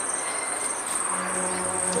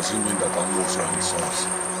 Does it mean that I'm also and his sons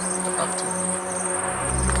are acting?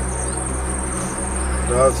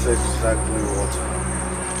 That's exactly what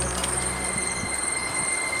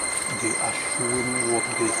They are showing what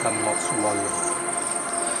they cannot swallow.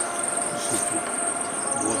 Zubby,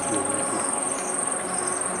 what do we do?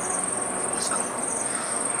 Let's go.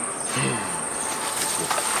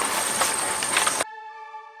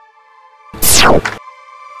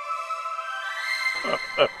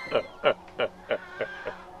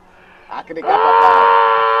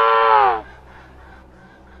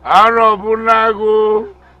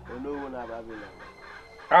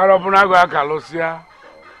 Arobunago akalosia.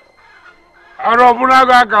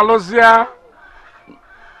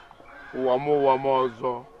 Wamo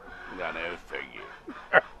ozo. Ngana efege.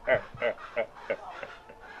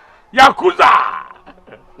 Yakuza!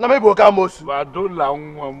 Na me boka mosu. Badola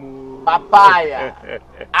nwamu. Papaya.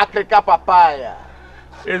 Africa papaya.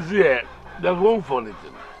 Ezie, there's one funny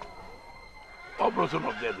thing. All person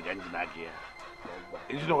of them began to here.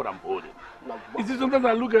 And you know what I'm holding? You see, sometimes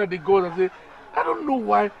I look at the gods and say, I don't know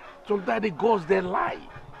why sometimes the gods, they lie.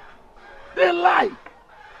 They lie.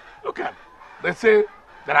 Look at, they say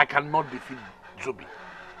that I cannot defeat Zubby.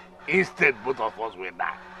 Instead, both of us will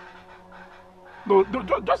die. No,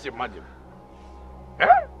 just imagine. Eh?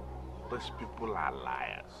 These people are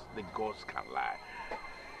liars. The gods can lie.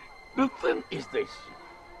 The thing is this.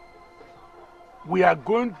 We are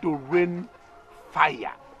going to rain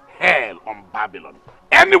fire, hell on Babylon.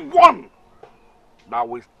 Anyone that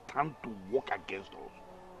will stand to walk against us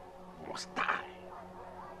must die.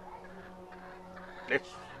 Yes.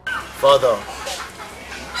 Father,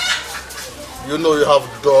 you know you have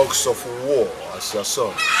dogs of war as your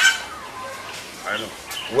son. I know.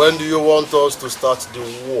 When do you want us to start the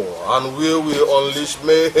war, and will we unleash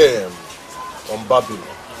mayhem on Babylon?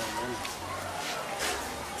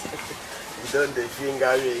 Don't they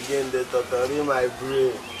finger me again, they totally my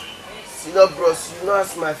brain. See no bros, you know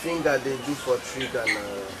as my finger they do for trigger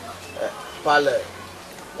and pallet.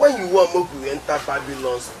 When you want more we enter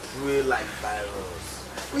Babylon, spray like virus.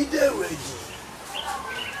 We there ready.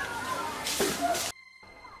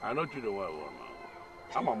 I know you the one now.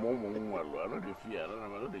 I'm a mom, I know the fear, I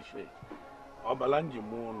know the shame. Obalanji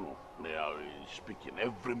Mono, they are speaking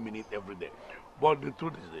every minute, every day. But the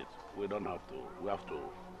truth is that we don't have to. We have to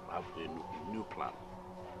have a new plan.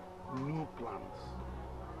 New plans.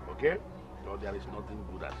 Okay? So there is nothing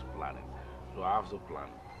good as planning. So I have to plan.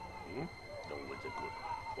 Don't wait a good.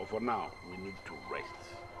 But for now, we need to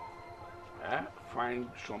rest. Find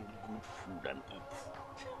some good food and eat.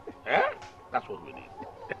 That's what we need.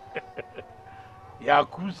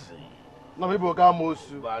 Yakuzi.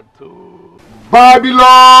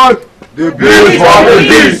 Babylon! The beast from the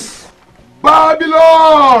beast!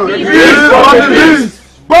 Babylon! The beast from the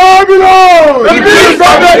beast! Babylon! The beast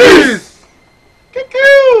from the beast!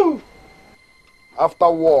 Kikiu! After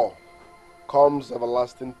war comes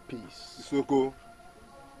everlasting peace. Isoko.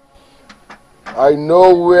 I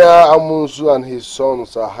know where Amunsu and his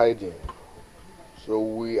sons are hiding. So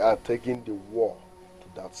we are taking the war to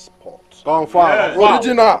that spot. Confirm. Yes.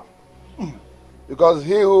 Original. Because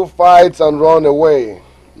he who fights and runs away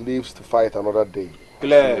lives to fight another day.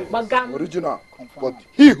 Clear. Original. But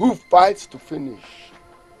he who fights to finish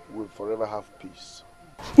will forever have peace.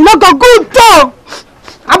 You no go good though!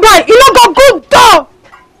 Aboy, you no go good though!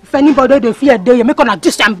 If anybody dey fear dey, you make una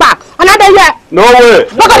disembark. Another year. No way.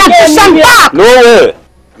 We're gonna disembark. No way.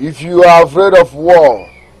 If you are afraid of war,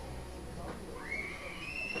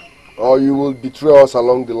 or you will betray us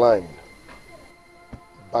along the line,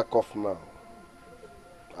 back off now.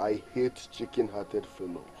 I hate chicken-hearted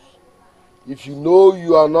fellows. If you know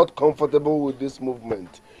you are not comfortable with this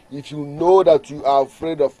movement, if you know that you are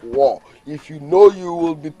afraid of war, if you know you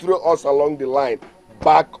will betray us along the line,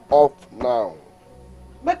 back off now.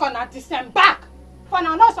 Make una disembark. For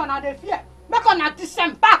now, no son of the fear. Make una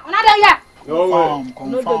disembark. Another year. No way.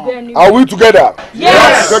 Confirm. Are we together?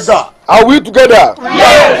 Yes. Are we together?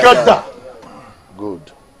 Yes.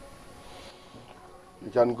 Good. You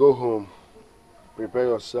can go home, prepare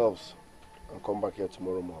yourselves, and come back here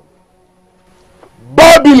tomorrow morning.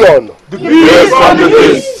 Babylon! The beast from the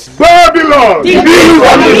beast! Babylon! The beast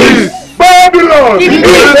from the beast! Babylon! The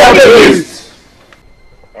beast from the beast!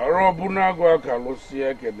 Arobunagwa Kalosi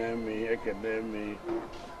Academy,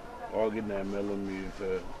 Orgina Melomi.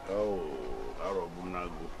 Oh,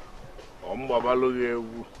 Arobunago.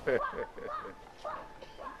 Ombabalo.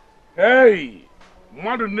 Hey!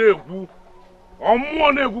 Mother Negu.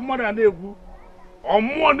 Omo Negu, Mother Negu.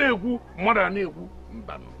 Omo Negu, Mother Negu.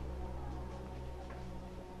 Mbano.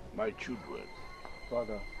 My children.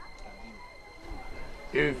 Father.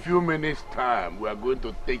 In a few minutes' time, we are going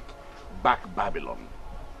to take back Babylon.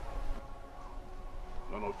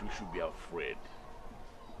 None of you should be afraid,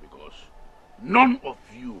 because none of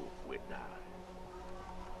you will die.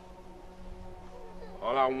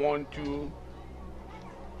 All I want you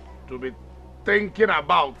to be thinking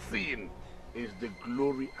about, seeing, is the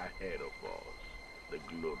glory ahead of us. The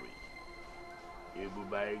glory.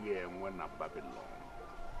 Babylon.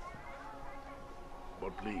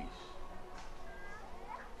 But please,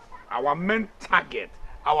 our main target,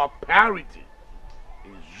 our priority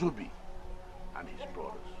is Zubby and his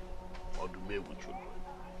brothers, or the Mewu children.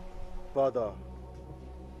 Father,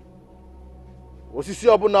 osisi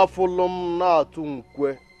ọbụna folom na atụ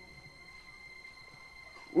nkwe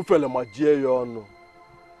ufele ma jie ya ọnụ,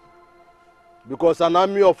 because an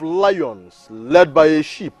army of lions led by a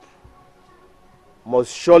sheep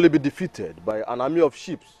must surely be defeated by an army of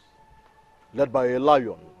sheep led by a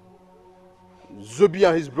lion. Zubby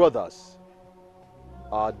and his brothers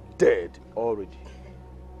are dead already.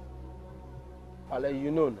 I'll let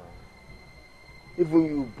you know now. Even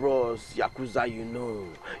you bros, Yakuza, you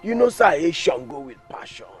know sir, Asian go with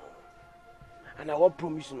passion. And I want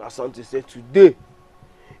promise you something, say today,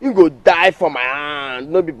 you go die for my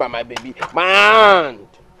hand, not be by my baby, my hand.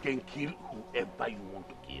 Can kill whoever you want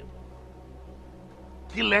to kill.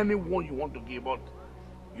 Kill anyone you want to kill, but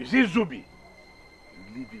you see Zubby, you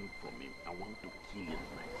leave him from him. I want to kill him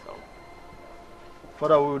myself.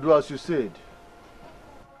 Father, we will do as you said.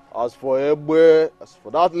 As for Ebwe, as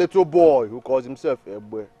for that little boy who calls himself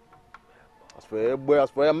Ebwe, as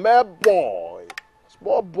for a mere boy,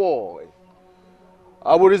 small boy,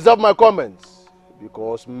 I will reserve my comments,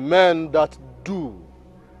 because men that do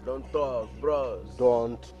don't talk, bros.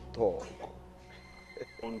 Don't talk.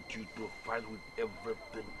 I want you to fight with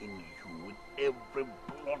everything in you, with every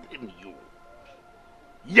blood in you.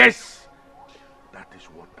 Yes, that is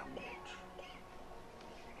what I want.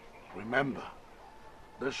 Remember,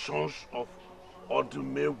 the sons of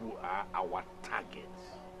Odumegu are our targets.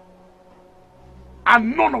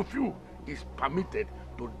 And none of you is permitted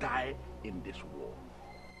to die in this war.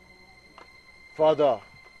 Father,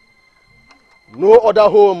 no other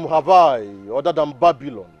home have I other than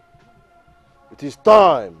Babylon. It is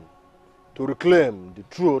time to reclaim the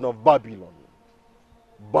throne of Babylon.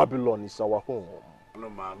 Babylon is our home. No,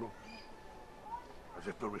 man, no. That's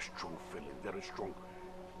a very strong feeling, very strong.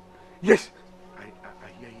 Yes, I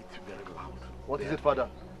hear it very loud. What is it, Father?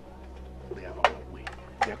 They are on their way.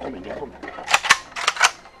 They are coming, they are coming.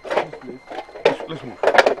 Let's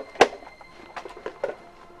move.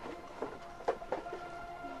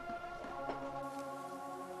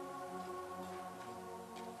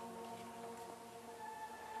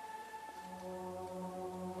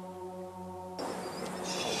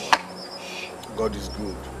 God is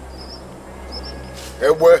good.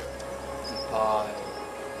 Everywhere.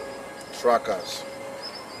 Trackers.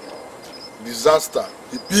 Disaster.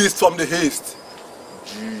 The beast from the haste.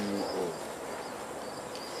 G-U-O.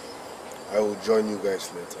 I will join you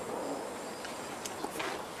guys later.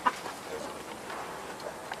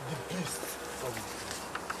 The beast from the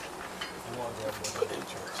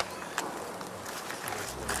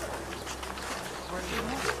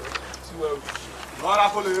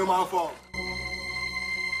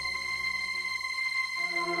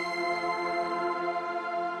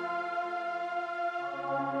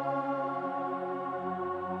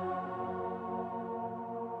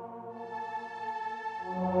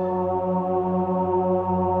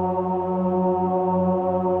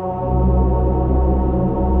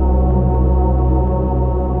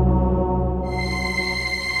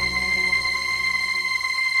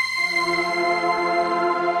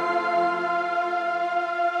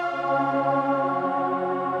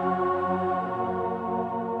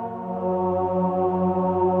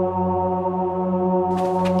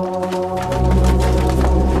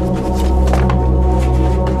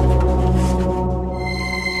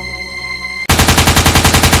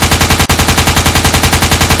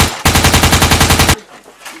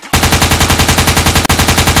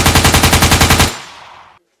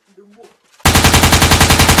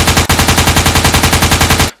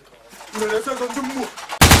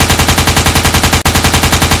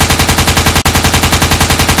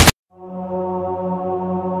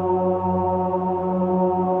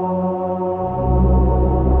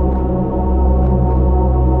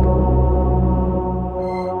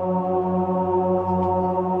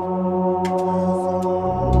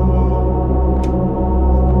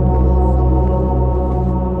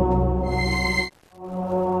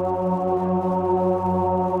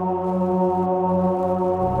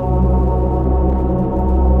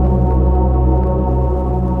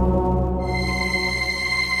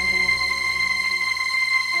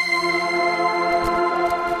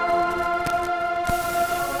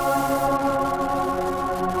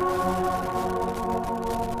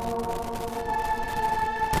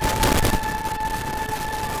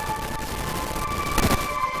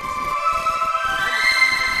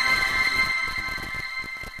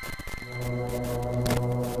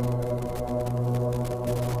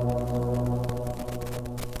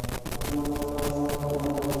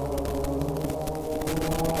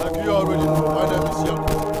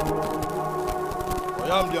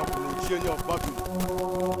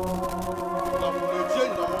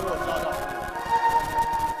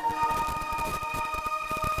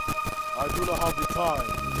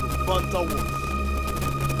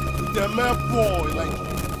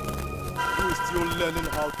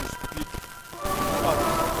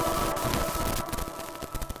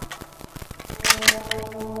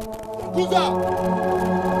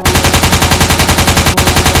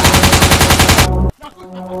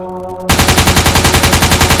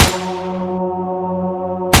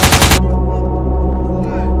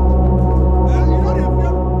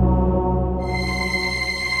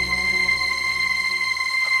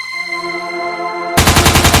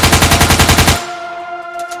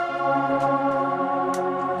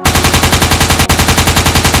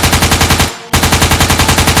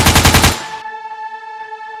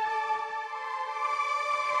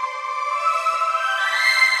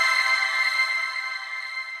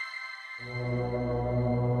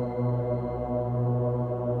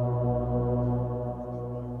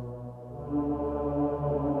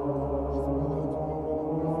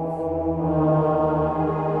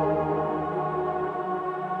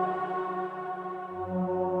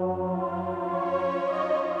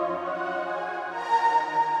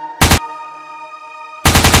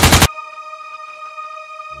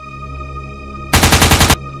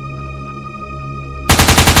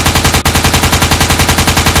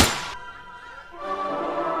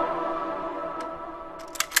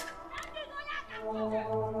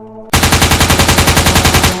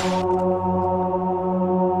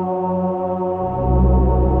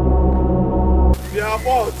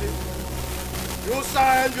You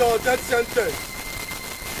signed your death sentence.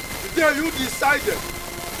 The day you decided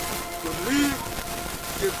to leave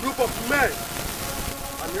a group of men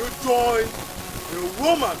and you join a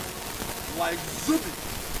woman like Zubby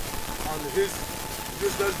and his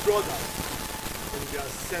useless brothers in their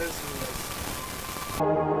senseless.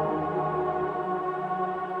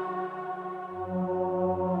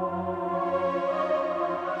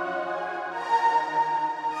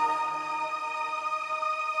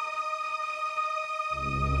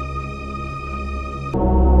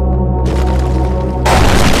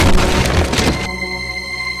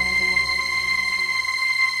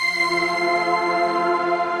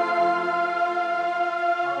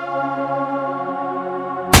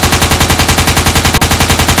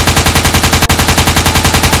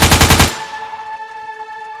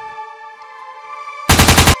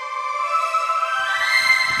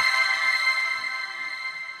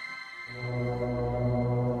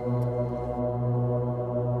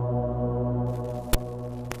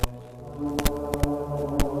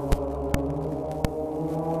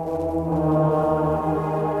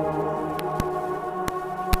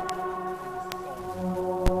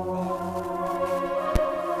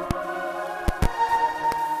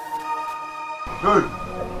 Hey,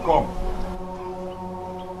 come.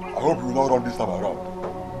 I hope you will not run this time around.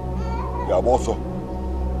 Yeah, also.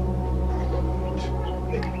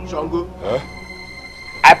 Shango. Eh?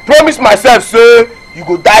 I promise myself, sir, you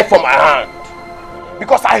go die for my hand.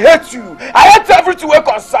 Because I hate you. I hate everything that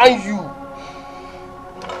concerns you.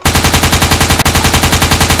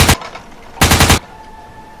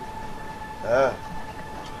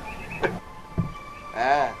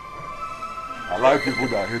 I like people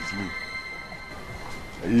that hate me.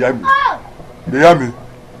 You hear me? They hear me?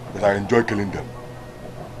 But I enjoy killing them.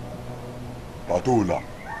 Batola,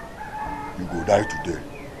 you go die today.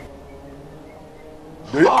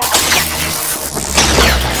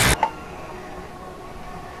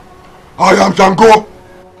 I am Shango,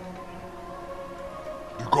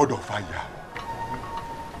 the god of fire.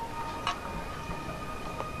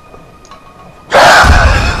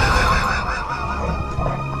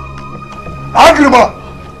 Agrima!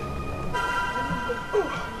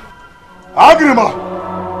 Agrima!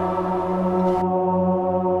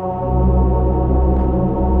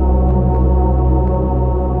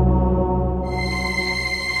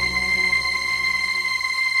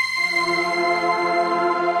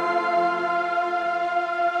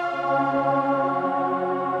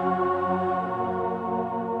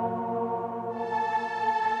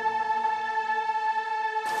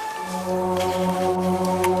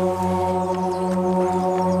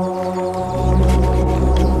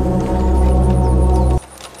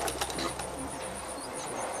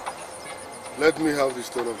 Let me have the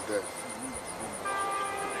stone of death.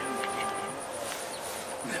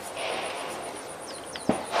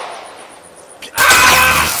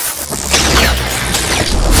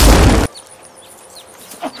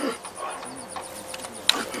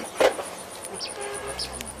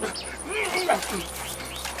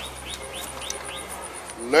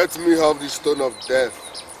 Let me have the stone of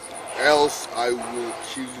death, else I will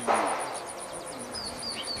kill you.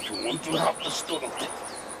 If you want to have the stone of death,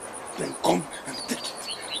 then come and take it.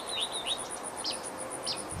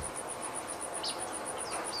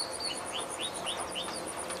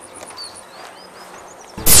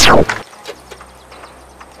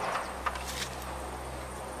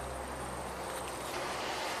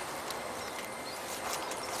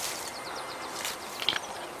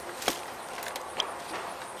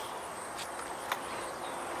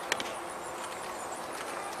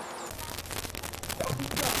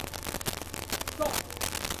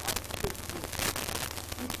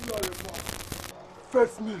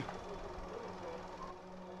 Face me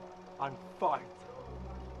and fight.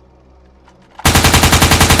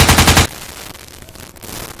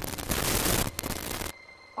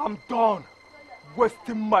 I'm done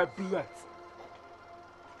wasting my blood.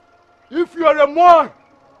 If you are a man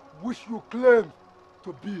which you claim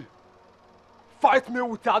to be, fight me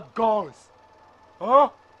without guns. Huh?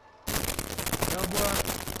 Yeah, boy.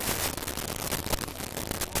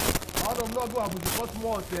 I don't know what the first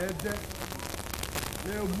one said.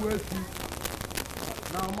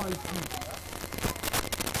 Now my feet.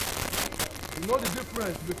 You know the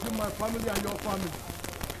difference between my family and your family.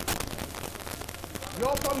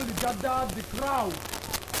 Your family gathered the crowd,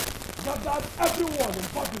 gathered everyone in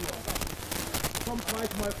Babylon. Come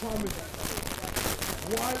fight my family.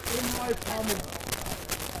 While in my family,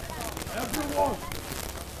 everyone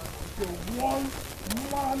is a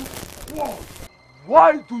one-man squad. Why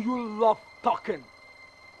do you love talking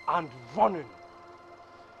and running?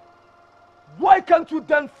 Why can't you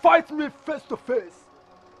then fight me face to face,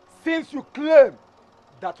 since you claim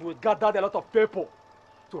that we gathered a lot of people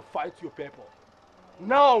to fight your people.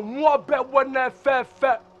 Now, more bet when I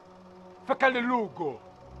Fekalilugo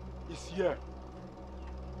is here.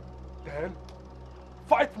 Then,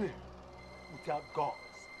 fight me with your guns.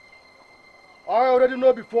 I already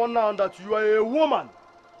know before now that you are a woman.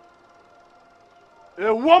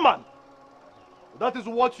 A woman. That is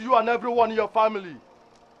what you and everyone in your family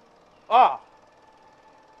are.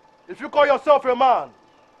 If you call yourself a man,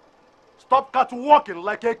 stop catwalking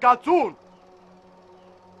like a cartoon.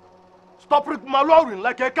 Stop maloring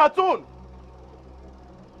like a cartoon.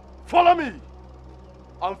 Follow me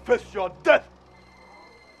and face your death.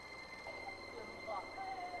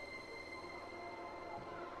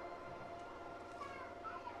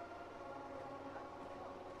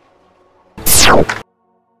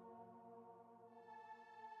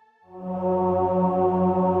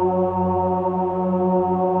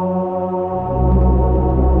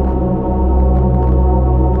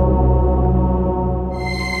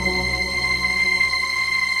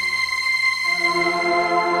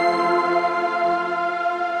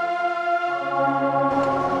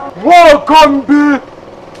 Welcome, be.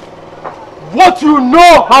 What you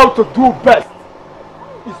know how to do best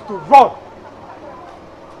is to run.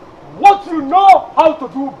 What you know how to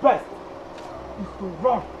do best is to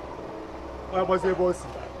run. I must say, bossy.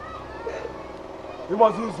 You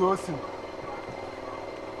must use bossy.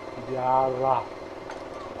 Yara.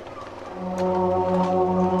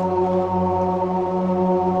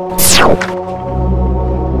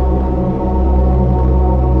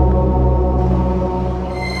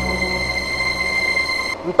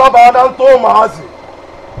 Ntabada nto maazi.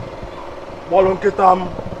 Bolo nkita m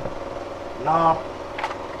na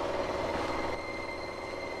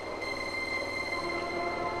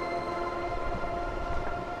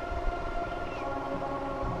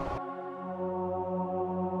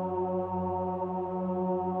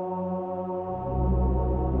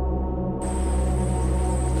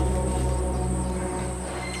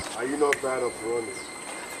Are you not bad of running?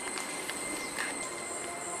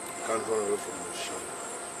 You can't run away from the shot.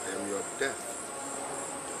 I am your death.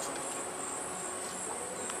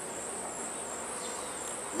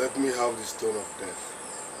 Let me have the stone of death.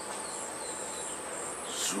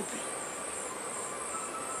 Zubby,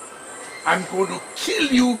 I'm going to kill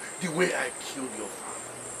you the way I killed your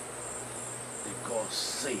father. Because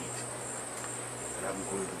said that I'm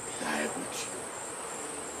going to die with you.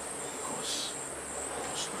 Because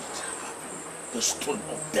I was not having the stone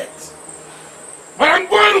of death. But I'm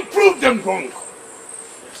going to prove them wrong.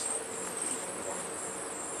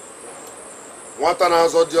 Nwata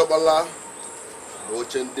na-azọ diọkpala bụ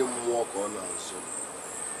oche ndị mmụọ ka ọ na-azọ.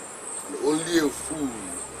 And only a fool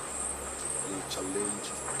will challenge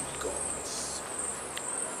the gods.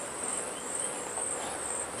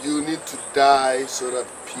 You need to die so that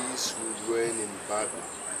peace will reign in Babylon.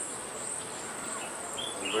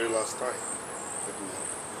 And very last time, let me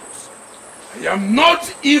have it. I am not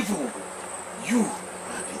evil. You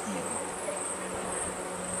are the evil.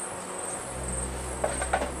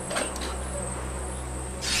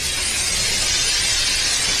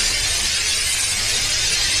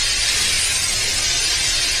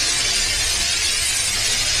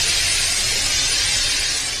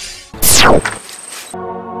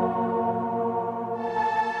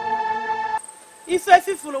 Ife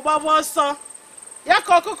fifuru gbagba ọsọ ya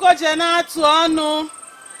ka ọkụkọ je na-atụ ọnụ.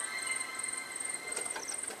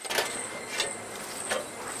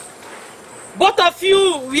 Both of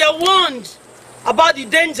you were warned about the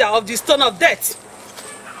danger of the stone of death,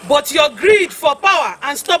 but your greed for power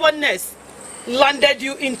and stubbornness landed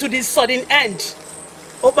you into this sudden end.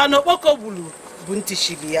 Obanoboko bulu bunti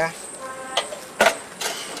shibiya.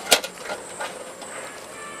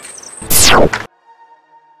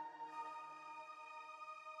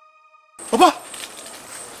 Papa!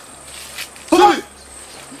 Zubby!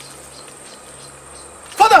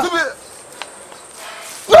 Father! Zubby!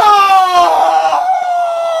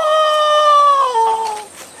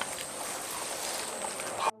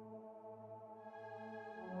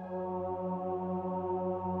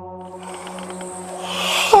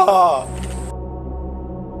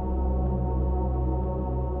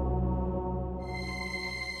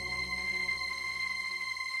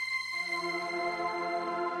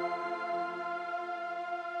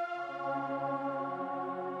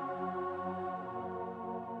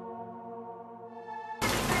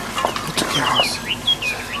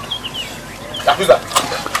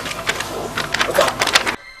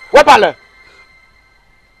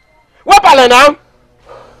 Wapale now.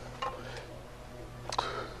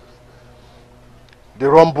 The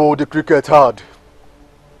rumble the cricket had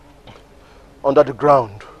under the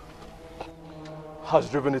ground has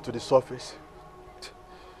driven it to the surface.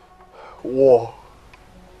 War.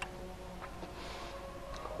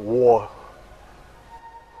 War.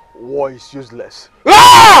 War is useless.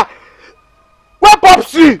 Ah! Where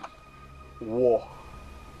Popsy? War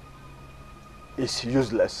is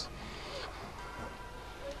useless.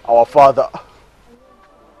 Our father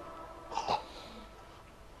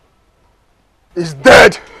is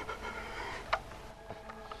dead.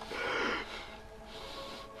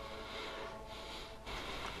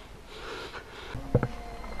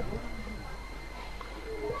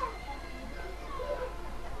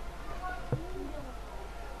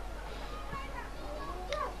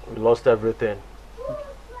 We lost everything.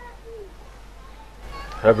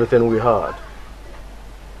 Everything we had.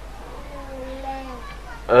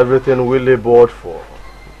 Everything we labored for.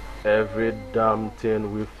 Every damn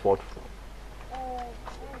thing we fought for.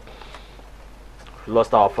 We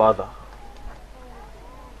lost our father.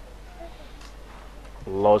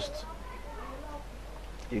 We lost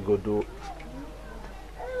Igodo.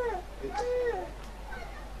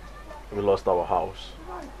 We lost our house.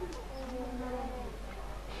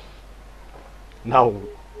 Now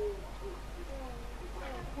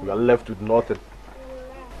we are left with nothing.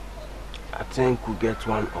 I think we get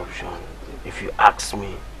one option, if you ask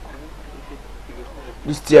me.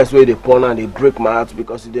 These tears where they pour and they break my heart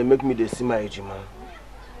because they make me they see my ejima.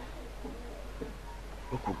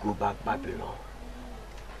 We could go back Babylon,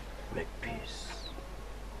 make peace.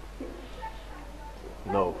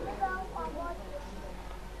 No.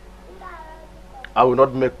 I will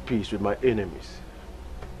not make peace with my enemies.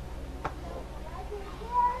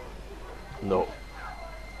 No.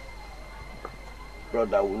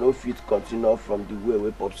 Brother, we no fit continue from the way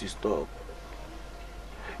where Popsy stop.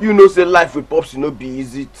 You know say life with Popsy no be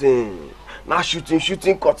easy thing. Now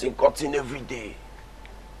shooting, cutting every day.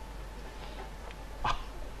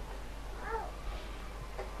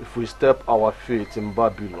 If we step our feet in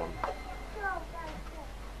Babylon,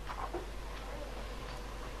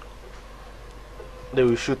 they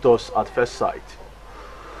will shoot us at first sight.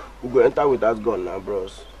 We go enter with that gun now,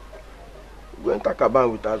 bros. We go enter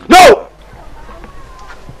Kaban with that gun. No!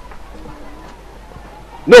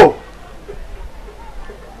 No!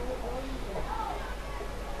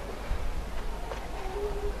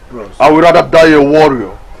 Bros. I would rather die a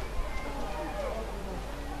warrior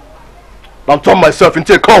than turn myself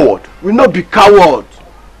into a coward. We not be coward.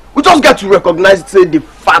 We just get to recognize say the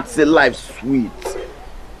fact say life sweet.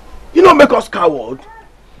 You don't make us coward.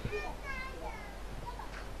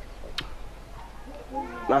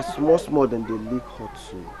 Now small than they leak hot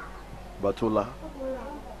soon. Batola.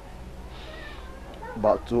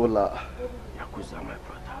 Yakuza, my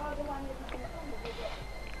brother.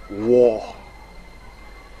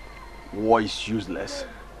 War is useless.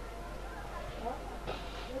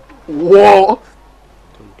 War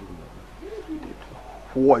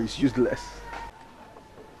is useless.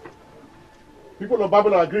 People of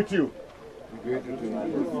Babylon, I greet you.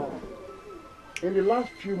 In the last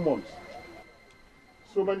few months,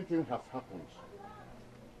 so many things have happened.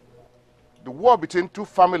 The war between two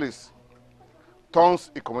families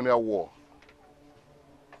turns a communal war.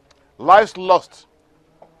 Lives lost,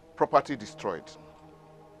 property destroyed.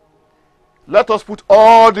 Let us put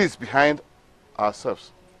all this behind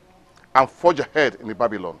ourselves and forge ahead in the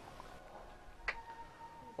Babylon.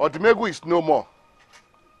 Odimegu is no more.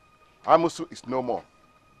 Amusu is no more.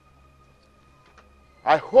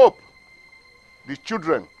 I hope the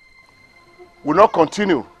children will not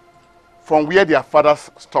continue from where their fathers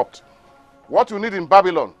stopped. What we need in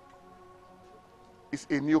Babylon is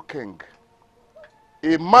a new king,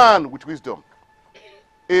 a man with wisdom,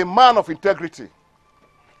 a man of integrity,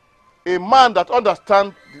 a man that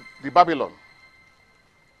understands the Babylon.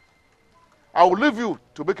 I will leave you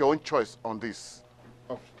to make your own choice on this,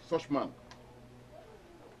 of such man.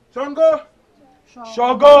 Shango!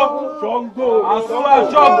 Shango! I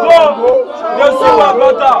swear, Shango! Yes, my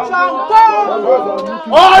brother!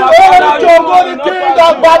 All hail Shango, the king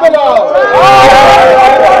of Babylon!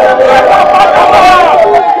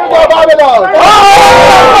 King of Babylon!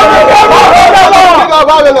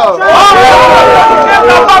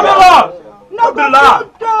 King of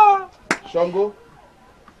Babylon! Shango?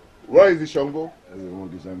 Where is the Shango?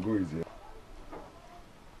 The Shango is here.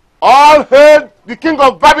 All hail the king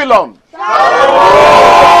of Babylon!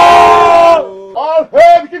 All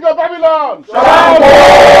hail the king of Babylon!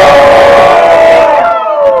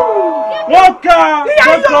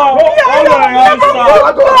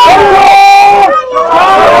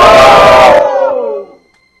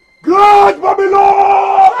 Great Babylon!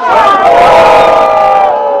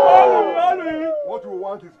 What we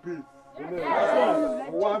want is peace. We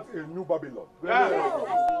want a new Babylon.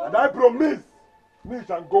 And I promise, me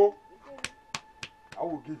Shango, I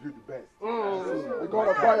will give you the best. The God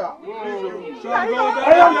of fire.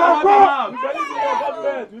 I am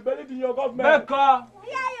Papa. We believe in your government. Becca.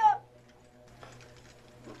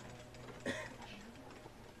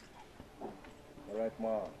 Alright,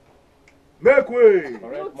 ma. Make way.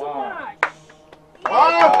 Alright, ma.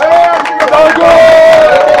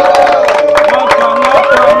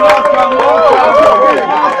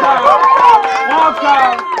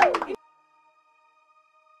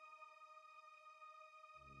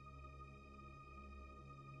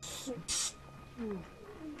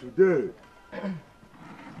 Today.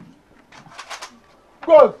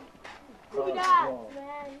 Go. Look at that,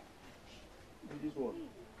 man. This one.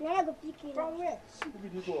 From where? Look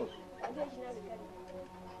at this one.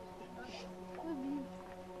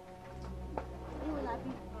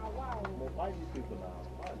 Why these people now?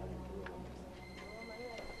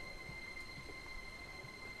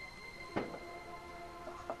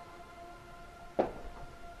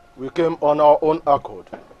 We came on our own accord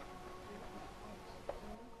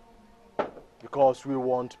because we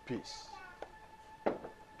want peace.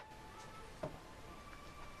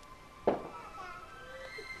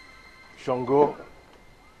 Shango,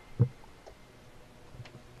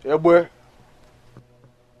 Ebwe,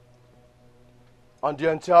 and the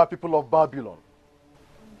entire people of Babylon,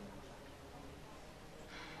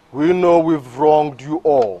 we know we've wronged you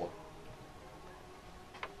all,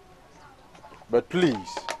 but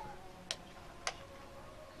please,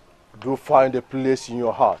 do find a place in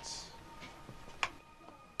your hearts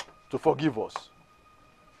to forgive us.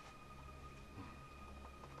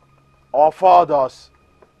 Our fathers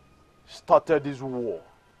started this war.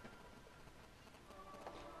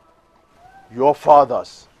 Your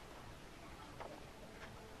fathers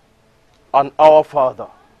and our father.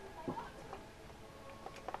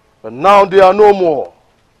 But now they are no more.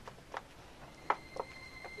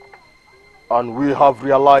 And we have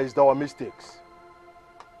realized our mistakes.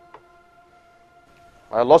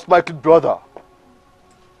 I lost my kid brother.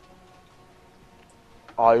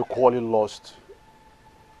 I equally lost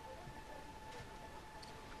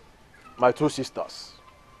my two sisters.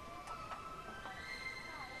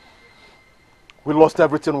 We lost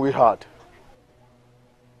everything we had.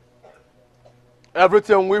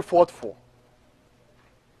 Everything we fought for.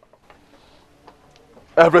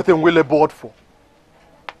 Everything we labored for.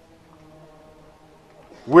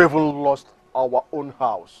 We even lost our own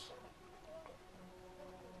house.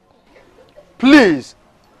 Please,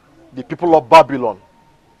 the people of Babylon,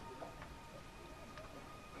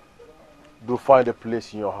 do find a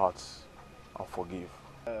place in your hearts and forgive.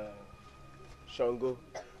 Shango,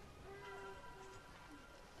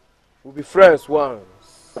 we'll be friends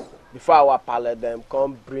once before our paladin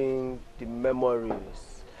come bring the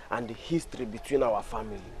memories and the history between our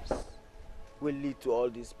families will lead to all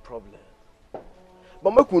these problems.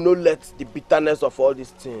 But make we not let the bitterness of all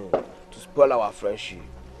these things to spoil our friendship.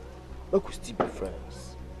 Make we still be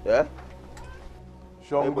friends. Yeah?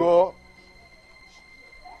 Shango.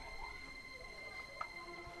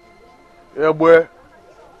 Yeah, boy.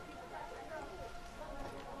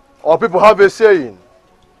 Our people have a saying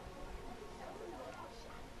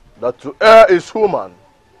that to err is human,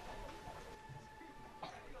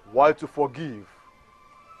 while to forgive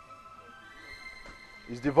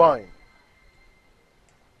is divine.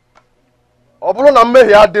 Oburu na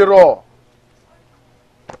mmehie adịrọ.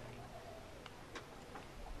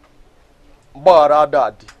 Mgbaghara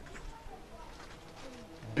adadị.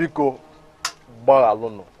 Biko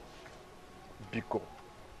gbaghalụnụ. Biko.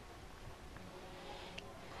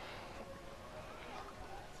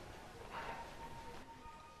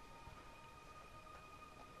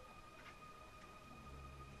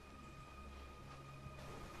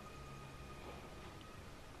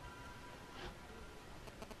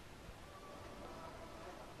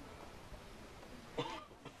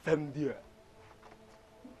 Femdia.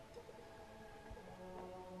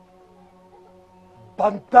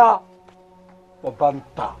 Banta for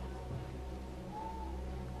banta.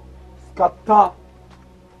 Scatter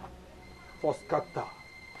for scatter.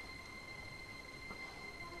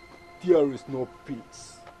 There is no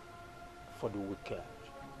peace for the wicked.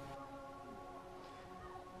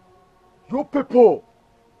 You people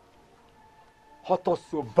hurt us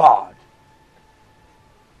so bad,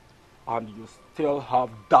 and you still have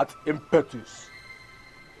that impetus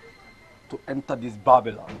to enter this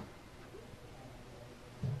Babylon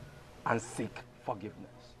and seek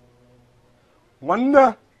forgiveness.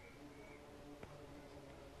 One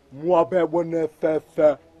Muabe one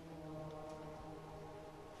fefe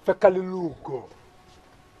Fekalilugo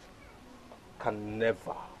can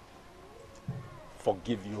never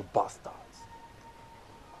forgive you bastards.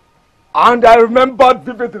 And I remembered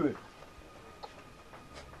vividly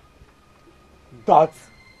that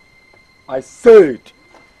I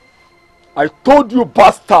told you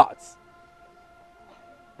bastards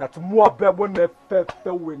that Muabe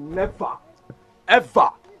will never, ever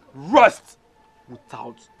rest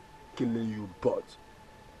without killing you, but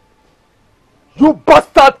you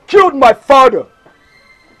bastard killed my father,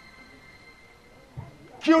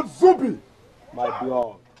 killed Zubby, my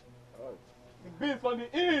blood. The beast on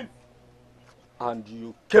the east. And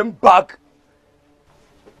you came back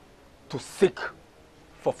to seek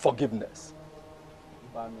for forgiveness.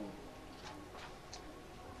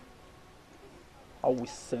 I will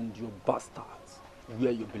send you bastards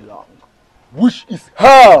where you belong, which is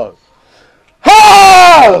hell.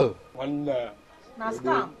 Hell! One Now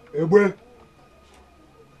scam.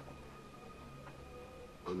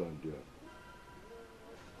 Hold on there.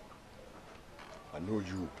 I know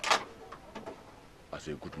you as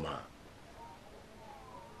a good man.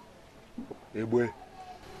 Ebwe,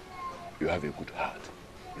 you have a good heart.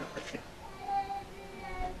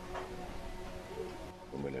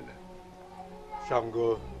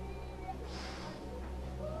 Shango,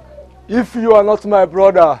 if you are not my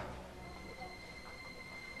brother,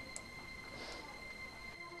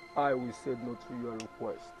 I will say no to your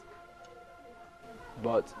request.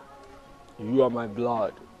 But you are my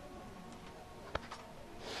blood.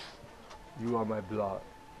 You are my blood.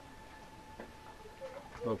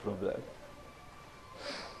 No problem.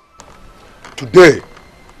 Today,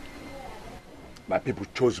 my people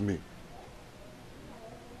chose me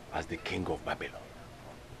as the king of Babylon.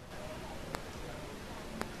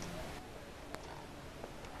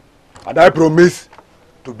 And I promise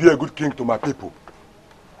to be a good king to my people.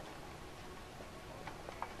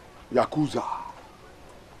 Yakuza.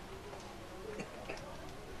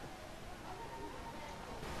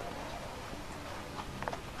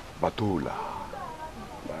 Batola.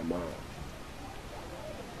 My man.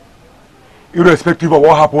 Irrespective of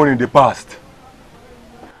what happened in the past,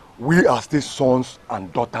 we are still sons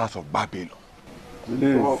and daughters of Babylon.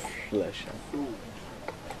 Live flesh and food.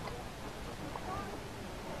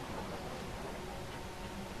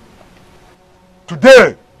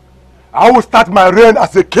 Today, I will start my reign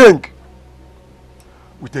as a king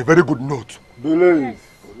with a very good note. Believe.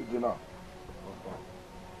 Original.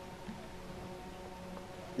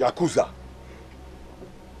 Yakuza.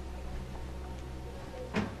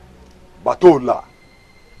 Batola.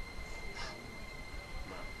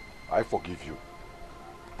 I forgive you.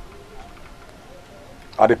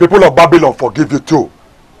 And the people of Babylon forgive you too.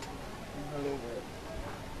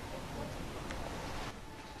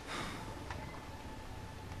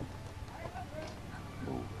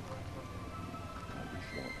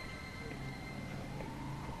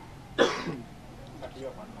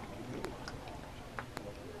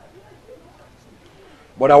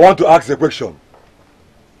 But I want to ask a question.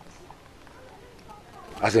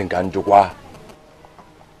 As in Kanjukwa.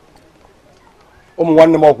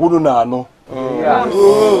 Nwanne m ọkwụrụ na anọ.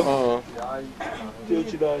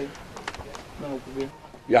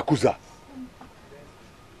 Yakuza.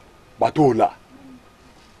 Batola.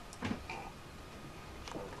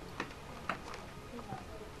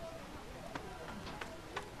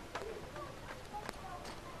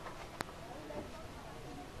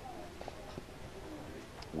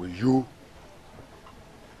 Will you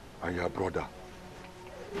and your brother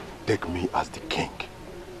take me as the king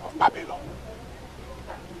of Babylon?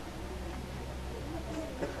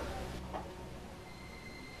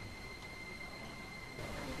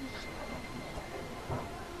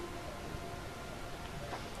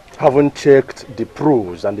 Having checked the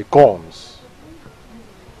pros and the cons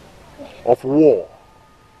of war,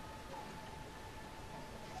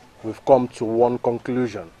 we've come to one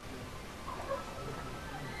conclusion.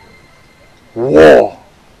 War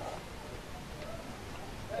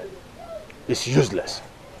is useless.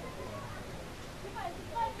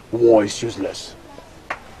 War is useless.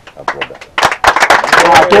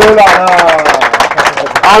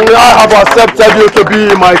 And I have accepted you to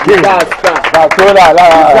be my king. All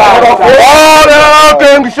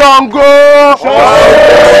King Shango!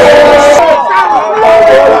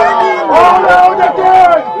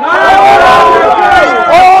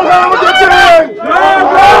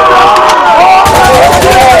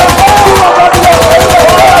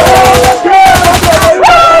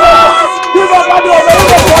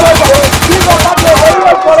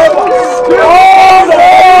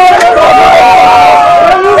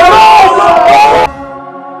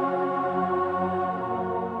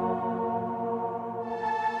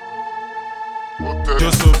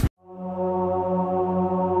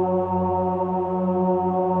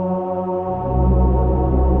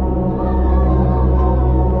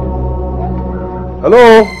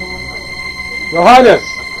 Your Highness!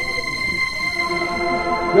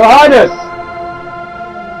 Your Highness!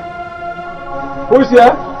 Who is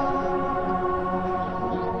here?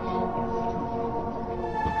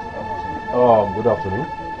 Oh, good afternoon.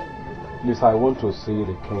 Please, I want to see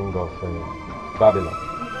the king of Babylon.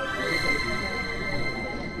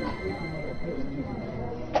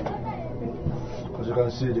 As you can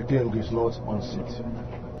see, the king is not on seat.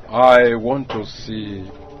 I want to see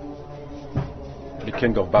the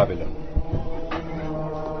king of Babylon.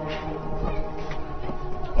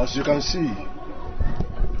 As you can see,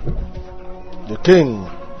 the king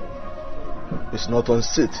is not on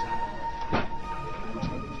seat.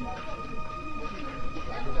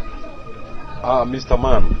 Mr.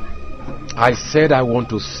 Man, I said I want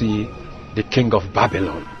to see the king of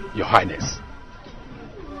Babylon, Your Highness.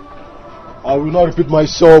 I will not repeat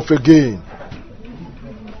myself again.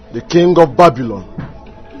 The king of Babylon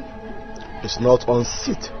is not on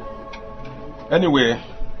seat. Anyway,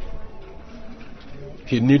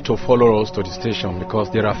 he need to follow us to the station because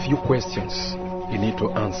there are a few questions he need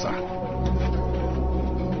to answer.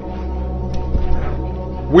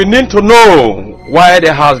 We need to know why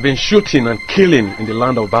there has been shooting and killing in the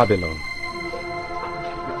land of Babylon.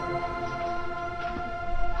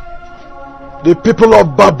 The people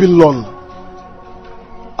of Babylon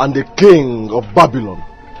and the king of Babylon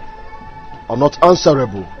are not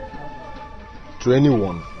answerable to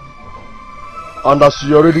anyone. And as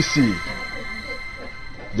you already see,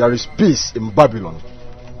 there is peace in Babylon.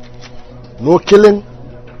 No killing,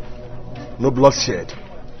 no bloodshed.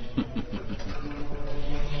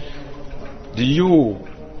 Do you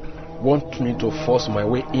want me to force my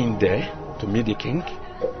way in there to meet the king?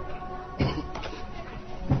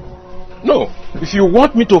 No. If you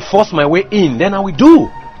want me to force my way in, then I will do.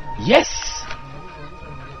 Yes.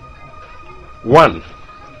 1,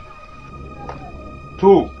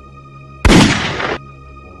 2.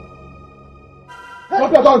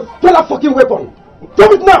 Drop your gun! Get that fucking weapon!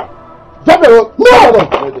 Drop it now! Drop your gun! No!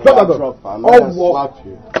 Drop your gun!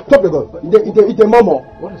 Drop your gun! It's a murmur.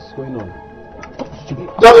 What is going on?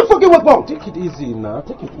 Drop your fucking weapon! Take it easy now.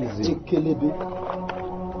 Take it easy.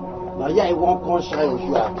 Now yeah, I won't come shine with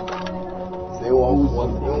you. Say one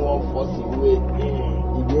force away.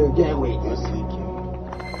 He will get away.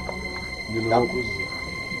 You know,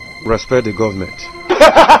 respect the government.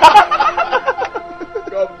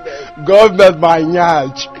 Government by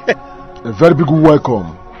Nyaj. A very big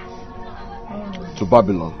welcome to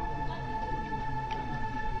Babylon.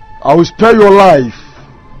 I will spare your life,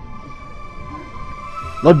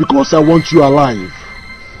 not because I want you alive,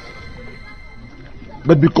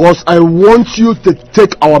 but because I want you to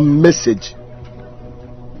take our message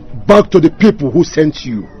back to the people who sent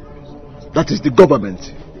you. That is the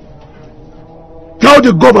government. Tell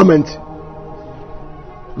the government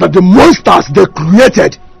that the monsters they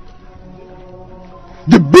created,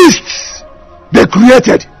 the beasts they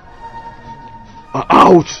created, are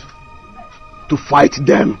out to fight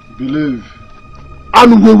them. Believe.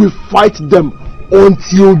 And we will fight them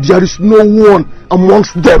until there is no one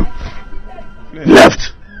amongst them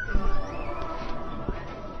left.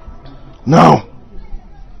 Now,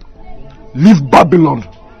 leave Babylon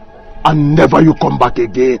and never you come back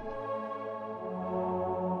again.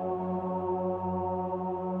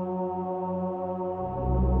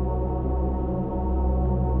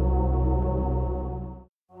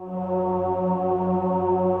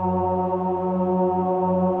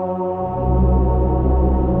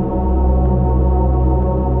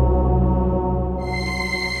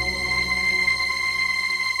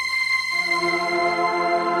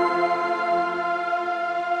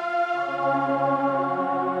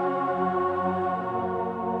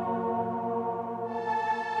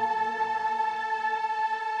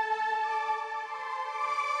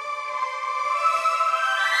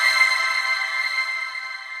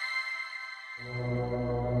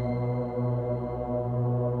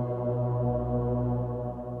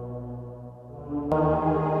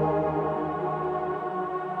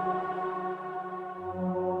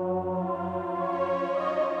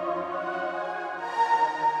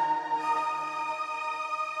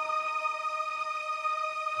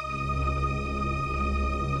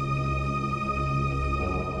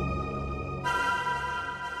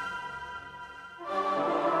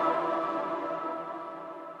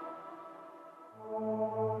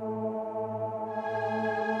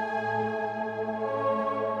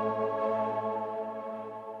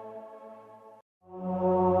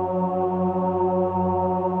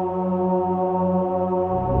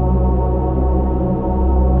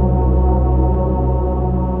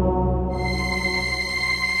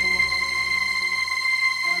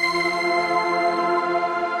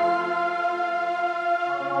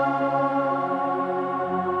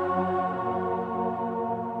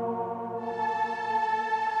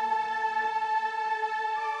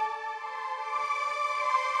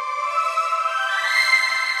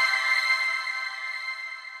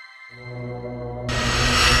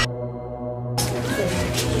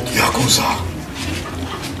 Yakuza,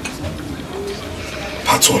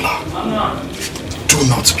 Patola, do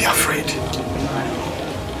not be afraid.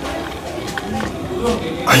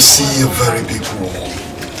 I see a very big wall.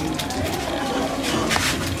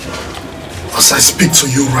 As I speak to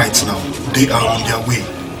you right now, they are on their way.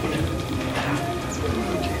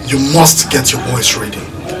 You must get your boys ready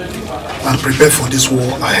and prepare for this war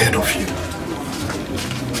ahead of you.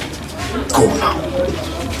 Go now.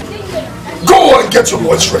 Go and get your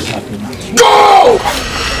boys ready. Go!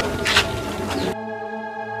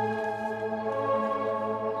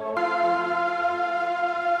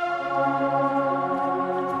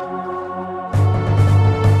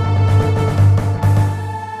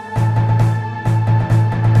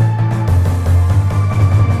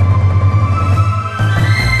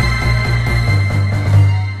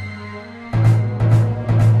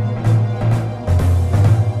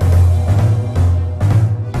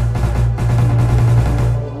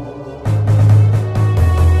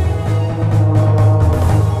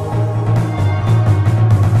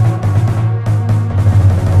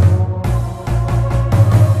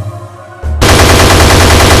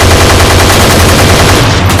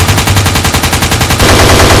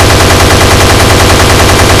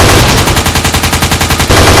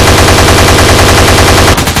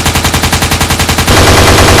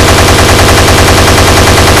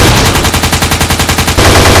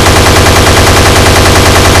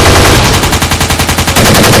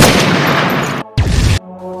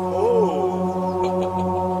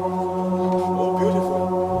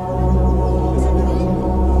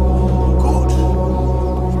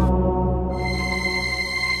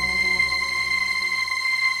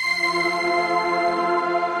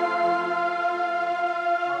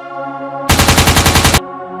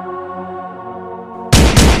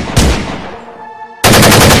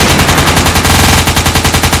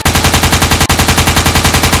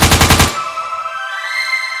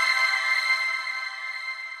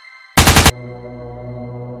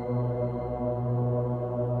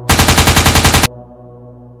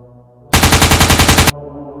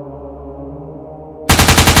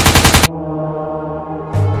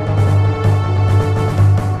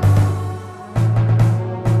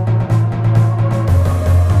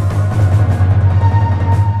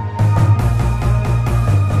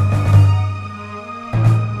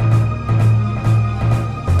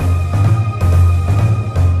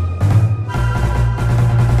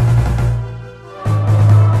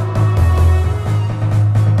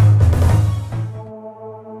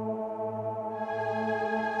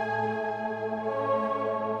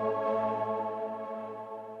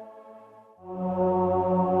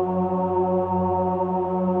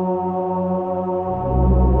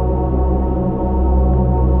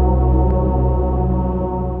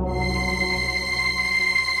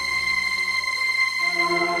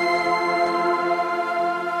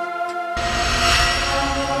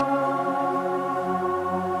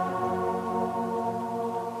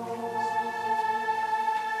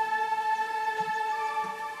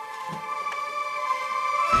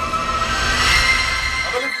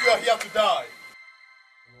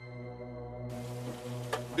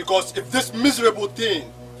 Because if this miserable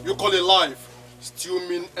thing you call a life still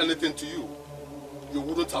mean anything to you, you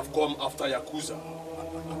wouldn't have come after Yakuza.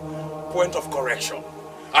 Point of correction.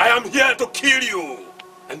 I am here to kill you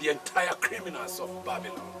and the entire criminals of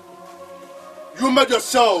Babylon. You made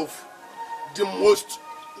yourself the most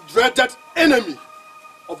dreaded enemy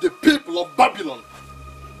of the people of Babylon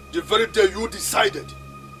the very day you decided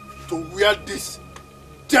to wear this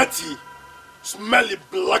dirty, smelly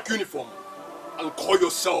black uniform and call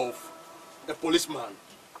yourself a policeman.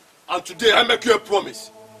 And today I make you a promise.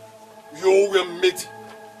 You will meet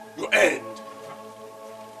your end.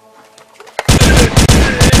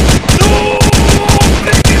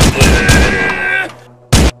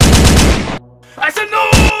 I said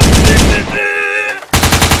no!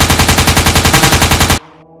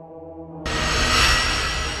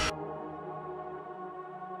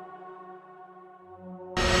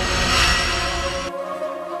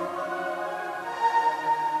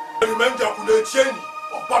 Remember Akunecheni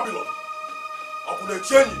of Babylon.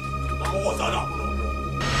 Akunecheni, number one Akuno.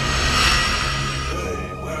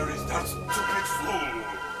 Hey, where is that stupid fool?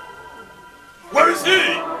 Where is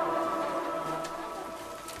he?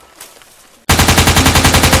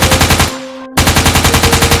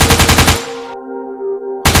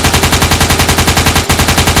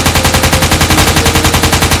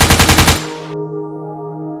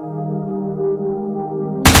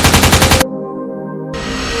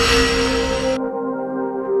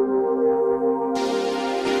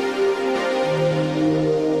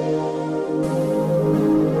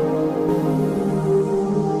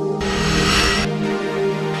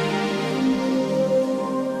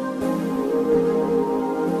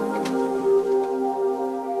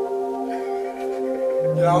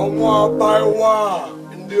 one by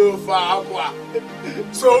one. New Fagua.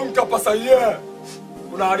 So, Uncapasa here.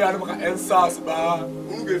 Una de Anaka and Sasba.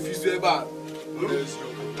 Ungefiseba.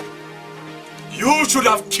 You should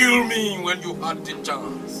have killed me when you had the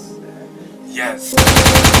chance. Yes.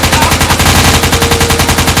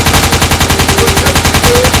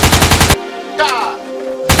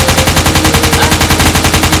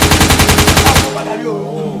 You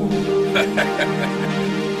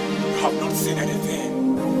have not seen anything.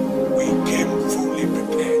 We came fully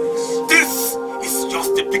prepared. This is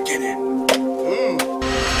just the beginning.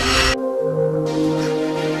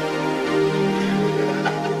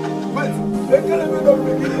 But they can't even know the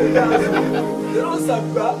beginning. They don't stop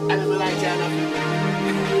that. I don't like China.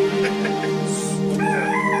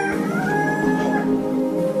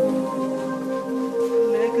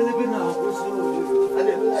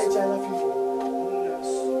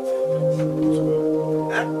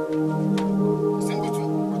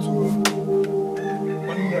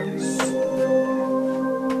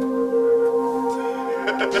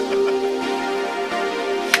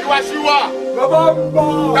 Shiwa, Babamba.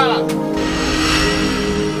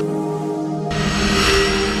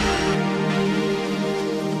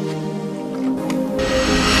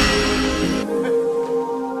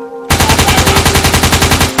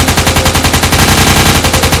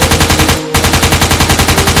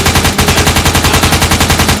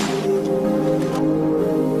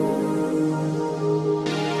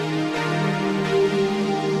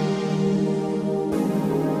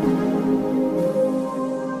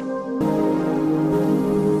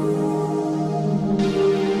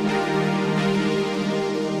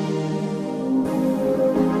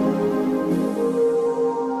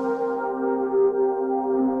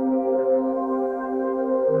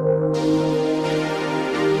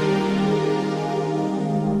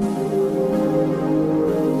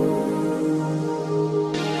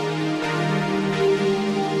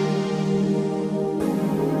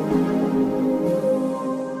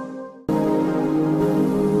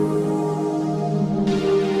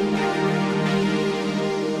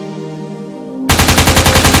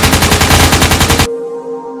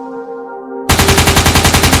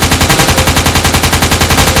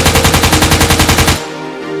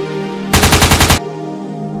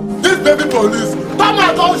 Police, that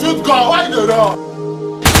man don't shoot God. Why you know?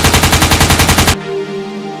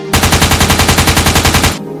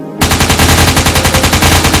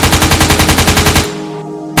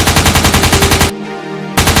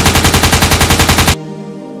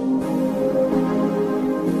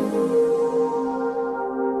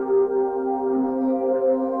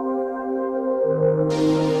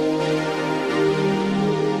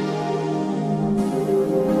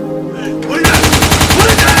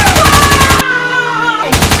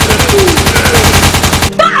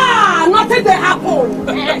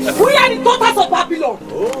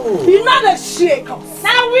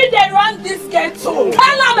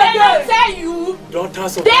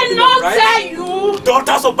 They don't tell you.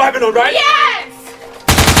 Daughters of Babylon, right? Yes!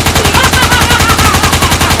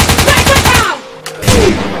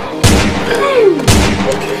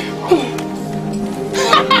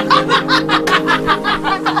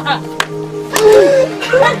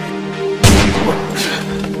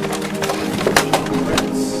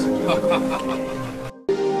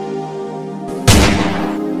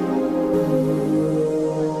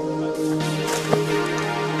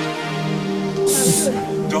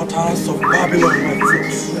 Daughters of Babylon, my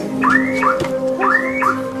friends.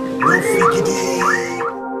 No frigidity.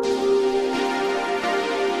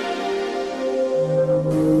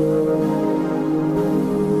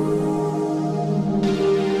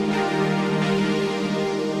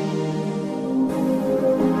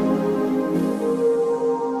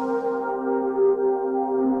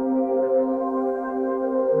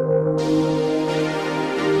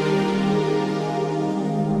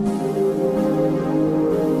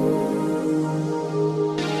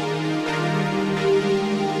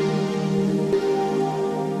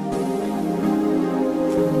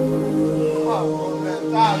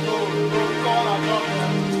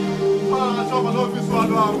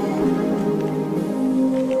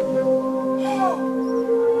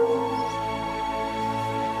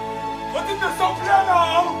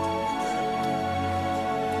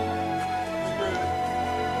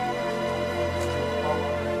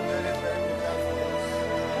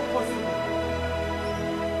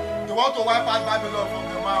 They want to wipe out Babylon from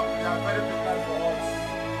the map. They are very prepared for us.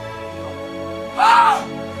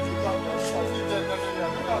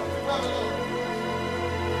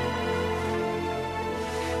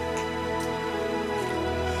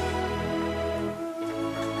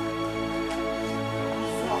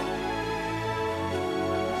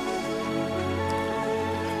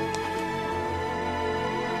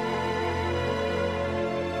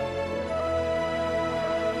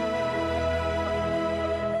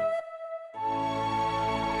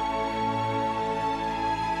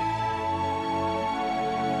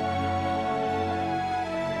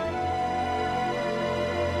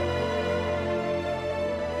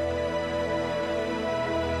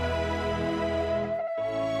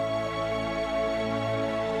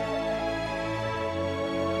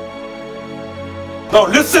 Now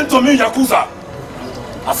listen to me, Yakuza.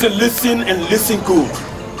 I say listen and listen good.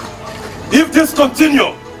 If this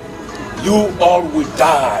continue, you all will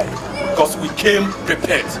die because we came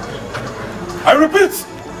prepared. I repeat,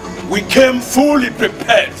 we came fully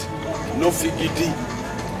prepared. No figidi.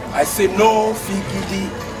 I say no figidi.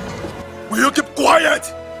 Will you keep quiet?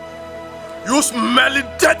 You smelly,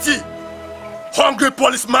 dirty, hungry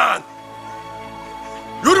policeman.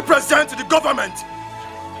 You represent the government.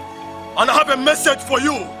 And I have a message for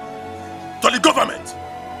you to the government.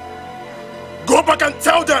 Go back and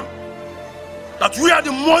tell them that we are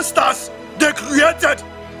the monsters they created.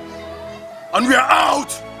 And we are out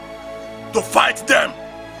to fight them.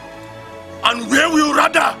 And we will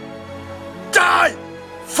rather die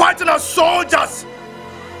fighting as soldiers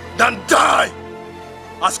than die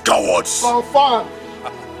as cowards. Confirm.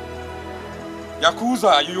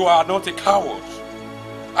 Yakuza, you are not a coward.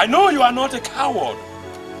 I know you are not a coward.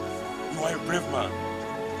 You are a brave man.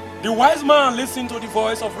 The wise man listens to the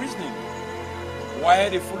voice of reasoning, while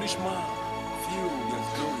the foolish man feels his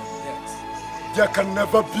glory yet. There can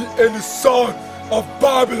never be any son of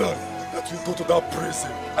Babylon that will go to that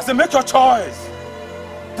prison. I say make your choice.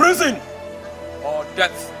 Prison or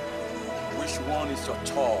death. Which one is your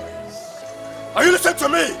choice? Are you listening to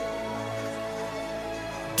me?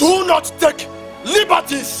 Do not take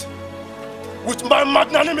liberties with my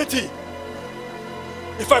magnanimity.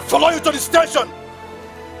 If I follow you to the station,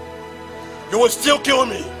 you will still kill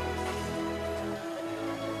me.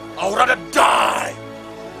 I would rather die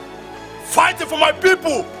fighting for my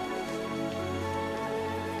people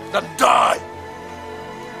than die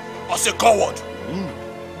as a coward.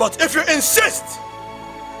 But if you insist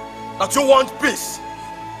that you want peace,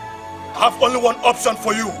 I have only one option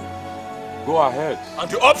for you. Go ahead. And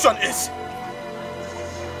the option is,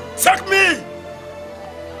 take me!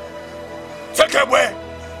 Take away!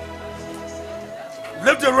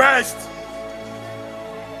 Leave the rest.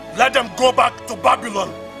 Let them go back to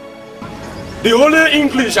Babylon. The only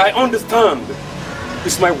English I understand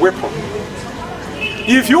is my weapon.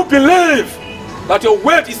 If you believe that your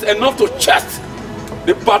weight is enough to chest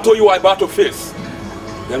the battle you are about to face,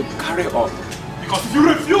 then carry on. Because if you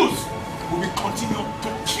refuse, we will continue to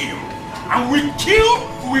kill. And we kill,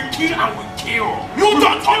 we kill, and we kill. You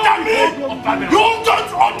don't order me! You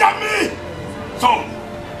don't order me! So,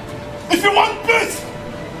 if you want peace,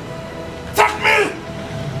 take me!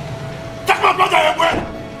 Take my brother away!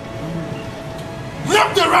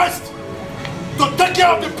 Leave the rest to take care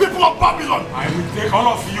of the people of Babylon! I will take all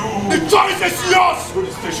of you. The choice is yours! To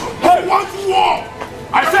the station. If you want war!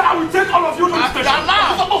 I said I will take all of you to the station.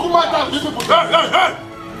 Hey!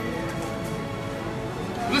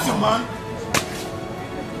 Listen, man.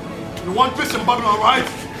 You want peace in Babylon, right?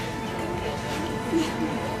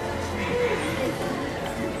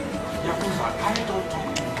 Yakuza, I don't talk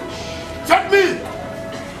English. Take me!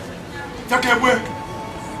 Take away.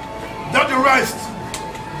 Let the rest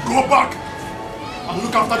go back and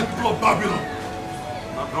look after the people of Babylon.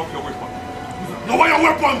 Now drop your weapon. Lower your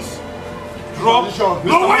weapons! Drop.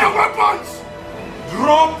 Lower your weapons!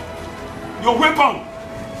 Drop your weapon.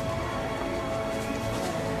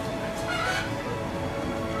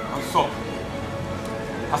 Hands up.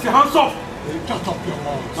 I say hands up. Shut up your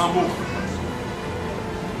mouth. Now move.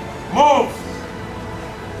 Move.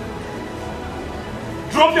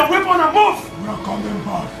 Drop your weapon and move. We are coming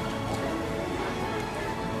back.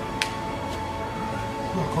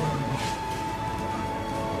 We are coming back.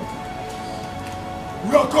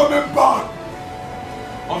 We are coming back.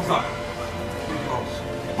 Officer.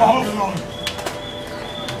 Babylon.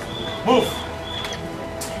 Move.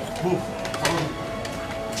 Move.